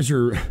mean, you guys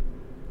are.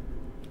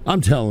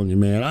 I'm telling you,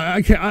 man.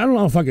 I can't. I don't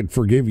know if I could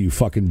forgive you,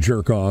 fucking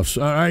jerk offs.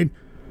 All right.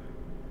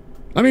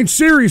 I mean,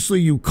 seriously,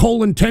 you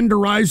colon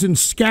tenderizing,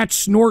 scat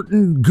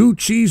snorting, goo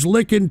cheese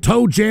licking,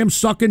 toe jam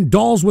sucking,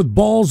 dolls with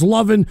balls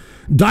loving,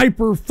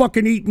 diaper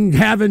fucking eating,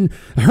 having,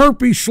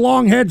 herpes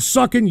schlong head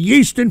sucking,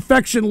 yeast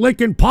infection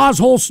licking, paws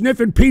hole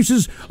sniffing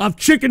pieces of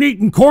chicken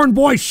eating corn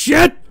boy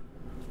shit.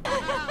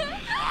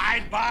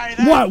 I'd buy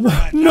that.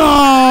 What?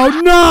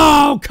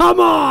 No, come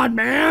on,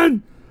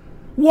 man.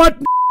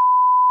 What?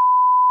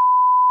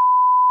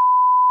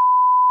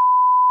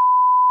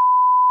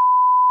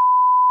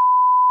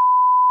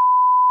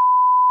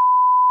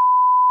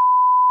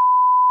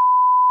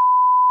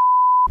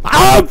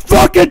 I'm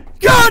fucking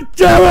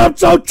goddamn! I'm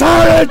so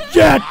tired of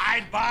shit.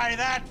 I'd buy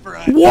that for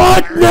a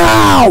What dollar.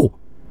 now?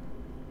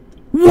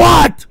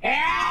 What?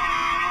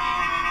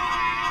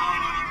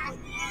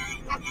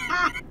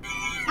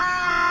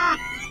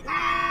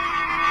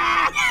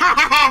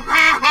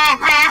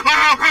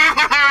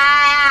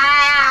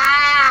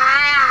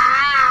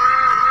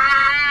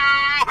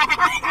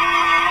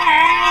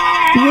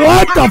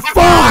 What the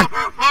fuck?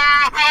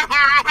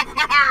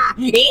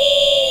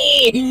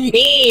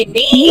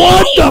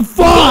 What the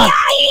fuck?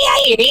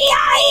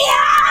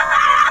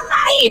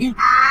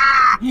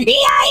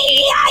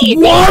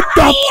 What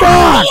the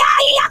fuck?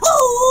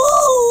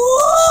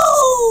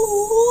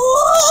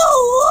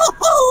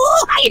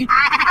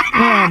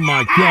 Oh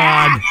my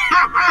god.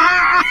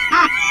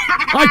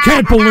 I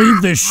can't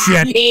believe this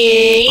shit.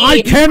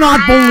 I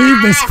cannot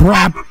believe this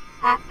crap.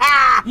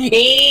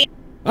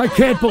 I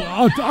can't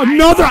believe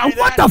another.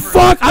 What the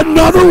fuck?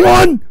 Another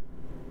one?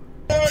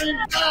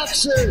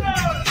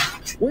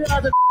 We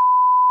are the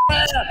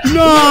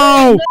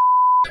No!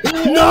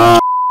 No!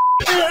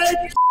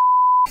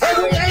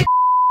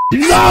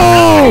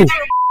 No!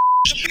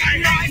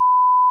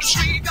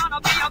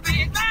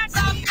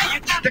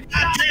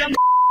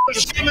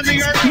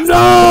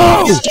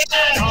 No!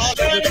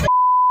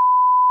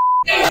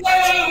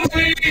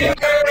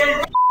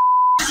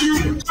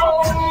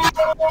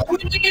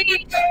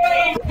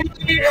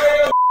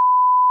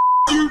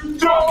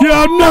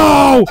 Yeah,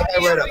 no!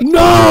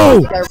 No!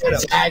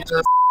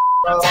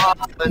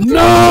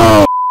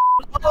 No!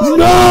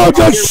 No!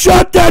 Just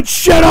shut that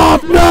shit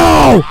off!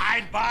 No!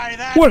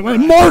 Wait,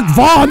 Mark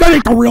Vaughn? That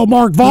ain't the real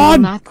Mark You will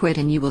Vaughn! not quit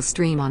and you will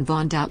stream on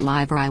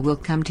Vaughn.live or I will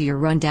come to your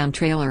rundown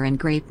trailer and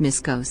grape Miss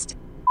Ghost.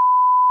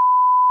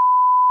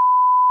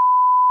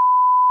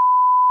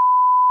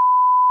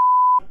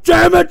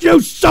 Damn it,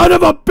 you son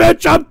of a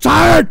bitch! I'm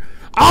tired!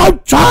 I'm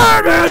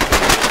tired, man!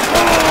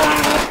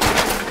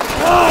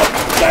 Oh,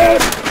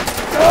 damn!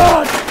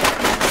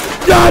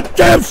 God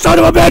damn son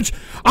of a bitch!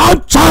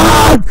 I'm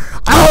tired!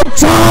 I'm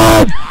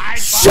tired!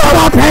 Shut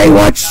up,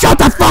 Haywood! Shut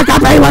the fuck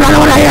up, Haywood! I don't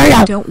want to hear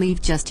you! Don't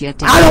leave just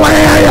yet. I don't want to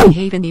hear you! We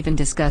haven't even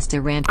discussed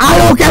a rant. I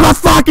don't give a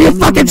fuck! You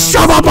fucking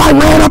shove up my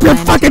ran up your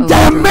fucking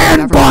damn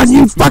man bun,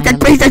 you fucking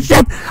piece of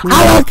shit!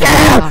 I don't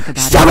care!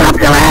 Shove it up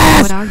your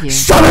ass!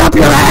 Shove it up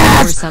your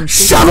ass!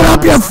 Shove it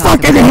up your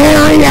fucking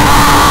hairy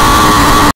ass!